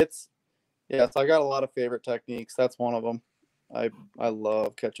 So I got a lot of favorite techniques. That's one of them. I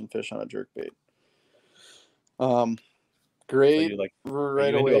love catching fish on a jerk bait. Great. So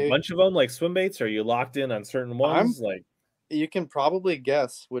right away. Do a bunch of them like swim baits? Or are you locked in on certain ones? You can probably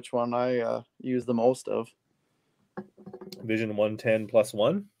guess which one I use the most of. Vision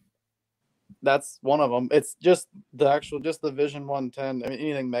 110+1. That's one of them. It's just the Vision 110. I mean,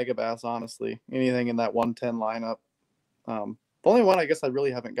 anything Megabass, honestly, anything in that 110 lineup. The only one I guess I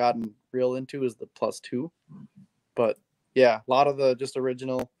really haven't gotten real into is the +2, but yeah, a lot of the just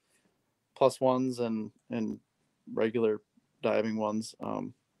original +1s and regular diving ones.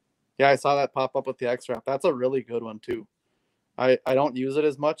 I saw that pop up with the X-Wrap. That's a really good one too. I don't use it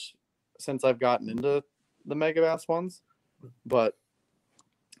as much since I've gotten into the Megabass ones, but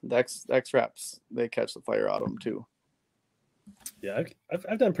the X-Wraps, they catch the fire out of them too. Yeah,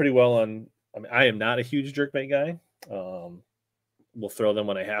 I've done pretty well on. I mean, I am not a huge jerkbait guy. We'll throw them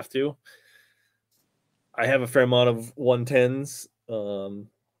when I have to. I have a fair amount of 110s.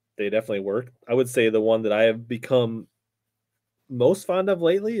 They definitely work. I would say the one that I have become most fond of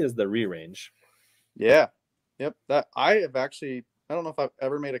lately is the re-range. Yeah. Yep. That I don't know if I've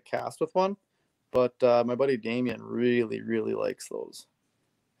ever made a cast with one, but my buddy Damien really, really likes those.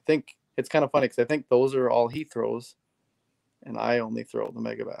 I think it's kind of funny because I think those are all he throws, and I only throw the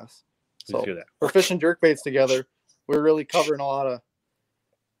Megabass. So we're fishing jerkbaits together. We're really covering a lot of.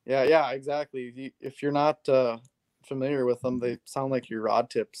 Yeah, exactly. If you're not familiar with them, they sound like your rod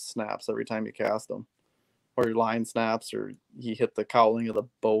tip snaps every time you cast them, or your line snaps, or you hit the cowling of the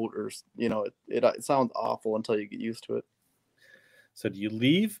boat, or it sounds awful until you get used to it. So do you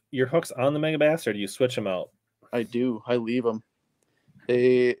leave your hooks on the Megabass, or do you switch them out? I do. I leave them.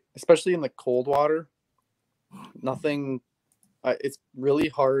 Especially in the cold water, it's really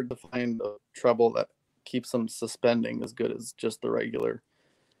hard to find a treble that keeps them suspending as good as just the regular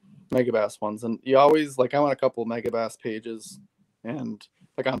Megabass ones. And you always I'm on a couple of Megabass pages and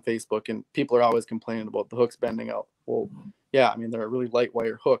on Facebook, and people are always complaining about the hooks bending out. Well, yeah, I mean, they're a really light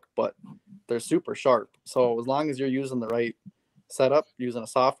wire hook, but they're super sharp. So as long as you're using the right setup, using a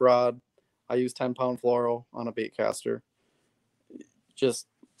soft rod, I use 10-pound fluoro on a bait caster.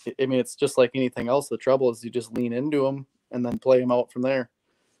 It's just like anything else. The trouble is you just lean into them and then play them out from there.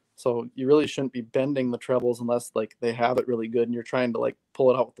 So you really shouldn't be bending the trebles unless they have it really good and you're trying to pull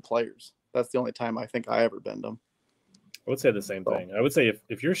it out with the pliers. That's the only time I think I ever bend them. I would say the same thing. I would say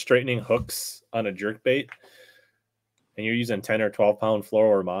if you're straightening hooks on a jerkbait and you're using 10 or 12-pound fluoro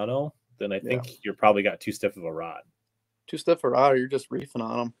or mono, then I think you're probably got too stiff of a rod. Too stiff a rod, or you're just reefing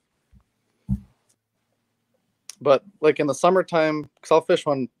on them. But like in the summertime, because I'll fish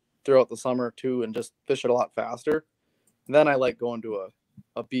one throughout the summer too and just fish it a lot faster. And then I like going to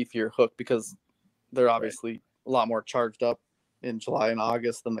a beefier hook because they're obviously a lot more charged up in July and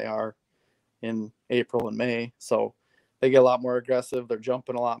August than they are in April and May. So they get a lot more aggressive. They're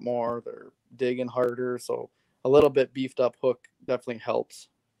jumping a lot more. They're digging harder. So a little bit beefed up hook definitely helps.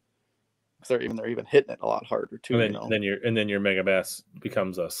 They're even hitting it a lot harder too. And then your mega bass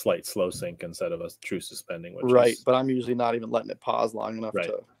becomes a slight slow sink instead of a true suspending. Which right, is, but I'm usually not even letting it pause long enough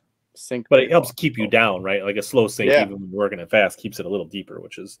to sink. But it helps keep you down, right? Like a slow sink, even when you're working it fast, keeps it a little deeper,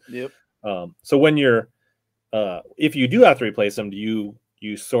 which is so when you're if you do have to replace them, do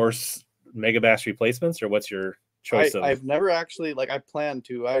you source mega bass replacements, or what's your choice? I've never actually, like, I plan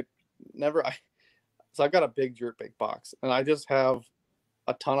to. So I've got a big jerkbait box, and I just have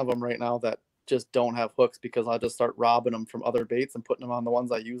a ton of them right now that just don't have hooks because I'll just start robbing them from other baits and putting them on the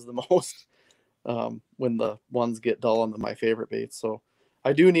ones I use the most when the ones get dull on my favorite baits. So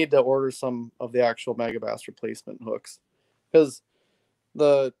I do need to order some of the actual mega bass replacement hooks because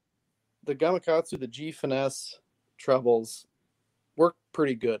the Gamakatsu, the G Finesse trebles work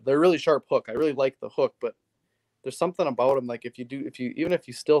pretty good. They're really sharp hook. I really like the hook, but there's something about them. Like if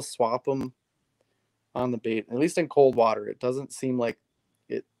you still swap them on the bait, at least in cold water, it doesn't seem like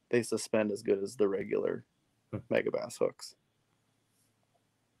they suspend as good as the regular mega bass hooks.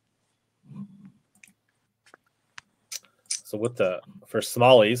 So for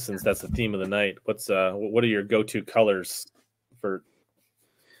smallies, since that's the theme of the night, what are your go-to colors for?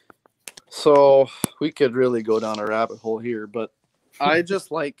 So we could really go down a rabbit hole here, but I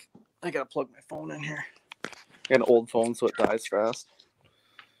just I gotta plug my phone in here. I got an old phone, so it dies fast.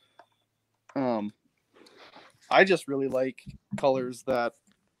 I just really like colors that,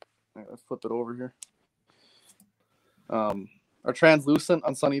 let's flip it over here, are translucent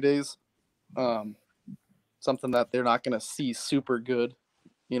on sunny days. Something that they're not going to see super good,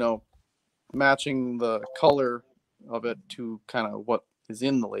 matching the color of it to kind of what is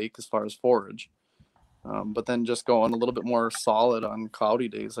in the lake as far as forage. But then just going a little bit more solid on cloudy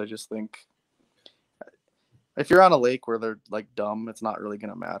days. I just think if you're on a lake where they're like dumb, it's not really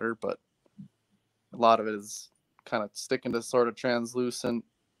going to matter, but a lot of it is kind of sticking to sort of translucent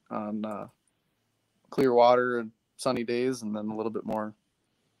on clear water and sunny days, and then a little bit more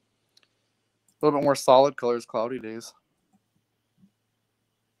solid colors cloudy days.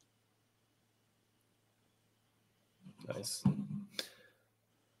 Nice.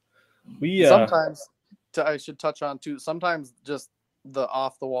 Sometimes I should touch on too. Sometimes just the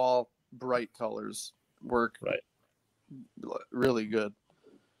off the wall bright colors work really good.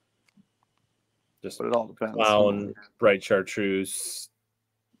 But it all depends. Clown, bright chartreuse.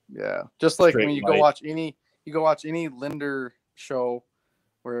 Yeah, just like when you go watch any Linder show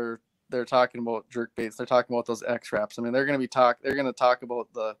where they're talking about jerk baits, they're talking about those X wraps. I mean, they're going to talk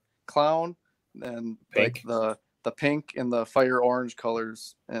about the clown and pink. Like the pink and the fire orange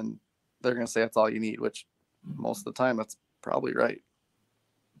colors, and they're going to say that's all you need, which most of the time that's probably right.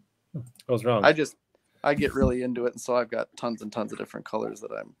 I was wrong. I get really into it, and so I've got tons and tons of different colors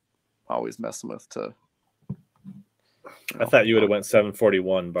that I'm always messing with to. I thought you would have went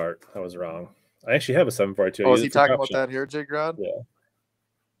 741, Bart. I was wrong. I actually have a 742. Oh, is he talking about that here, Jig Rod? Yeah.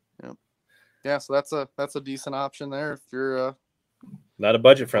 Yeah, so that's a decent option there if you're not a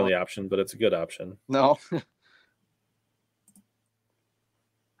budget friendly option, but it's a good option. No.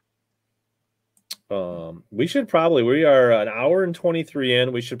 We are an hour and 23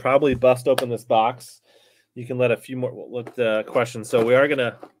 in. We should probably bust open this box. You can let a few more questions. So we are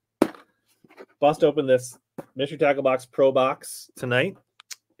gonna bust open this Mystery Tackle Box Pro box tonight,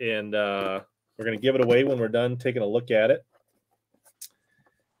 and we're going to give it away when we're done taking a look at it.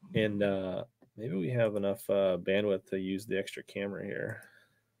 And maybe we have enough bandwidth to use the extra camera here.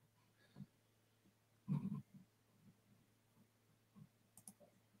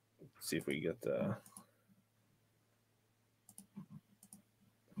 Let's see if we get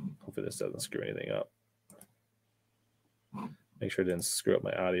hopefully this doesn't screw anything up. Make sure it didn't screw up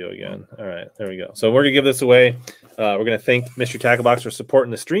my audio again. All right, there we go. So we're going to give this away. We're going to thank Mystery Tackle Box for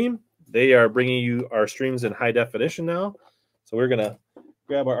supporting the stream. They are bringing you our streams in high definition now. So we're going to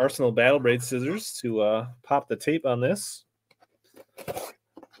grab our Arsenal Battle Braid scissors to pop the tape on this.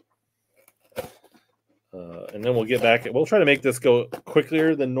 And then we'll get back. We'll try to make this go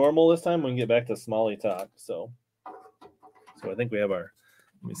quicker than normal this time when we get back to Smalley Talk. So I think we have let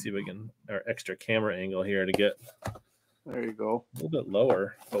me see if we can, our extra camera angle here to get. There you go. A little bit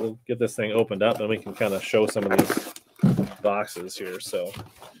lower, but we'll get this thing opened up and we can kind of show some of these boxes here. So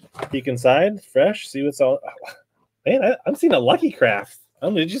peek inside, fresh, see what's all. Man, I'm seeing a Lucky Craft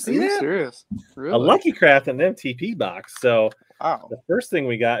Oh, did you Are see you that? serious? A Really? Lucky Craft and MTP box. So Wow. the first thing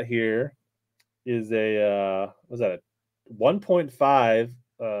we got here is a was that a 1.5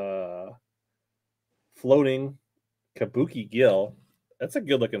 floating kabuki gill. That's a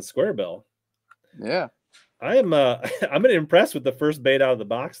good looking square bill. Yeah. I am I'm impressed with the first bait out of the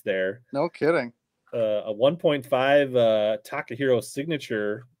box there. No kidding. A 1.5 Takahiro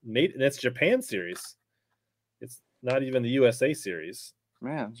signature made, and it's Japan series. It's not even the USA series.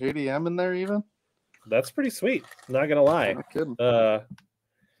 Man, JDM in there even? That's pretty sweet. Not gonna lie. No kidding.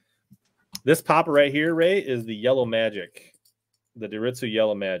 This popper right here, Ray, is the Yellow Magic, the Doritsu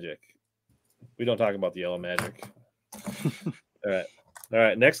Yellow Magic. We don't talk about the Yellow Magic. All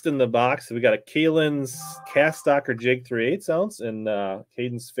right. Next in the box, we got a Kalen's cast stocker jig 3/8 ounce in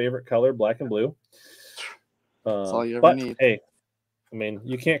Caden's favorite color, black and blue. That's all you ever need. Hey, I mean,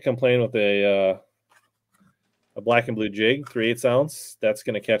 you can't complain with a black and blue jig 3/8 ounce. That's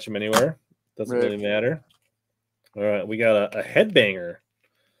going to catch him anywhere. Doesn't really matter. All right, we got a headbanger.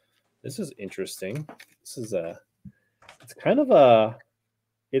 This is interesting. This is it's kind of a,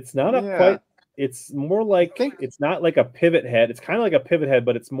 it's not a quite, it's more like, it's not like a pivot head. It's kind of like a pivot head,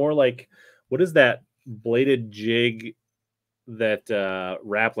 but it's more like, what is that bladed jig that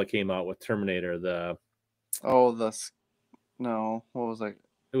Rapala came out with Terminator? What was that?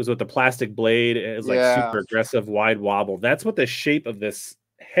 It was with the plastic blade. It was like super aggressive, wide wobble. That's what the shape of this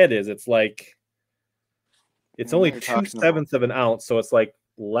head is. It's like, it's only 2/7 of an ounce, so it's like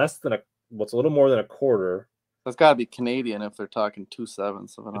less than what's a little more than a quarter. That's got to be Canadian if they're talking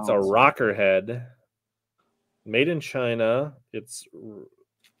 2/7 of an ounce. It's a rocker head, made in China. It's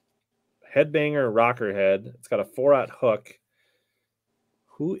headbanger rocker head. It's got a 4/0 hook.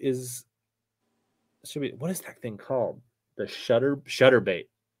 What is that thing called? The shutter bait.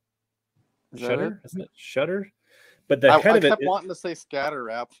 Shutter, isn't it? Shutter. But the head of it. I kept wanting to say scatter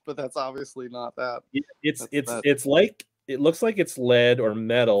wrap, but that's obviously not that. It's like, it looks like it's lead or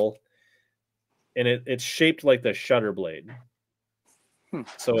metal, and it's shaped like the shutter blade.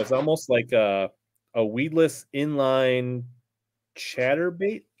 So it's almost like a weedless inline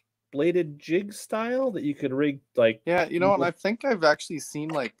chatterbait bladed jig style that you could rig like. Yeah, you know, and I think I've actually seen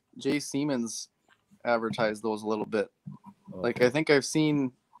like Jay Siemens advertise those a little bit. Okay. Like I think it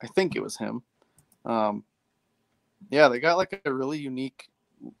was him. Yeah, they got like a really unique,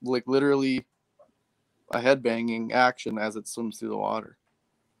 like literally a headbanging action as it swims through the water.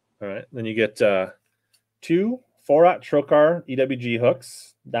 All right. Then you get 2 4/0 Trokar EWG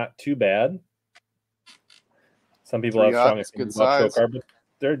hooks. Not too bad. Some people have strong opinions about Trokar, but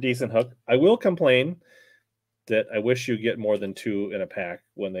they're a decent hook. I will complain that I wish you get more than 2 in a pack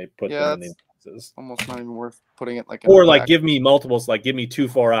when they put them in these boxes. Almost not even worth putting it like. Or like give me multiples, like give me 2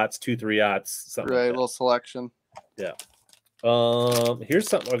 4/0s, 2 3/0s, something. Right, like a little selection. Yeah. Here's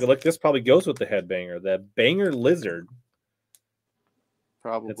something. Look, this probably goes with the headbanger. The Banger Lizard.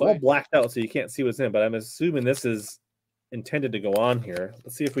 Probably. It's all blacked out, so you can't see what's in it, but I'm assuming this is intended to go on here.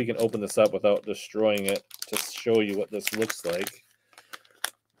 Let's see if we can open this up without destroying it to show you what this looks like.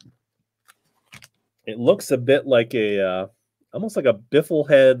 It looks a bit like a, almost like a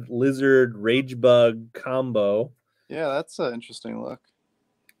bifflehead lizard rage bug combo. Yeah, that's an interesting look.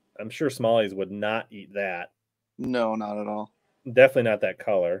 I'm sure Smallies would not eat that. No, not at all. Definitely not that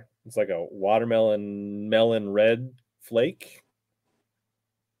color. It's like a watermelon melon red flake.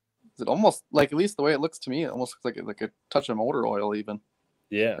 Is it almost like, at least the way it looks to me, it almost looks like a touch of motor oil even.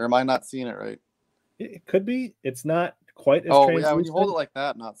 Yeah. Or am I not seeing it right? It could be. It's not quite as translucent. Yeah, when you hold it like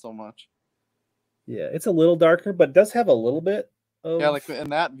that, not so much. Yeah, it's a little darker, but it does have a little bit of... Yeah, like in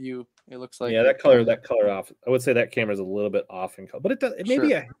that view, it looks like... Yeah, that color off. I would say that camera's a little bit off in color, but it may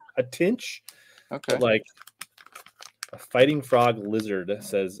be a tinge. Okay. Like a fighting frog lizard,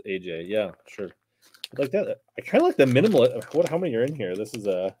 says AJ. Yeah, sure. Like that. I kind of like the minimal. How many are in here? This is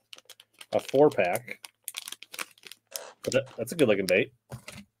a 4-pack. But that's a good looking bait.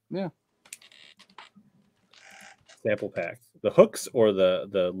 Yeah. Sample pack. The hooks or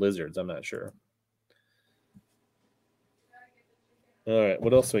the lizards, I'm not sure. All right,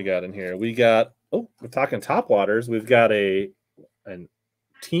 what else we got in here? We got, we're talking top waters. We've got a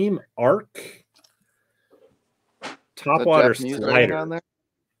Team Arc top water slider. On there?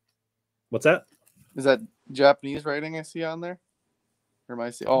 What's that? Is that Japanese writing I see on there? Or am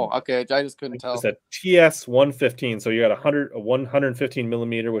I see? Oh, okay. I just couldn't tell. It's a TS 115. So you got 115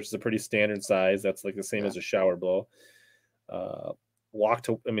 millimeter, which is a pretty standard size. That's like the same as a shower blow. It's a lock.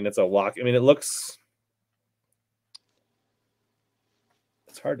 I mean, it looks.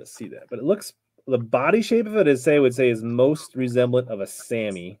 It's hard to see that, but it looks. The body shape of it is most resemblant of a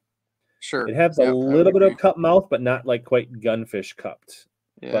Sammy. Sure. It has a little bit of cup mouth, but not like quite gunfish cupped.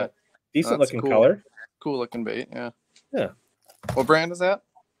 Yeah, but decent that's looking cool. color. Cool looking bait. Yeah. Yeah. What brand is that?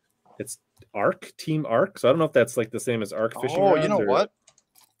 It's Arc, Team Arc. So I don't know if that's like the same as Arc fishing rods. You know what?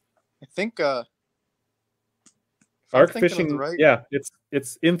 I think Arc Fishing, right. yeah,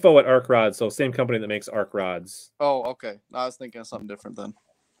 it's info at Arc Rods, so same company that makes Arc Rods. Oh, okay. I was thinking of something different then.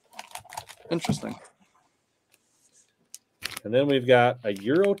 Interesting. And then we've got a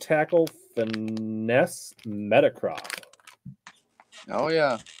Euro Tackle Finesse Metacrop. Oh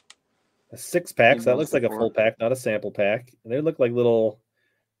yeah. A 6-pack, so that looks like a full pack, not a sample pack. And they look like little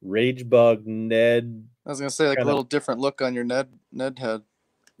Rage Bug Ned. I was gonna say like a little different look on your Ned head.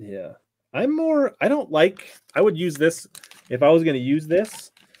 Yeah. I would use this if I was going to use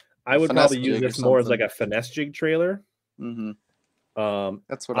this. I would probably use this more as like a finesse jig trailer. Mm-hmm.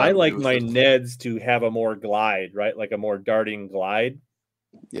 That's what I like my Neds to have a more glide, right? Like a more darting glide.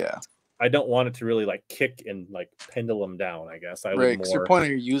 Yeah. I don't want it to really like kick and like pendulum down, I guess. Right, because your point of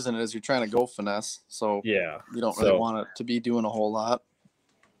you're using it is you're trying to go finesse. So yeah, you don't really want it to be doing a whole lot.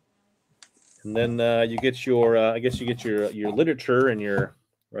 And then you get your I guess you get your literature and your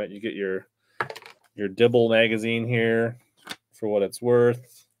right, you get your Dibble magazine here for what it's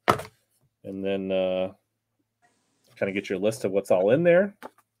worth. And then kind of get your list of what's all in there.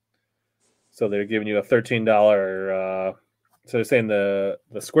 So they're giving you a $13. So they're saying the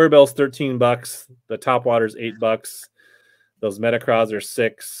square bill's $13, the top water's $8, those Metacross are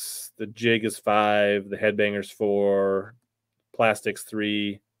 $6, the jig is $5, the headbangers $4, plastics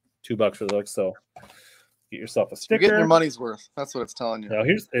 $3, $2 for the look. So get yourself a sticker. You're getting your money's worth. That's what it's telling you. Now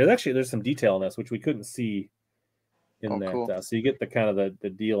there's some detail on this which we couldn't see in that. Cool. So you get the kind of the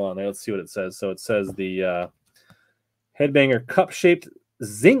deal on there. Let's see what it says. So it says the headbanger cup-shaped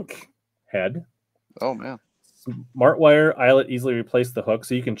zinc head. Oh man. Smart wire eyelet easily replace the hook,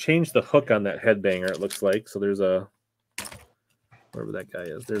 so you can change the hook on that headbanger. It looks like so. There's a wherever that guy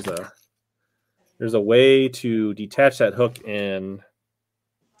is. There's a way to detach that hook and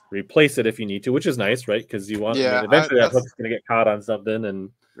replace it if you need to, which is nice, right? Because you want eventually that hook's going to get caught on something, and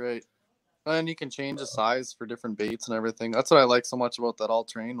right. And you can change the size for different baits and everything. That's what I like so much about that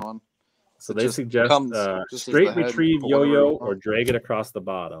all-terrain one. So they suggest straight retrieve yo-yo or drag it across the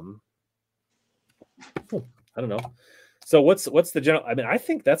bottom. I don't know. So what's the general? I mean, I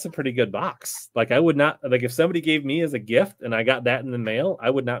think that's a pretty good box. Like I would not like if somebody gave me as a gift and I got that in the mail, I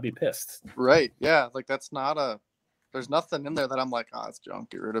would not be pissed. Right? Yeah. Like that's not a. There's nothing in there that I'm like, it's junk.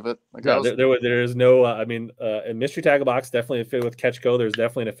 Get rid of it. Like yeah, there is no. I mean, a mystery tackle box definitely fit with Catchco. There's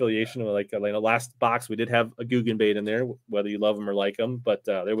definitely an affiliation with like the last box we did have a Guggen bait in there, whether you love them or like them. But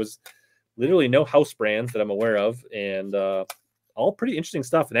there was literally no house brands that I'm aware of, and all pretty interesting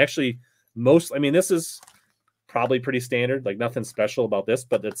stuff. And actually, this is probably pretty standard, like nothing special about this,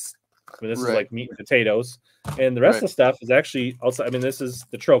 but this is like meat and potatoes, and the rest of the stuff is actually also. I mean, this is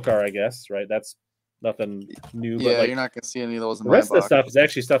the Trocar, I guess, right? That's nothing new. Yeah, but you're not gonna see any of those. The rest of the stuff is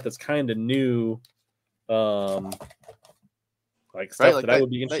actually stuff that's kind of new, like stuff that I would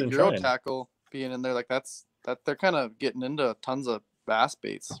be interested in trying. Euro tackle being in there, like that they're kind of getting into tons of bass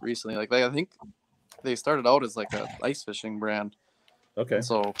baits recently. Like I think they started out as like a ice fishing brand. Okay, and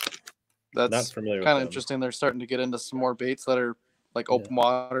so that's kind of interesting. They're starting to get into some more baits that are like open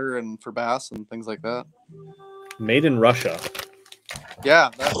water and for bass and things like that. Made in Russia. Yeah,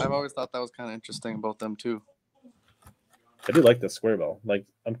 I've always thought that was kind of interesting about them too. I do like this square bill. Like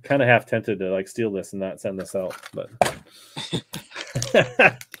I'm kind of half tempted to like steal this and not send this out, but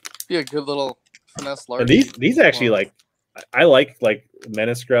be a good little finesse large. And these actually like I like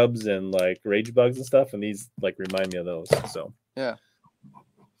menace scrubs and like rage bugs and stuff, and these like remind me of those. So yeah.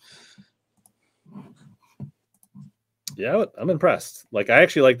 Yeah, I'm impressed. Like I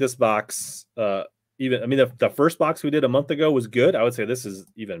actually like this box. The first box we did a month ago was good. I would say this is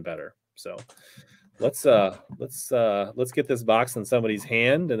even better. So let's get this box in somebody's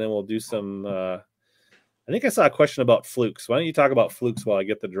hand, and then we'll do some. I think I saw a question about flukes. Why don't you talk about flukes while I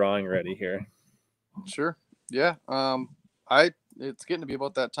get the drawing ready here? Sure. Yeah. It's getting to be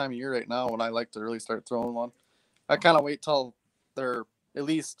about that time of year right now when I like to really start throwing one. I kind of wait till they're at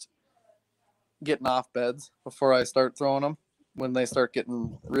least getting off beds before I start throwing them. When they start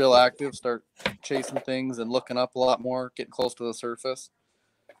getting real active, start chasing things and looking up a lot more, getting close to the surface.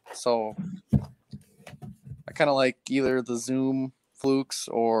 So I kind of like either the Zoom flukes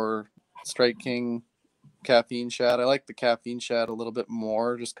or Strike King caffeine shad. I like the caffeine shad a little bit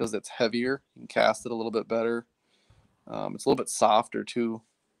more just because it's heavier. You can cast it a little bit better. It's a little bit softer too,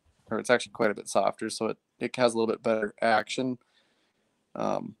 or it's actually quite a bit softer, so it has a little bit better action.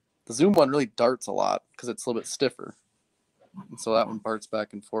 The Zoom one really darts a lot because it's a little bit stiffer. And so that one darts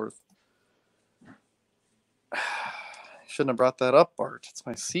back and forth. shouldn't have brought that up, Bart. It's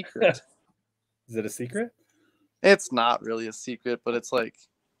my secret. Is it a secret? It's not really a secret, but it's like,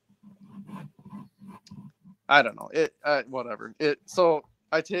 I don't know. Whatever. So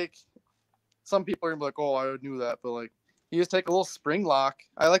I take, some people are gonna be like, oh, I knew that, but like, you just take a little spring lock.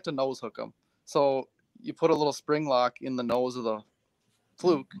 I like to nose hook them. So you put a little spring lock in the nose of the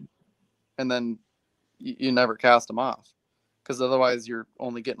fluke, and then you never cast them off, because otherwise you're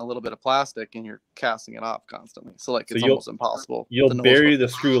only getting a little bit of plastic and you're casting it off constantly. So like, it's almost impossible. You'll bury the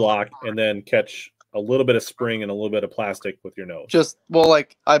screw lock and then catch a little bit of spring and a little bit of plastic with your nose.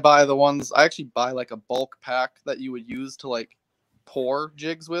 Like, I actually buy like a bulk pack that you would use to like pour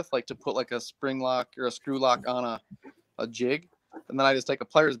jigs with, like to put like a spring lock or a screw lock on a jig, and then I just take a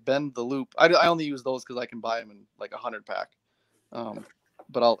pliers, bend the loop. I only use those because I can buy them in like 100 pack.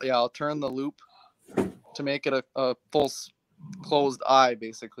 But I'll turn the loop to make it a full closed eye,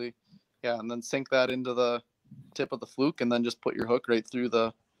 basically. Yeah, and then sink that into the tip of the fluke, and then just put your hook right through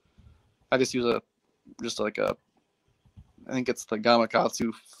the. I just use I think it's the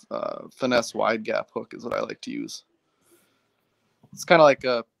Gamakatsu finesse wide gap hook is what I like to use. It's kind of like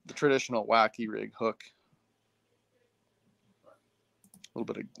the traditional wacky rig hook. A little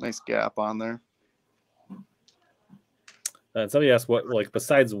bit of nice gap on there. Somebody asked, what, like,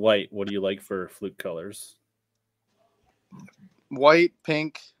 besides white, what do you like for fluke colors? White,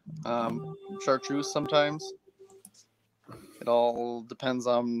 pink, chartreuse sometimes. It all depends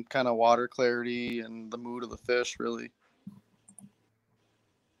on kind of water clarity and the mood of the fish, really.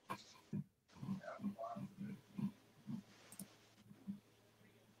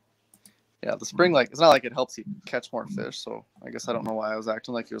 Yeah, the spring, like, it's not like it helps you catch more fish, so I guess I don't know why I was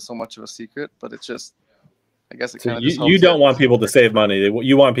acting like it was so much of a secret, but it's just, I guess it kind of just helps. You don't want people to save money.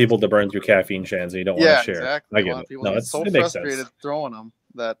 You want people to burn through caffeine shans, and you don't want to share. Exactly. I get it. People get so frustrated throwing them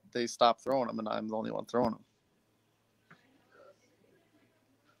that they stop throwing them, and I'm the only one throwing them.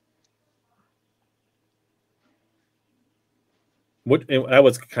 I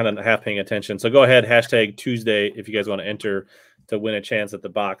was kind of half paying attention. So go ahead, hashtag Tuesday if you guys want to enter to win a chance at the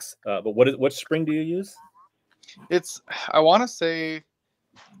box. But what spring do you use? I want to say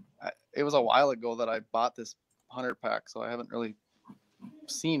it was a while ago that I bought this 100 pack, so I haven't really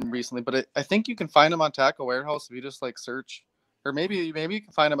seen recently. But I think you can find them on Tackle Warehouse if you just like search, or maybe you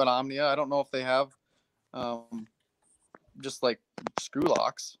can find them at Omnia. I don't know if they have just like screw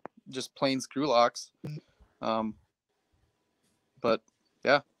locks, just plain screw locks. But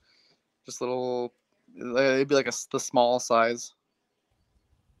yeah, just little. It'd be like the small size.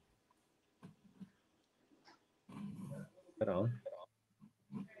 Right on.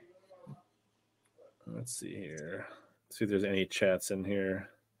 Let's see here. Let's see if there's any chats in here.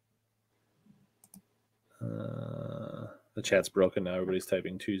 The chat's broken now. Everybody's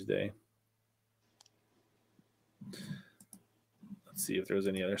typing Tuesday. Let's see if there's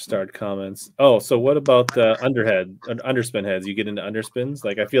any other starred comments. Oh, so what about the underspin heads? You get into underspins?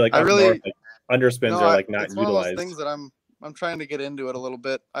 Like, I feel like underspins are like not it's utilized. One of those things that I'm trying to get into it a little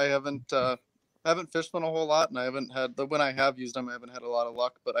bit. I haven't fished one a whole lot, and I haven't had when I have used them, I haven't had a lot of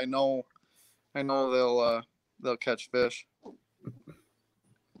luck. But I know they'll catch fish.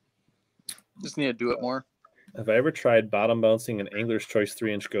 Just need to do it more. Have I ever tried bottom bouncing an Angler's Choice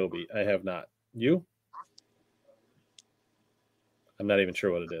 3-inch goby? I have not. You? I'm not even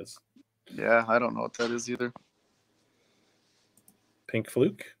sure what it is. Yeah, I don't know what that is either. Pink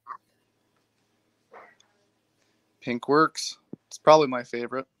fluke? Pink works. It's probably my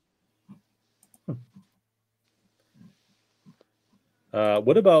favorite.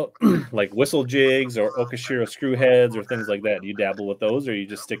 What about like whistle jigs or Okashiro screw heads or things like that? Do you dabble with those, or you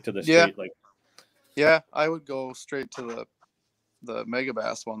just stick to the straight? Yeah, I would go straight to the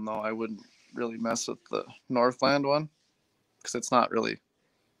HellaBass one though. I wouldn't really mess with the Northland one because it's not really.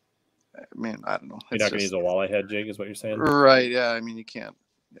 I mean, I don't know. You're not going to use a walleye head jig, is what you're saying? Right? Yeah. I mean, you can't.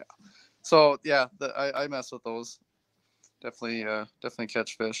 Yeah. So yeah, I mess with those. Definitely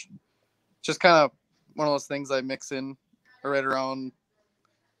catch fish. Just kind of one of those things I mix in right around.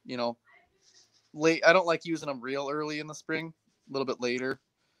 Late. I don't like using them real early in the spring. A little bit later.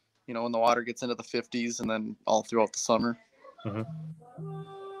 When the water gets into the 50s, and then all throughout the summer. Because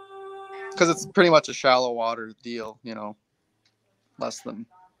it's pretty much a shallow water deal.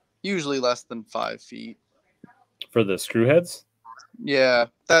 Usually less than 5 feet. For the screw heads? Yeah,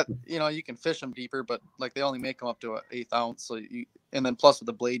 that you can fish them deeper, but like they only make them up to an 1/8 ounce. So and then plus with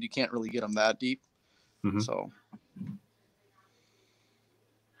the blade, you can't really get them that deep. So.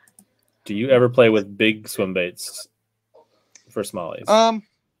 Do you ever play with big swim baits for smallies?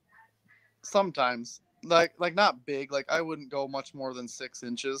 Sometimes, like not big. Like I wouldn't go much more than 6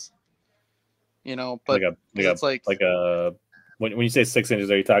 inches. you know, but it's like a when you say 6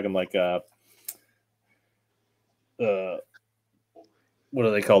 inches, are you talking like what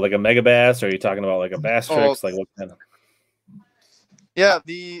are they called? Like a mega bass? Or are you talking about like a bass tricks? Like what kind of? Yeah,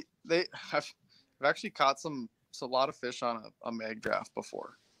 I've actually caught a lot of fish on a mag draft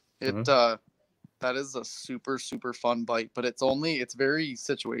before. That is a super, super fun bite, but it's very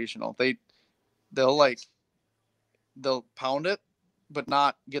situational. They'll pound it, but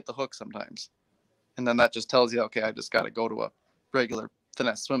not get the hook sometimes. And then that just tells you, okay, I just got to go to a regular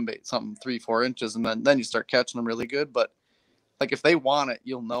finesse swim bait, something 3-4 inches. And then you start catching them really good. But like, if they want it,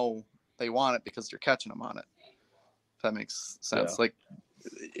 you'll know they want it because you're catching them on it. If that makes sense. Yeah. Like,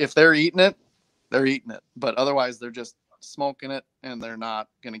 if they're eating it, they're eating it, but otherwise they're just smoking it and they're not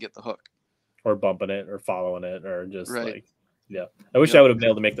going to get the hook. Or bumping it or following it or just right. like, yeah. I wish I would have been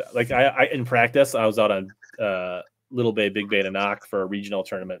able to make that. Like I in practice, I was out on Little Bay, Big Bay to knock for a regional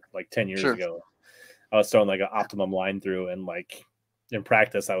tournament like 10 years ago. I was throwing like an optimum line through, and like in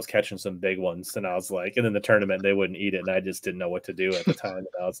practice, I was catching some big ones, and I was like, and in the tournament, they wouldn't eat it, and I just didn't know what to do at the time. And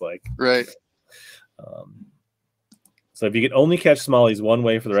I was like, right. So if you could only catch smallies one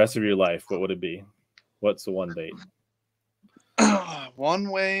way for the rest of your life, what would it be? What's the one bait? One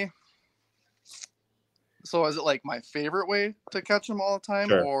way. So is it like my favorite way to catch them all the time?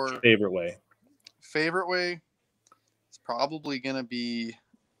 Sure. Or favorite way? Favorite way? It's probably going to be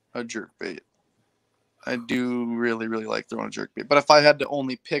a jerk bait. I do really, really like throwing a jerk bait. But if I had to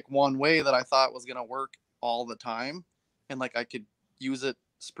only pick one way that I thought was going to work all the time, and like I could use it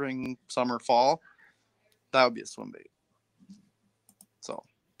spring, summer, fall, that would be a swim bait. So,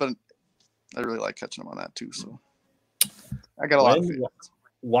 but I really like catching them on that too. So I got a lot of favorites.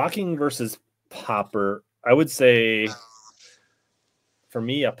 Walking versus popper, I would say for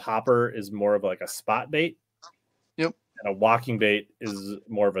me, a popper is more of like a spot bait. Yep. And a walking bait is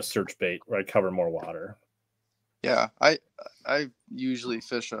more of a search bait where I cover more water. Yeah. I usually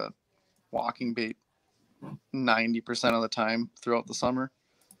fish a walking bait 90% of the time throughout the summer.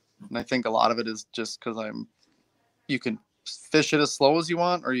 And I think a lot of it is just because you can fish it as slow as you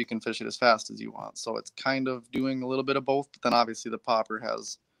want, or you can fish it as fast as you want. So it's kind of doing a little bit of both, but then obviously the popper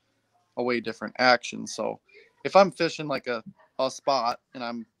has a way different action. So if I'm fishing like a spot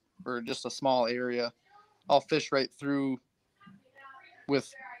or just a small area, I'll fish right through with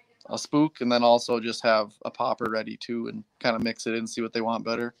a spook, and then also just have a popper ready too, and kind of mix it in and see what they want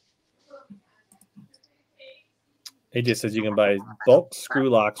better. AJ says you can buy bulk screw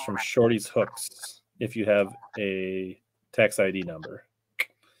locks from Shorty's Hooks if you have a tax ID number.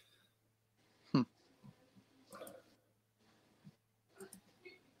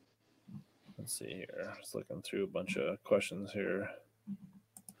 Let's see here. Just looking through a bunch of questions here.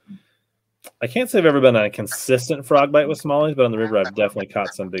 I can't say I've ever been on a consistent frog bite with smallies, but on the river I've definitely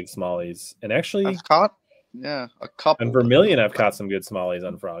caught some big smallies. And actually, I've caught a couple. On Vermilion, I've caught some good smallies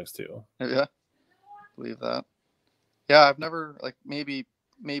on frogs too. Yeah, believe that. Yeah, I've never maybe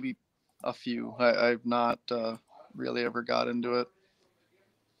a few. I've not really ever got into it.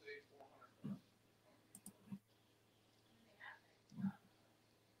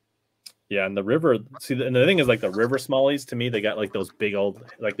 Yeah, and the river. See, and the thing is, like the river smallies, to me, they got like those big old,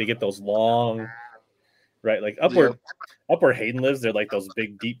 like they get those long, right? Like up where Hayden lives, they're like those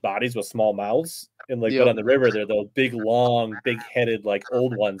big, deep bodies with small mouths, and like, but on the river, they're those big, long, big-headed, like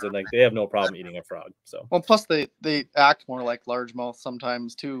old ones, and like they have no problem eating a frog. So, well, plus they act more like largemouth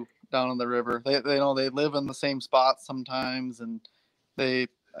sometimes too down in the river. They live in the same spot sometimes, and I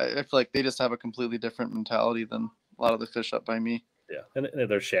feel like they just have a completely different mentality than a lot of the fish up by me. Yeah, and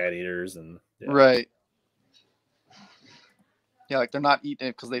they're shad eaters, and right. Yeah, like they're not eating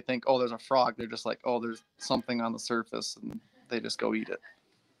it because they think, oh, there's a frog. They're just like, oh, there's something on the surface, and they just go eat it.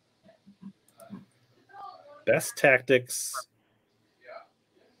 Best tactics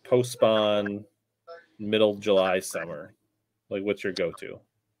post-spawn, middle July, summer. Like, what's your go-to?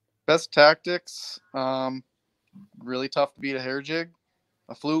 Best tactics, really tough to beat a hair jig,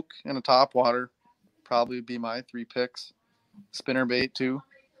 a fluke, and a topwater. Probably would be my 3 picks. Spinner bait too,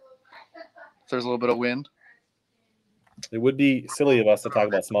 if there's a little bit of wind. It would be silly of us to talk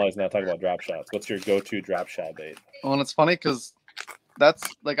about smallies and not talk about drop shots. What's your go-to drop shot bait? Well, and it's funny because that's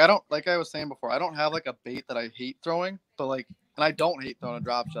like I was saying before, I don't have like a bait that I hate throwing, but and I don't hate throwing a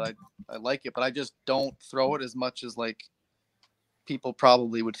drop shot. I like it, but I just don't throw it as much as like people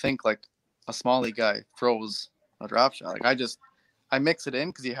probably would think like a smallie guy throws a drop shot. Like I mix it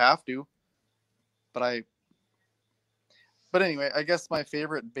in because you have to, but anyway, I guess my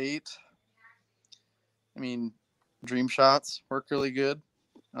favorite bait, dream shots work really good.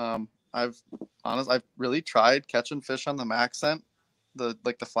 I've really tried catching fish on the Max scent the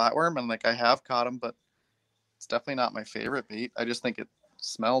flatworm, and like I have caught them, but it's definitely not my favorite bait. I just think it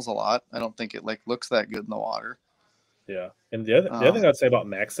smells a lot. I don't think it like looks that good in the water. Yeah, and the other thing I'd say about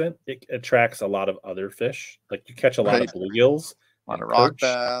Maxent, it attracts a lot of other fish. Like you catch a lot of bluegills, a lot and of rock perch,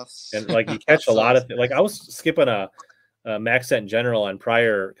 bass, and like you catch a lot of like I was skipping a Maxent in general on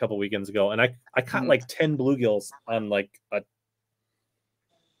prior a couple weekends ago, and I caught like 10 bluegills on like a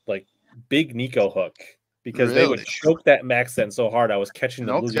big Nico hook because they would choke that Maxent so hard I was catching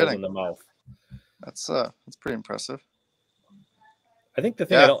the bluegills in the mouth. That's pretty impressive. I think the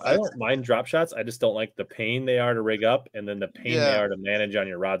thing I don't mind drop shots. I just don't like the pain they are to rig up, and then the pain they are to manage on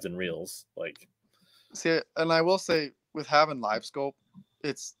your rods and reels. Like, see, and I will say with having live scope,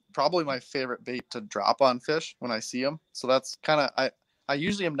 it's probably my favorite bait to drop on fish when I see them. So that's kind of I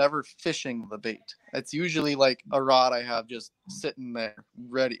usually am never fishing the bait. It's usually like a rod I have just sitting there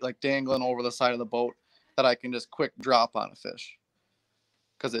ready, like dangling over the side of the boat that I can just quick drop on a fish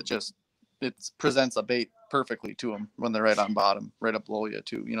because it presents a bait perfectly to them when they're right on bottom, right up below you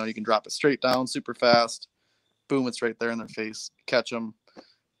too. You know, you can drop it straight down super fast. Boom, it's right there in their face. Catch them.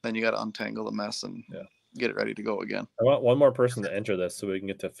 Then you got to untangle the mess and get it ready to go again. I want one more person to enter this so we can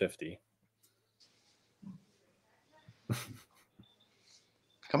get to 50.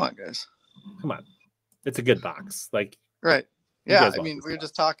 Come on, guys. Come on. It's a good box. Like, right. Yeah, I mean, we were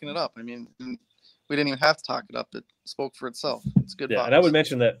just talking it up. I mean, we didn't even have to talk it up. It spoke for itself. It's a good box. And I would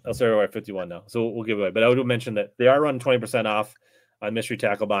mention that I'll start at 51 now. So we'll give away. But I would mention that they are running 20% off on Mystery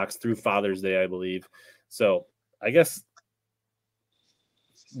Tackle Box through Father's Day, I believe. So I guess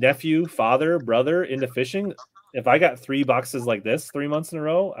nephew, father, brother into fishing. If I got 3 boxes like this 3 months in a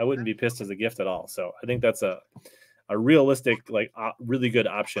row, I wouldn't be pissed as a gift at all. So I think that's a realistic, like really good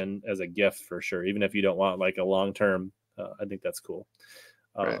option as a gift for sure. Even if you don't want like a long-term, I think that's cool.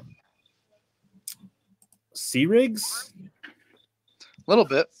 Right. Sea rigs? A little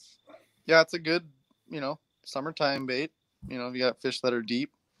bit. Yeah, it's a good, summertime bait. You got fish that are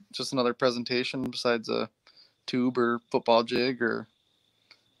deep. Just another presentation besides a tube or football jig or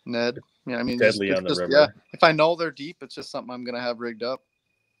Ned. Yeah, I mean, deadly on the river. Yeah, if I know they're deep, it's just something I'm gonna have rigged up.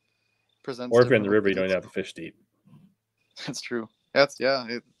 Presents. Or if you're in the river, you don't have to fish deep. That's true. Catch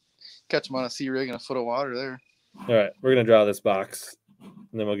them on a sea rig in a foot of water there. All right, we're gonna draw this box,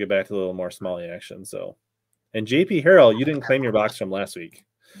 and then we'll get back to a little more smallie action. So, and JP Harrell, you didn't claim your box from last week,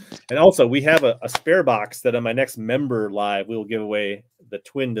 and also we have a spare box that on my next member live we will give away the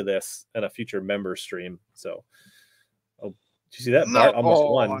twin to this in a future member stream. So. Did you see that? Bart almost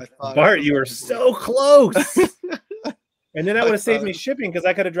won. Bart, you were so close. And then that would have saved me shipping because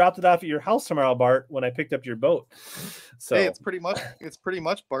I could have dropped it off at your house tomorrow, Bart, when I picked up your boat. So hey, it's pretty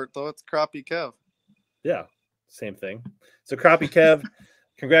much Bart though. It's Crappie Kev. Yeah, same thing. So Crappie Kev,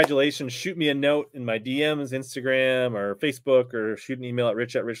 congratulations. Shoot me a note in my DMs, Instagram or Facebook, or shoot an email at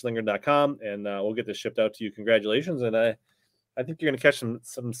rich@richlinger.com, and we'll get this shipped out to you. Congratulations, and I think you're going to catch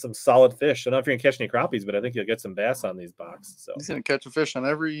some solid fish. I don't know if you're going to catch any crappies, but I think you'll get some bass on these boxes. So he's going to catch a fish on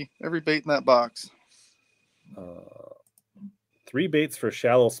every bait in that box. 3 baits for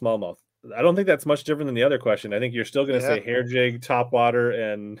shallow smallmouth. I don't think that's much different than the other question. I think you're still going to say hair jig,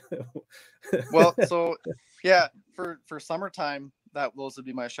 topwater, and well, so yeah, for summertime, those would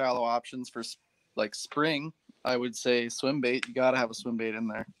be my shallow options. For like spring, I would say swim bait. You got to have a swim bait in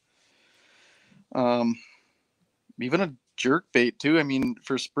there. Even a jerk bait too. I mean,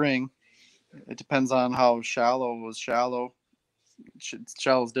 for spring, it depends on how shallow is shallow.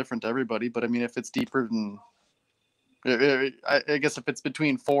 Shallow is different to everybody, but I mean, if it's deeper than, I guess if it's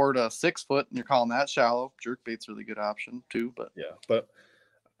between 4 to 6 foot and you're calling that shallow, jerk bait's a really good option too. But yeah, but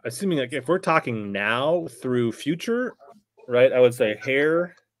assuming like if we're talking now through future, right? I would say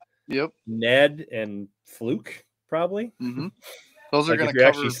hair, Ned, and fluke probably. Mm-hmm. Those are like going to cover.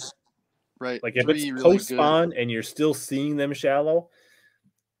 Actually, right. Like if it's really post-spawn and you're still seeing them shallow,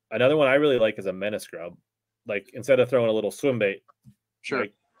 another one I really like is a menace grub. Like instead of throwing a little swim bait,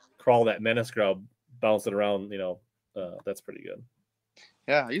 like crawl that menace grub, bounce it around, that's pretty good.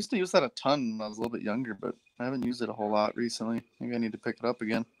 Yeah, I used to use that a ton when I was a little bit younger, but I haven't used it a whole lot recently. Maybe I need to pick it up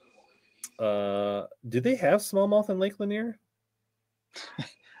again. Do they have smallmouth in Lake Lanier?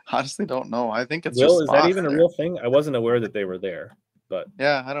 Honestly, don't know. I think it's is that even a real thing? I wasn't aware that they were there. But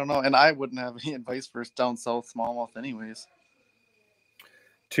yeah, I don't know. And I wouldn't have any advice for down south smallmouth anyways.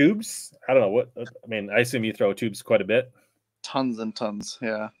 Tubes? I don't know what. I mean, I assume you throw tubes quite a bit. Tons and tons,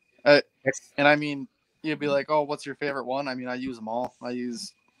 yeah. And I mean, you'd be like, oh, what's your favorite one? I mean, I use them all.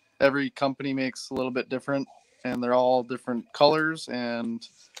 Every company makes a little bit different, and they're all different colors. And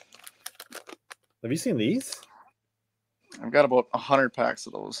have you seen these? I've got about 100 packs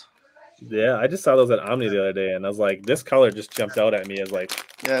of those. Yeah, I just saw those at Omni the other day, and I was like, this color just jumped out at me as like.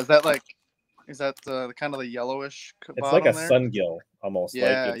 Yeah, is that kind of the yellowish It's like a bottom there? sungill almost. Like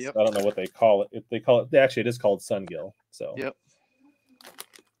Yeah, it's yep. I don't know what they call it. If they call it, actually, it is called sungill. So. Yep.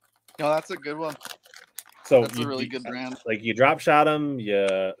 No, that's a good one. So That's a really good brand. Like you drop shot them,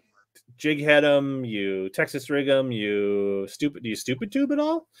 you jig head them, you Texas rig them, do you stupid tube at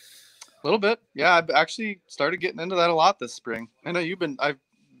all? A little bit. Yeah, I've actually started getting into that a lot this spring. I know I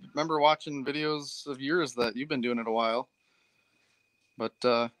remember watching videos of yours that you've been doing it a while. But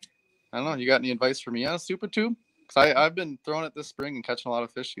I don't know, you got any advice for me on a stupid tube? Because I've been throwing it this spring and catching a lot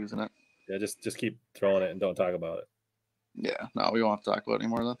of fish using it. Yeah, just keep throwing it and don't talk about it. Yeah, no, we won't have to talk about it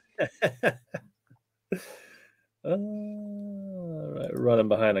anymore then. All right, running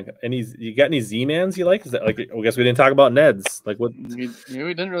behind. You got any Z-Mans you like? Is that like? I guess we didn't talk about Neds. Like what? We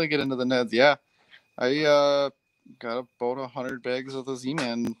didn't really get into the Neds. Yeah, I got about 100 bags of the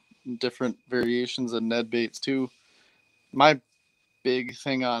Z-Man, different variations of Ned baits too. My big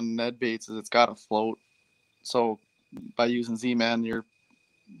thing on Ned baits is it's got to float. So by using Z-Man, you're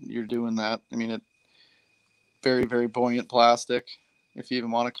doing that. I mean, it very, very buoyant plastic, if you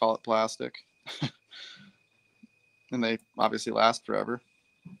even want to call it plastic. And they obviously last forever.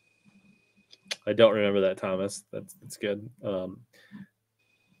 I don't remember that, Thomas. That's good.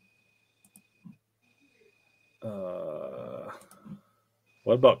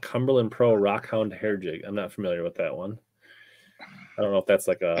 What about Cumberland Pro Rockhound hair jig? I'm not familiar with that one. I don't know if that's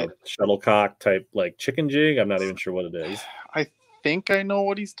like a shuttlecock type like chicken jig. I'm not even sure what it is. I think I know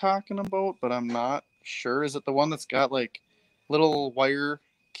what he's talking about, but I'm not sure. Is it the one that's got like little wire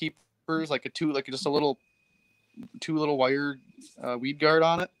keepers, like just a little two little wire weed guard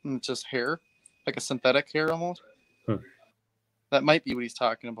on it, and it's just hair, like a synthetic hair almost? That might be what he's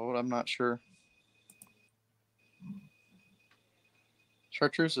talking about. I'm not sure.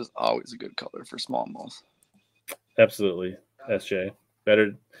 Chartreuse is always a good color for smallmouth. Absolutely. SJ.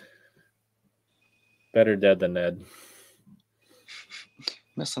 Better dead than Ned.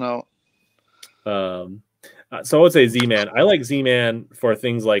 Missing out. So I would say Z-Man. I like Z-Man for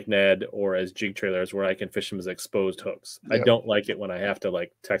things like Ned or as jig trailers where I can fish them as exposed hooks. Yep. I don't like it when I have to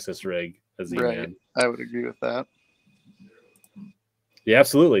like Texas rig a Z-Man. Right. I would agree with that. Yeah,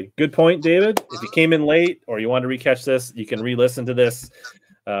 absolutely. Good point, David. If you came in late or you want to recatch this, you can re-listen to this.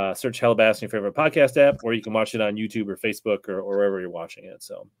 Search HellaBass in your favorite podcast app, or you can watch it on YouTube or Facebook or wherever you're watching it.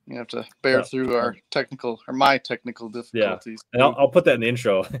 So you have to bear through my technical difficulties. Yeah, and I'll put that in the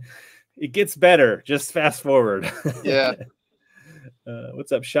intro. It gets better. Just fast forward. Yeah.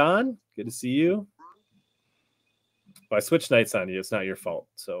 What's up, Sean? Good to see you. Well, I switched nights on you. It's not your fault.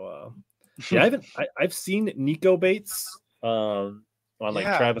 So yeah, I've seen Nico baits on like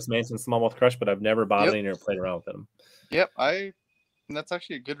Travis Mason Smallmouth Crush, but I've never bought any or played around with them. Yep, and that's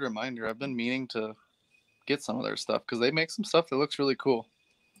actually a good reminder. I've been meaning to get some of their stuff because they make some stuff that looks really cool.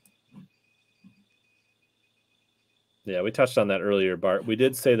 Yeah, we touched on that earlier, Bart. We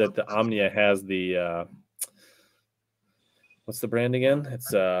did say that the Omnia has the what's the brand again?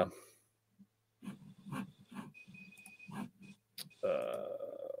 It's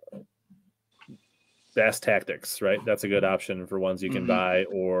Bass Tactics, right? That's a good option for ones you can buy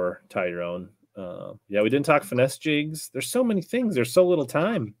or tie your own. Yeah, we didn't talk finesse jigs. There's so many things. There's so little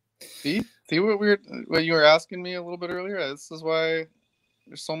time. See what you were asking me a little bit earlier? This is why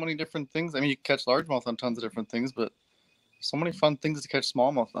there's so many different things. I mean, you can catch largemouth on tons of different things, but there's so many fun things to catch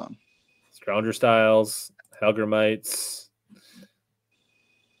smallmouth on. Scrounger styles, Helgramites.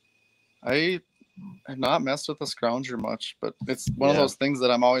 I have not messed with the scrounger much, but it's one of those things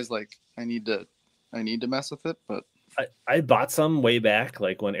that I'm always like, I need to mess with it, but I bought some way back,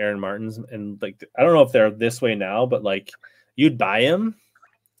 like when Aaron Martin's, and like I don't know if they're this way now, but like you'd buy them,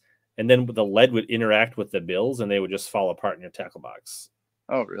 and then the lead would interact with the bills, and they would just fall apart in your tackle box.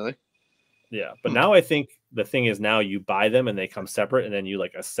 Oh, really? Yeah, but now I think the thing is now you buy them and they come separate, and then you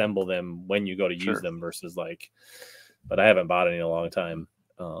like assemble them when you go to use them versus like. But I haven't bought any in a long time.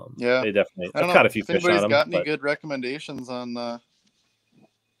 Yeah, they definitely. I've caught a few fish on them. Anybody's got any good recommendations on?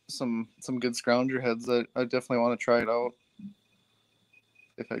 Some good scrounger heads that I definitely want to try it out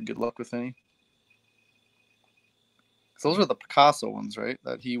if I had good luck with any. Those are the Picasso ones, right?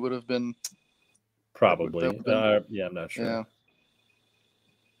 That he would have been probably. Yeah, I'm not sure. Yeah.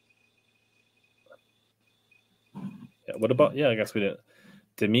 What about? Yeah, I guess we didn't.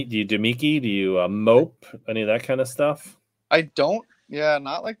 Do you Demiki? Do you mope? Any of that kind of stuff? I don't. Yeah,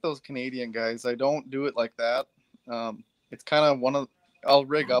 not like those Canadian guys. I don't do it like that. It's kind of I'll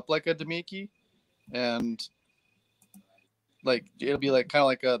rig up like a Demiki, and like it'll be like kind of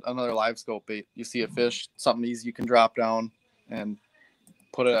like another live scope bait. You see a fish, something easy you can drop down, and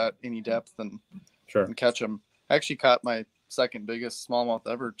put it at any depth and catch them. I actually caught my second biggest smallmouth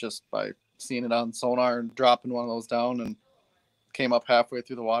ever just by seeing it on sonar and dropping one of those down, and came up halfway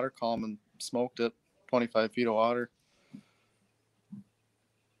through the water column and smoked it, 25 feet of water.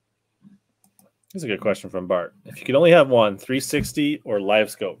 Here's a good question from Bart. If you could only have one, 360 or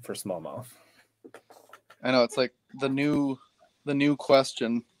live scope for smallmouth? I know, it's like the new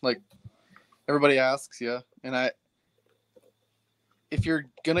question. Like everybody asks you, and if you're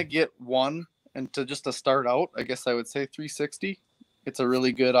gonna get one and to start out, I guess I would say 360. It's a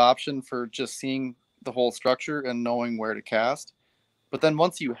really good option for just seeing the whole structure and knowing where to cast. But then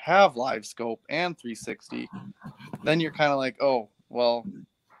once you have live scope and 360, then you're kind of like, oh, well,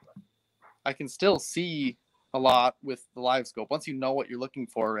 I can still see a lot with the live scope. Once you know what you're looking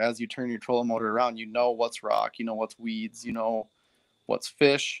for, as you turn your trolling motor around, you know what's rock, you know what's weeds, you know what's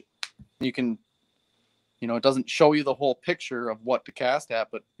fish. You can, it doesn't show you the whole picture of what to cast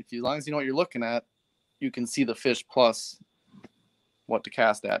at, but as long as you know what you're looking at, you can see the fish plus what to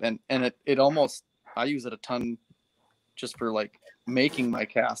cast at. And it almost, I use it a ton just for like making my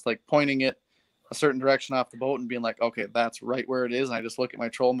cast, like pointing it a certain direction off the boat and being like, okay, that's right where it is. And I just look at my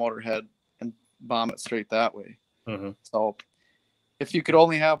troll motor head and bomb it straight that way. Mm-hmm. So if you could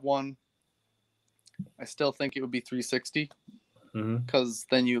only have one, I still think it would be 360, because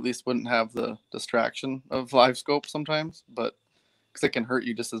then you at least wouldn't have the distraction of live scope sometimes, but because it can hurt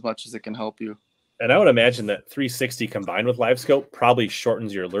you just as much as it can help you. And I would imagine that 360 combined with live scope probably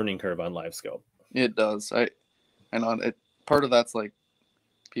shortens your learning curve on live scope. It does. I know it. Part of that's like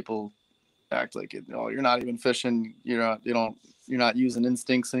people act like you're not even fishing. You're not using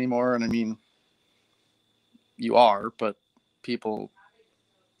instincts anymore. And I mean, you are, but people,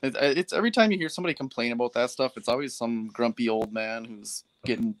 it's every time you hear somebody complain about that stuff, it's always some grumpy old man who's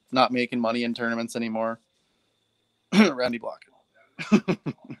not making money in tournaments anymore. Randy Block.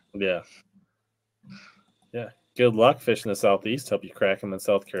 Yeah. Good luck fishing the Southeast. Hope you crack them in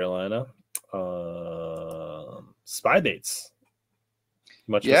South Carolina. Spy baits.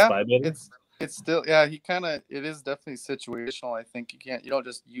 Much of spy bait? It's still, it is definitely situational. I think you don't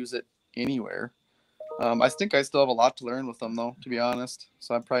just use it anywhere. I think I still have a lot to learn with them though, to be honest.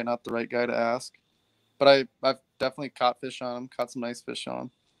 So I'm probably not the right guy to ask. But I've definitely caught fish on them, caught some nice fish on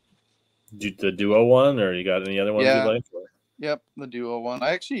them. The duo one, or you got any other ones you like? Yep, the duo one. I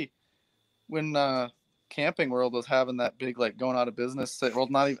actually, when Camping World was having that big, like, going out of business, well,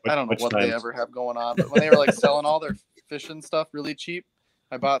 not even, I don't know what they ever have going on, but when they were like selling all their fishing stuff really cheap,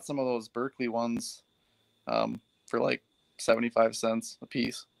 I bought some of those Berkeley ones for like 75 cents a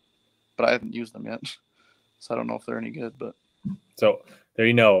piece, but I haven't used them yet, so I don't know if they're any good. But so there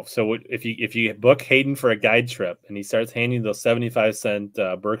you know. So if you book Hayden for a guide trip and he starts handing those 75-cent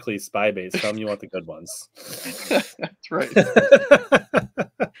Berkeley spy baits, tell him you want the good ones. That's right.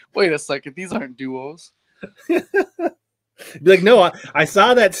 Wait a second, these aren't duos. Be like, no, I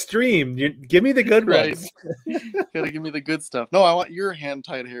saw that stream. Give me the good ones. Gotta give me the good stuff. No, I want your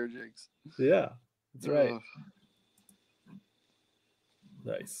hand-tied hair jigs. Yeah, that's right.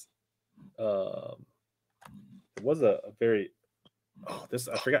 Nice. It was a very...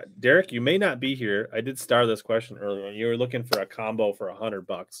 I forgot. Derek, you may not be here. I did star this question earlier. You were looking for a combo for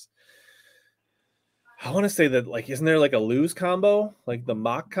 $100. I want to say that, like, isn't there like a lose combo, like the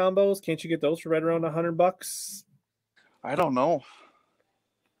mock combos? Can't you get those for right around $100? I don't know.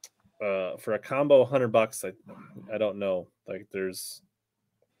 For a combo, $100. I don't know. Like, it's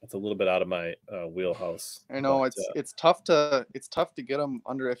a little bit out of my wheelhouse. I know, but it's tough to get them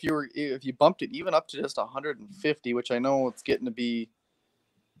under. If you bumped it even up to just 150, which I know it's getting to be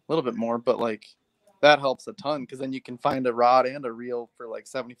a little bit more, but like that helps a ton, because then you can find a rod and a reel for like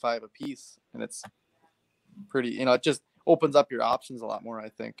 75 a piece, and it's pretty. It just opens up your options a lot more, I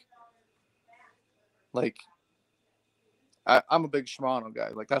think. Like, I'm a big Shimano guy.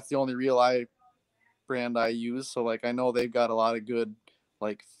 Like, that's the only reel brand I use. So like, I know they've got a lot of good,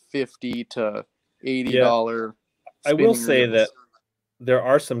 like $50 to $80. I will say that there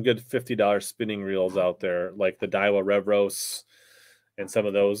are some good $50 spinning reels out there, like the Daiwa Revros and some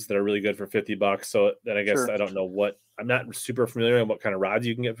of those that are really good for $50. So then I guess I don't know I'm not super familiar with what kind of rods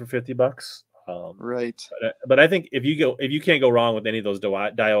you can get for $50. Right. But I think if you can't go wrong with any of those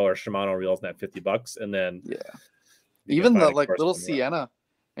Daiwa or Shimano reels in that $50, and then even the like little Sienna,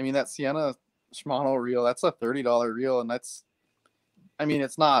 I mean, that Sienna Shimano reel, that's a $30 reel, and that's, I mean,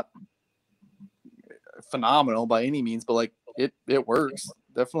 it's not phenomenal by any means, but like it works.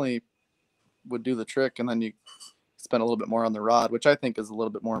 Definitely would do the trick, and then you spend a little bit more on the rod, which I think is a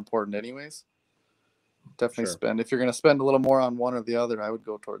little bit more important anyways. Definitely spend, if you're going to spend a little more on one or the other, I would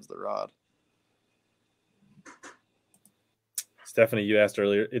go towards the rod. Stephanie, you asked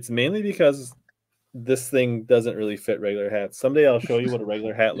earlier. It's mainly because this thing doesn't really fit regular hats. Someday I'll show you what a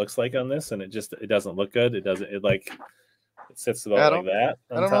regular hat looks like on this, and it doesn't look good. It doesn't. It sits about like that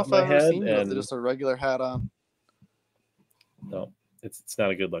I on don't know top if of my I've ever head, seen you with and just a regular hat on. no, it's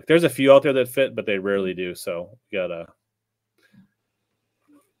not a good look. There's a few out there that fit, but they rarely do. So you gotta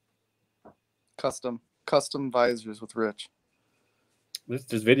Custom visors with Rich.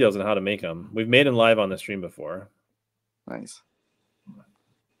 There's videos on how to make them. We've made them live on the stream before. Nice.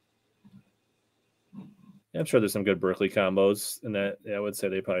 Yeah, I'm sure there's some good Berkeley combos, and that I would say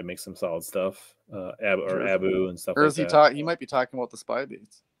they probably make some solid stuff. Abu and stuff or like is he that. He might be talking about the spy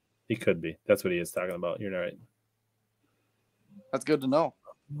baits. He could be. That's what he is talking about. You're right. That's good to know.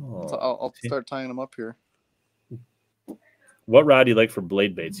 Oh, So I'll start tying them up here. What rod do you like for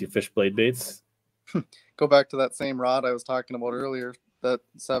blade baits? You fish blade baits? Go back to that same rod I was talking about earlier. That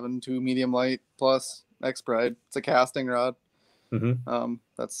 7.2 medium light plus X Pride. It's a casting rod. Mm-hmm.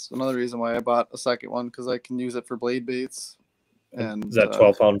 That's another reason why I bought a second one, because I can use it for blade baits. And is that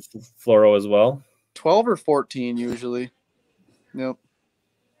 12-pound fluoro as well? 12 or 14 usually. Yep.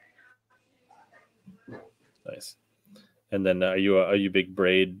 Nice. And then are you big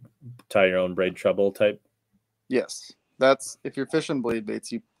braid, tie your own braid treble type? Yes. That's if you're fishing blade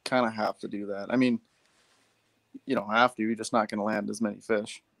baits, you kind of have to do that. I mean, you don't have to. You're just not going to land as many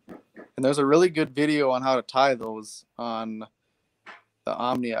fish. And there's a really good video on how to tie those on the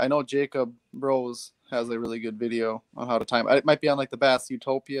Omnia. I know Jacob Bros has a really good video on how to tie them. It might be on like the Bass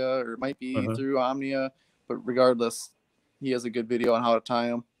Utopia, or it might be through Omnia, but regardless, he has a good video on how to tie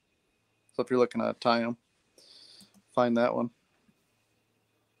them. So if you're looking to tie them, find that one.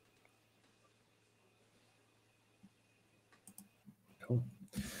 Cool.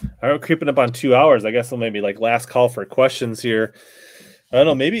 All right, we're creeping up on 2 hours. I guess we'll maybe like last call for questions here. I don't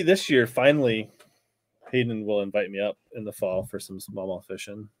know. Maybe this year, finally, Hayden will invite me up in the fall for some smallmouth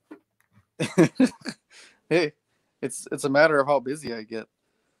fishing. Hey, it's a matter of how busy I get,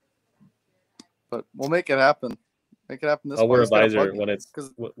 but we'll make it happen. Make it happen. I'll wear a visor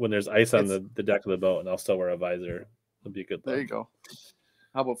when there's ice on the deck of the boat, and I'll still wear a visor. It'll be a good look. There you go.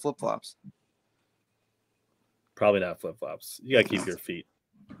 How about flip flops? Probably not flip flops. You gotta keep your feet.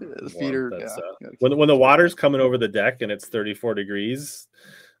 The feet are when the water's coming over the deck and it's 34 degrees,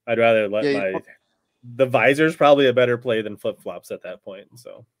 I'd rather let the visor's probably a better play than flip flops at that point.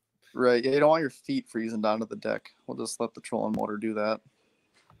 So right, yeah, you don't want your feet freezing down to the deck. We'll just let the trolling motor do that.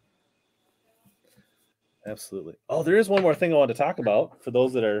 Absolutely. Oh, there is one more thing I wanted to talk about for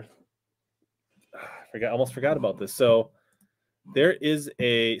those that are almost forgot about this. So there is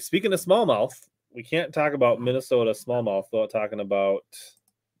speaking of smallmouth, we can't talk about Minnesota smallmouth without talking about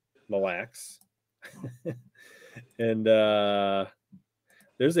Mille Lacs. And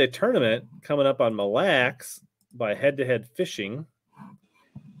there's a tournament coming up on Mille Lacs by Head to Head Fishing,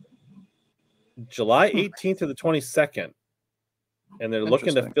 July 18th to the 22nd, and they're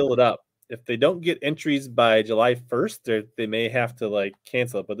looking to fill it up. If they don't get entries by July 1st, they may have to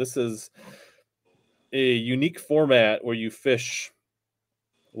cancel it. But this is a unique format where you fish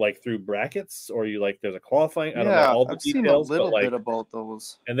through brackets, or there's a qualifying. I don't know all the details. Seen a little bit about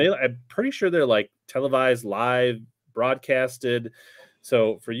those. And I'm pretty sure they're televised, live, broadcasted.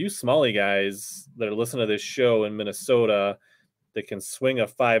 So for you Smalley guys that are listening to this show in Minnesota that can swing a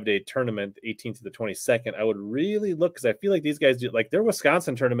 5-day tournament, 18th to the 22nd, I would really look, because I feel like these guys do their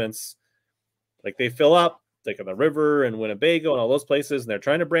Wisconsin tournaments, they fill up on the river and Winnebago and all those places, and they're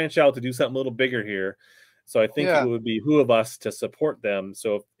trying to branch out to do something a little bigger here. So I think it would behoove us to support them.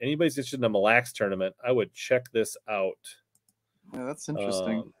 So if anybody's interested in a Mille Lacs tournament, I would check this out. Yeah, that's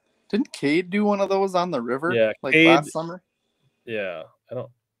interesting. Didn't Cade do one of those on the river? Yeah, Cade, last summer. Yeah, I don't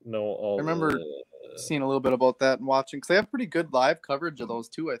know all. I remember seeing a little bit about that and watching, because they have pretty good live coverage of those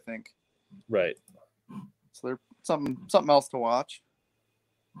too, I think. Right. So they're something else to watch.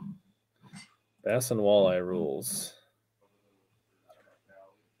 Bass and walleye rules.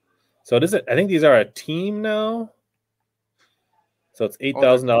 So it is. I think these are a team now. So it's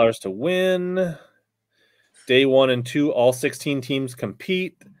 $8,000 to win. Day 1 and 2, all 16 teams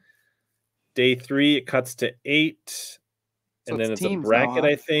compete. Day 3, it cuts to 8. And then it's a bracket,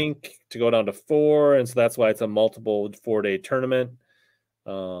 I think, to go down to 4. And so that's why it's a multiple 4-day tournament.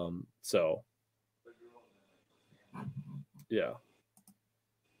 So, yeah.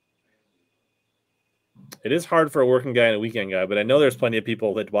 It is hard for a working guy and a weekend guy, but I know there's plenty of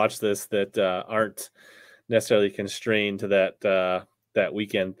people that watch this that aren't necessarily constrained to that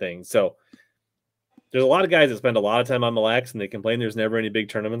weekend thing. So there's a lot of guys that spend a lot of time on Mille Lacs, and they complain there's never any big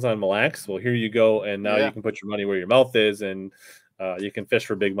tournaments on Mille Lacs. Well, here you go, and now you can put your money where your mouth is, and you can fish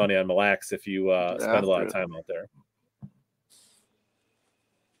for big money on Mille Lacs if you spend a lot of time out there.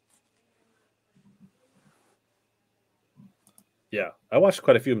 Yeah, I watched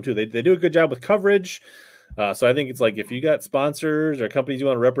quite a few of them too. They do a good job with coverage. So I think it's like if you got sponsors or companies you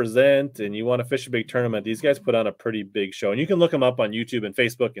want to represent and you want to fish a big tournament, these guys put on a pretty big show. And you can look them up on YouTube and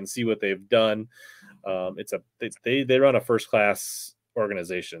Facebook and see what they've done. They run a first class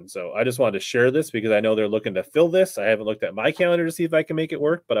organization. So I just wanted to share this because I know they're looking to fill this. I haven't looked at my calendar to see if I can make it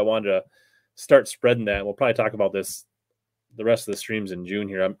work, but I wanted to start spreading that. We'll probably talk about this the rest of the streams in June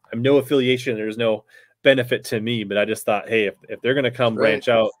here. I'm no affiliation. There's no benefit to me, but I just thought, hey, if they're going to come branch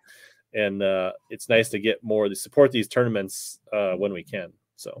out, and it's nice to get more to support these tournaments when we can.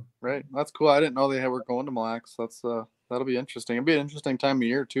 So right, that's cool. I didn't know they were going to Mille Lacs. That'll be interesting. It'll be an interesting time of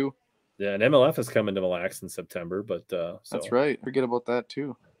year too. Yeah, and MLF is coming to Mille Lacs in September, but that's right. Forget about that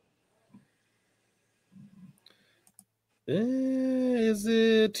too. Is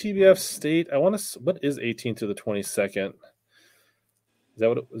it TBF State? I want to. What is 18th to the 22nd? Is that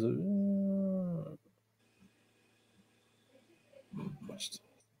what it was?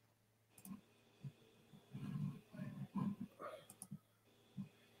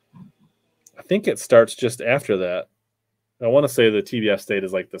 I think it starts just after that. I want to say the TBF State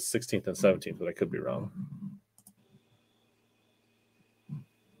is like the 16th and 17th, but I could be wrong.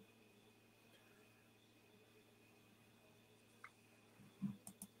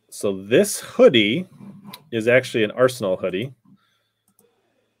 So this hoodie is actually an Arsenal hoodie.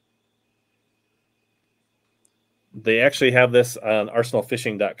 They actually have this on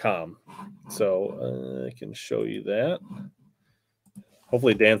arsenalfishing.com. So I can show you that.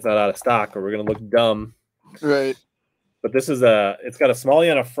 Hopefully Dan's not out of stock or we're going to look dumb. Right. But this is it's got a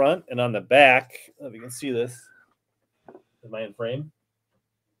smallie on the front and on the back. If you can see this. Am I in frame?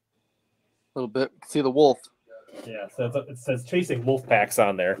 A little bit. See the wolf. Yeah, so it says chasing wolf packs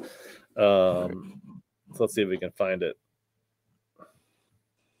on there. So let's see if we can find it.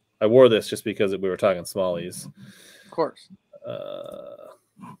 I wore this just because we were talking smallies. Of course.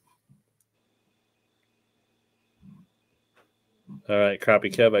 All right,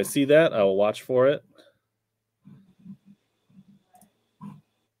 Crappie Kev, I see that. I will watch for it.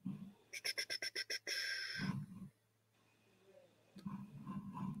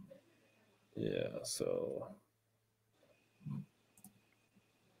 Yeah, so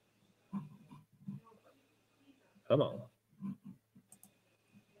come on.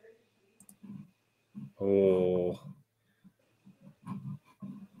 Oh,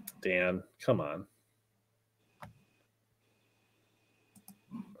 Dan, come on.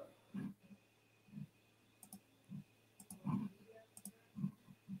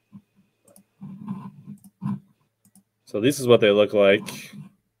 So this is what they look like.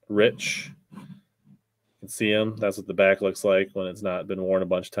 Rich. You can see them. That's what the back looks like when it's not been worn a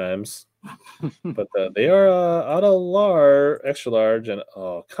bunch of times. But they are out of extra large, and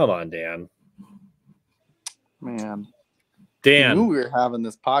oh, come on, Dan. Man, Dan, you knew we were having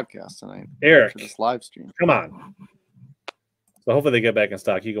this podcast tonight. Eric, for this live stream. Come on. So hopefully they get back in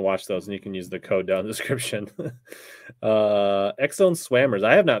stock. You can watch those, and you can use the code down in the description. X-Zone Swammers.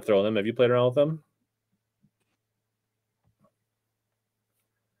 I have not thrown them. Have you played around with them?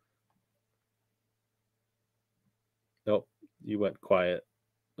 Nope. You went quiet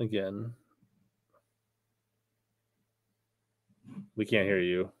again. We can't hear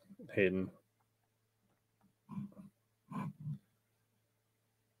you, Hayden.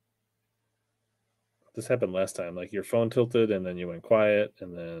 This happened last time. Like your phone tilted and then you went quiet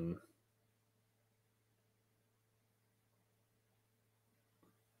and then.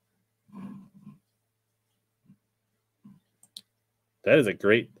 That is a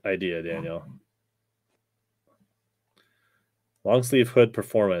great idea, Daniel. Long sleeve hood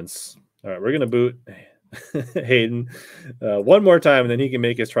performance. All right, we're going to boot Hayden one more time, and then he can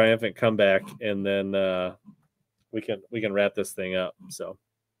make his triumphant comeback, and then we can wrap this thing up. So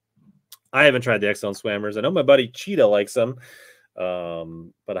I haven't tried the X-Zone Swammers. I know my buddy Cheetah likes them,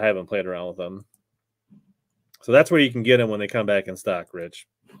 but I haven't played around with them. So that's where you can get them when they come back in stock, Rich.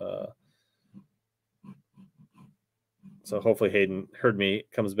 So hopefully Hayden heard me,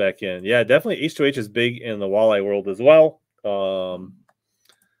 comes back in. Yeah, definitely H2H is big in the walleye world as well.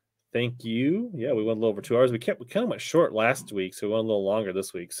 Thank you. Yeah, we went a little over 2 hours. We kind of went short last week, so we went a little longer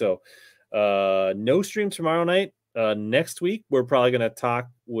this week. So no stream tomorrow night. Next week, we're probably going to talk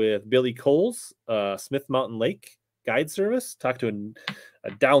with Billy Coles, Smith Mountain Lake Guide Service. Talk to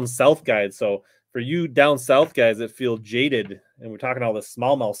a down south guide. So for you down south guys that feel jaded, and we're talking all this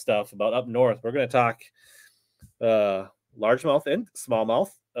smallmouth stuff about up north, we're going to talk largemouth and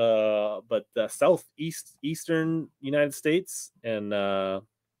smallmouth, but the southeastern United States. And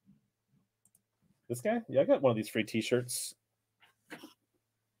this guy, yeah, I got one of these free T-shirts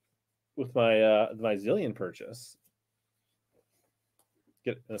with my my Zillion purchase.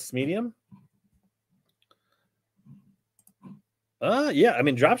 Get a medium. Yeah, I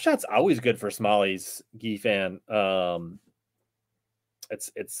mean, drop shot's always good for smallies, Gee fan.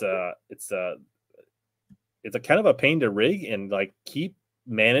 It's a kind of a pain to rig and like keep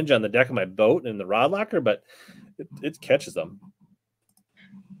manage on the deck of my boat and the rod locker, but it catches them.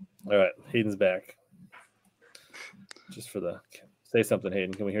 All right, Hayden's back. Just for the say something,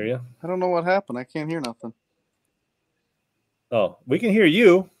 Hayden. Can we hear you? I don't know what happened. I can't hear nothing. Oh, we can hear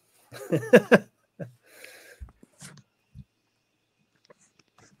you.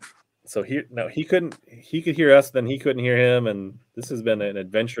 So here, no, he could hear us, then he couldn't hear him, and this has been an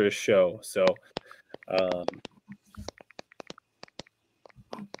adventurous show. So,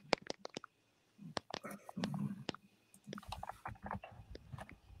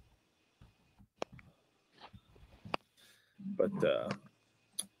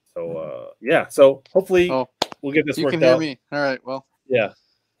 yeah. So hopefully we'll get this worked out. You can hear me. All right. Well, yeah.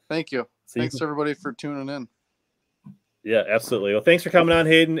 Thank you. So thanks everybody for tuning in. Yeah, absolutely. Well, thanks for coming on,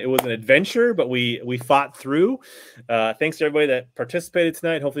 Hayden. It was an adventure, but we fought through. Thanks to everybody that participated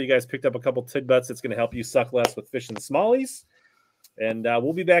tonight. Hopefully you guys picked up a couple tidbits that's going to help you suck less with fishing smallies. And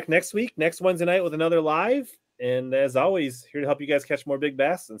we'll be back next week, next Wednesday night with another live. And as always, here to help you guys catch more big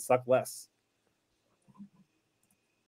bass and suck less.